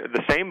October.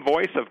 The same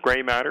voice of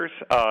Gray Matters,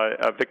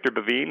 Victor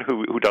Bavine,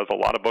 who does a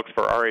lot of books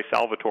for R.A.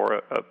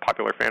 Salvatore, a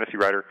popular fantasy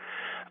writer.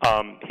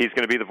 He's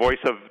going to be the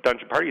voice of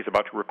Dungeon Party. He's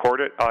about to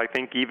record it, I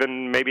think,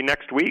 even maybe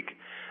next week.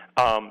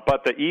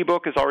 But the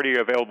ebook is already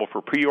available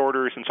for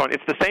pre-orders and so on.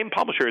 It's the same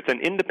publisher. It's an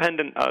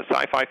independent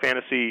sci-fi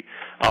fantasy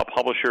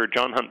publisher,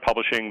 John Hunt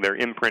Publishing, their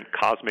imprint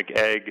Cosmic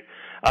Egg.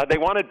 They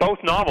wanted both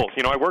novels.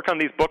 I work on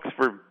these books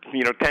for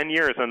 10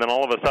 years, and then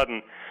all of a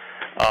sudden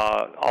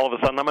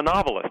I'm a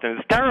novelist, and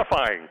it's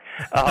terrifying.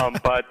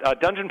 But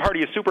Dungeon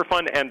Party is super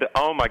fun, and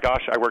oh my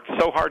gosh, I worked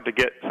so hard to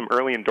get some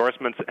early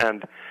endorsements,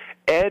 and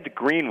Ed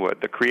Greenwood,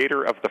 the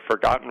creator of the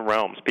Forgotten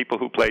Realms, people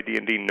who play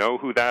D&D know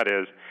who that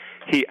is.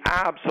 He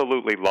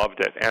absolutely loved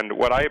it, and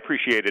what I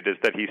appreciated is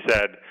that he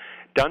said,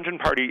 Dungeon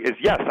Party is,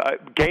 yes,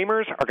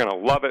 gamers are going to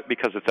love it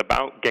because it's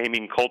about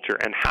gaming culture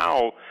and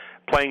how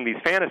playing these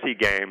fantasy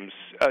games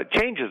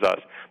changes us.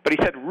 But he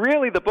said,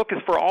 really, the book is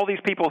for all these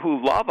people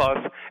who love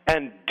us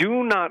and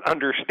do not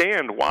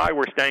understand why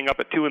we're staying up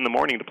at 2 in the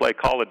morning to play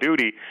Call of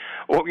Duty,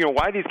 or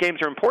why these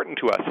games are important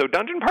to us. So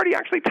Dungeon Party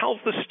actually tells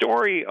the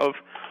story of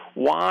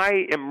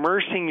why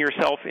immersing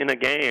yourself in a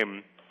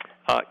game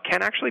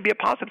can actually be a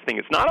positive thing.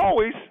 It's not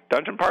always.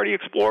 Dungeon Party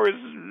explores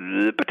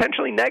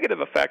potentially negative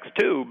effects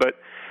too, but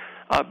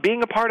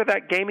being a part of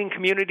that gaming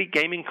community,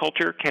 gaming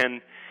culture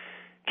can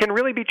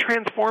really be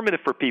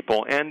transformative for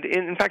people. And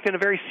in fact, in a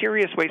very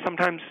serious way,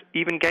 sometimes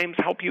even games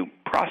help you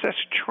process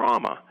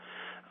trauma.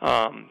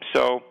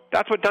 So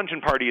that's what Dungeon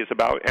Party is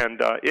about,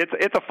 and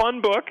it's a fun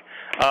book.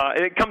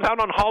 It comes out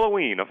on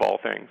Halloween, of all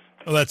things.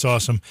 Oh, that's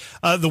awesome.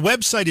 The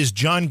website is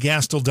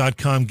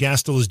johngastil.com.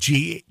 Gastil is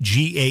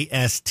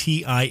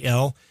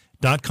GASTIL.com.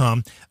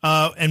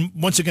 And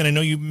once again, I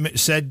know you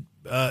said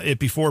it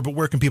before, but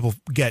where can people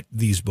get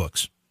these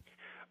books?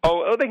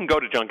 Oh, they can go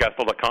to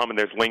johngastil.com, and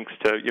there's links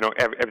to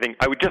everything.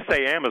 I would just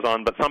say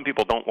Amazon, but some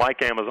people don't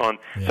like Amazon,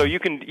 so you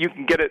can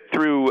get it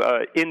through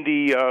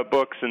indie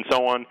books and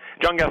so on.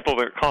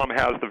 Johngastil.com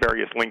has the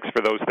various links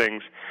for those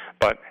things,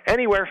 but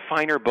anywhere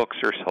finer books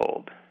are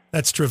sold.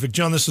 That's terrific.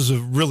 John, this is a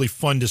really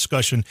fun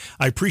discussion.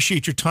 I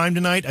appreciate your time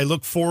tonight. I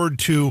look forward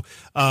to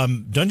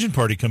Dungeon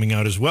Party coming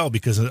out as well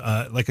because,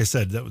 like I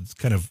said, that was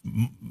kind of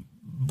a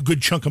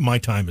good chunk of my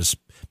time has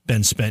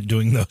been spent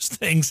doing those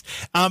things.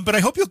 But I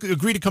hope you'll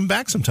agree to come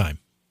back sometime.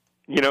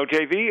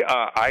 JV,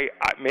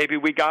 maybe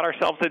we got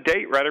ourselves a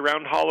date right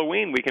around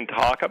Halloween. We can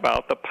talk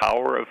about the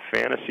power of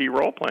fantasy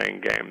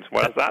role-playing games.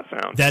 What does that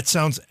sound? That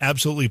sounds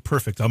absolutely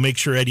perfect. I'll make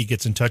sure Eddie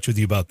gets in touch with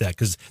you about that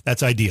because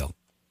that's ideal.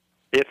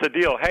 It's a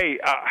deal. Hey,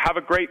 have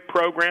a great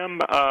program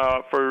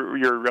for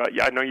your.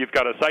 I know you've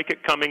got a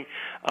psychic coming.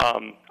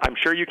 I'm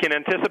sure you can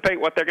anticipate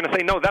what they're going to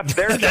say. No, that's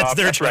their job.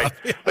 That's right.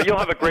 But you'll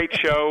have a great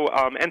show.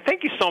 And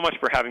thank you so much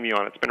for having me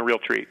on. It's been a real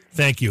treat.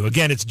 Thank you.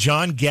 Again, it's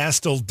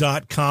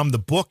johngastil.com. The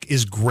book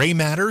is Gray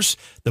Matters.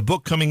 The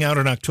book coming out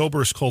in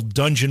October is called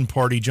Dungeon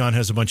Party. John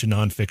has a bunch of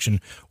nonfiction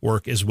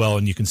work as well,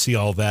 and you can see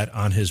all that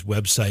on his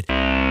website.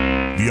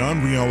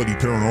 Beyond Reality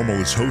Paranormal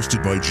is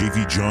hosted by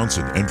J.V.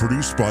 Johnson and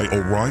produced by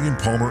Orion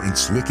Palmer and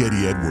Slick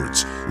Eddie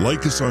Edwards.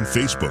 Like us on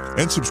Facebook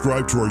and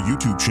subscribe to our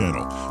YouTube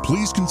channel.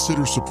 Please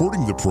consider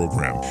supporting the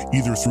program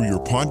either through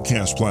your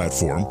podcast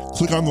platform,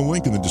 click on the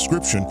link in the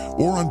description,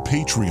 or on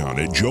Patreon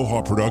at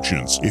Joha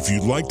Productions. If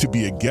you'd like to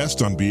be a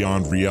guest on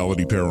Beyond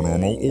Reality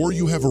Paranormal or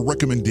you have a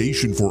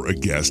recommendation for a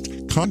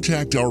guest,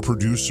 contact our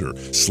producer,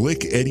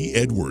 Slick Eddie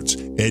Edwards.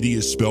 Eddie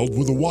is spelled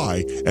with a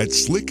Y at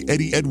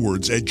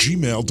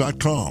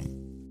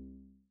slickeddieedwards@gmail.com.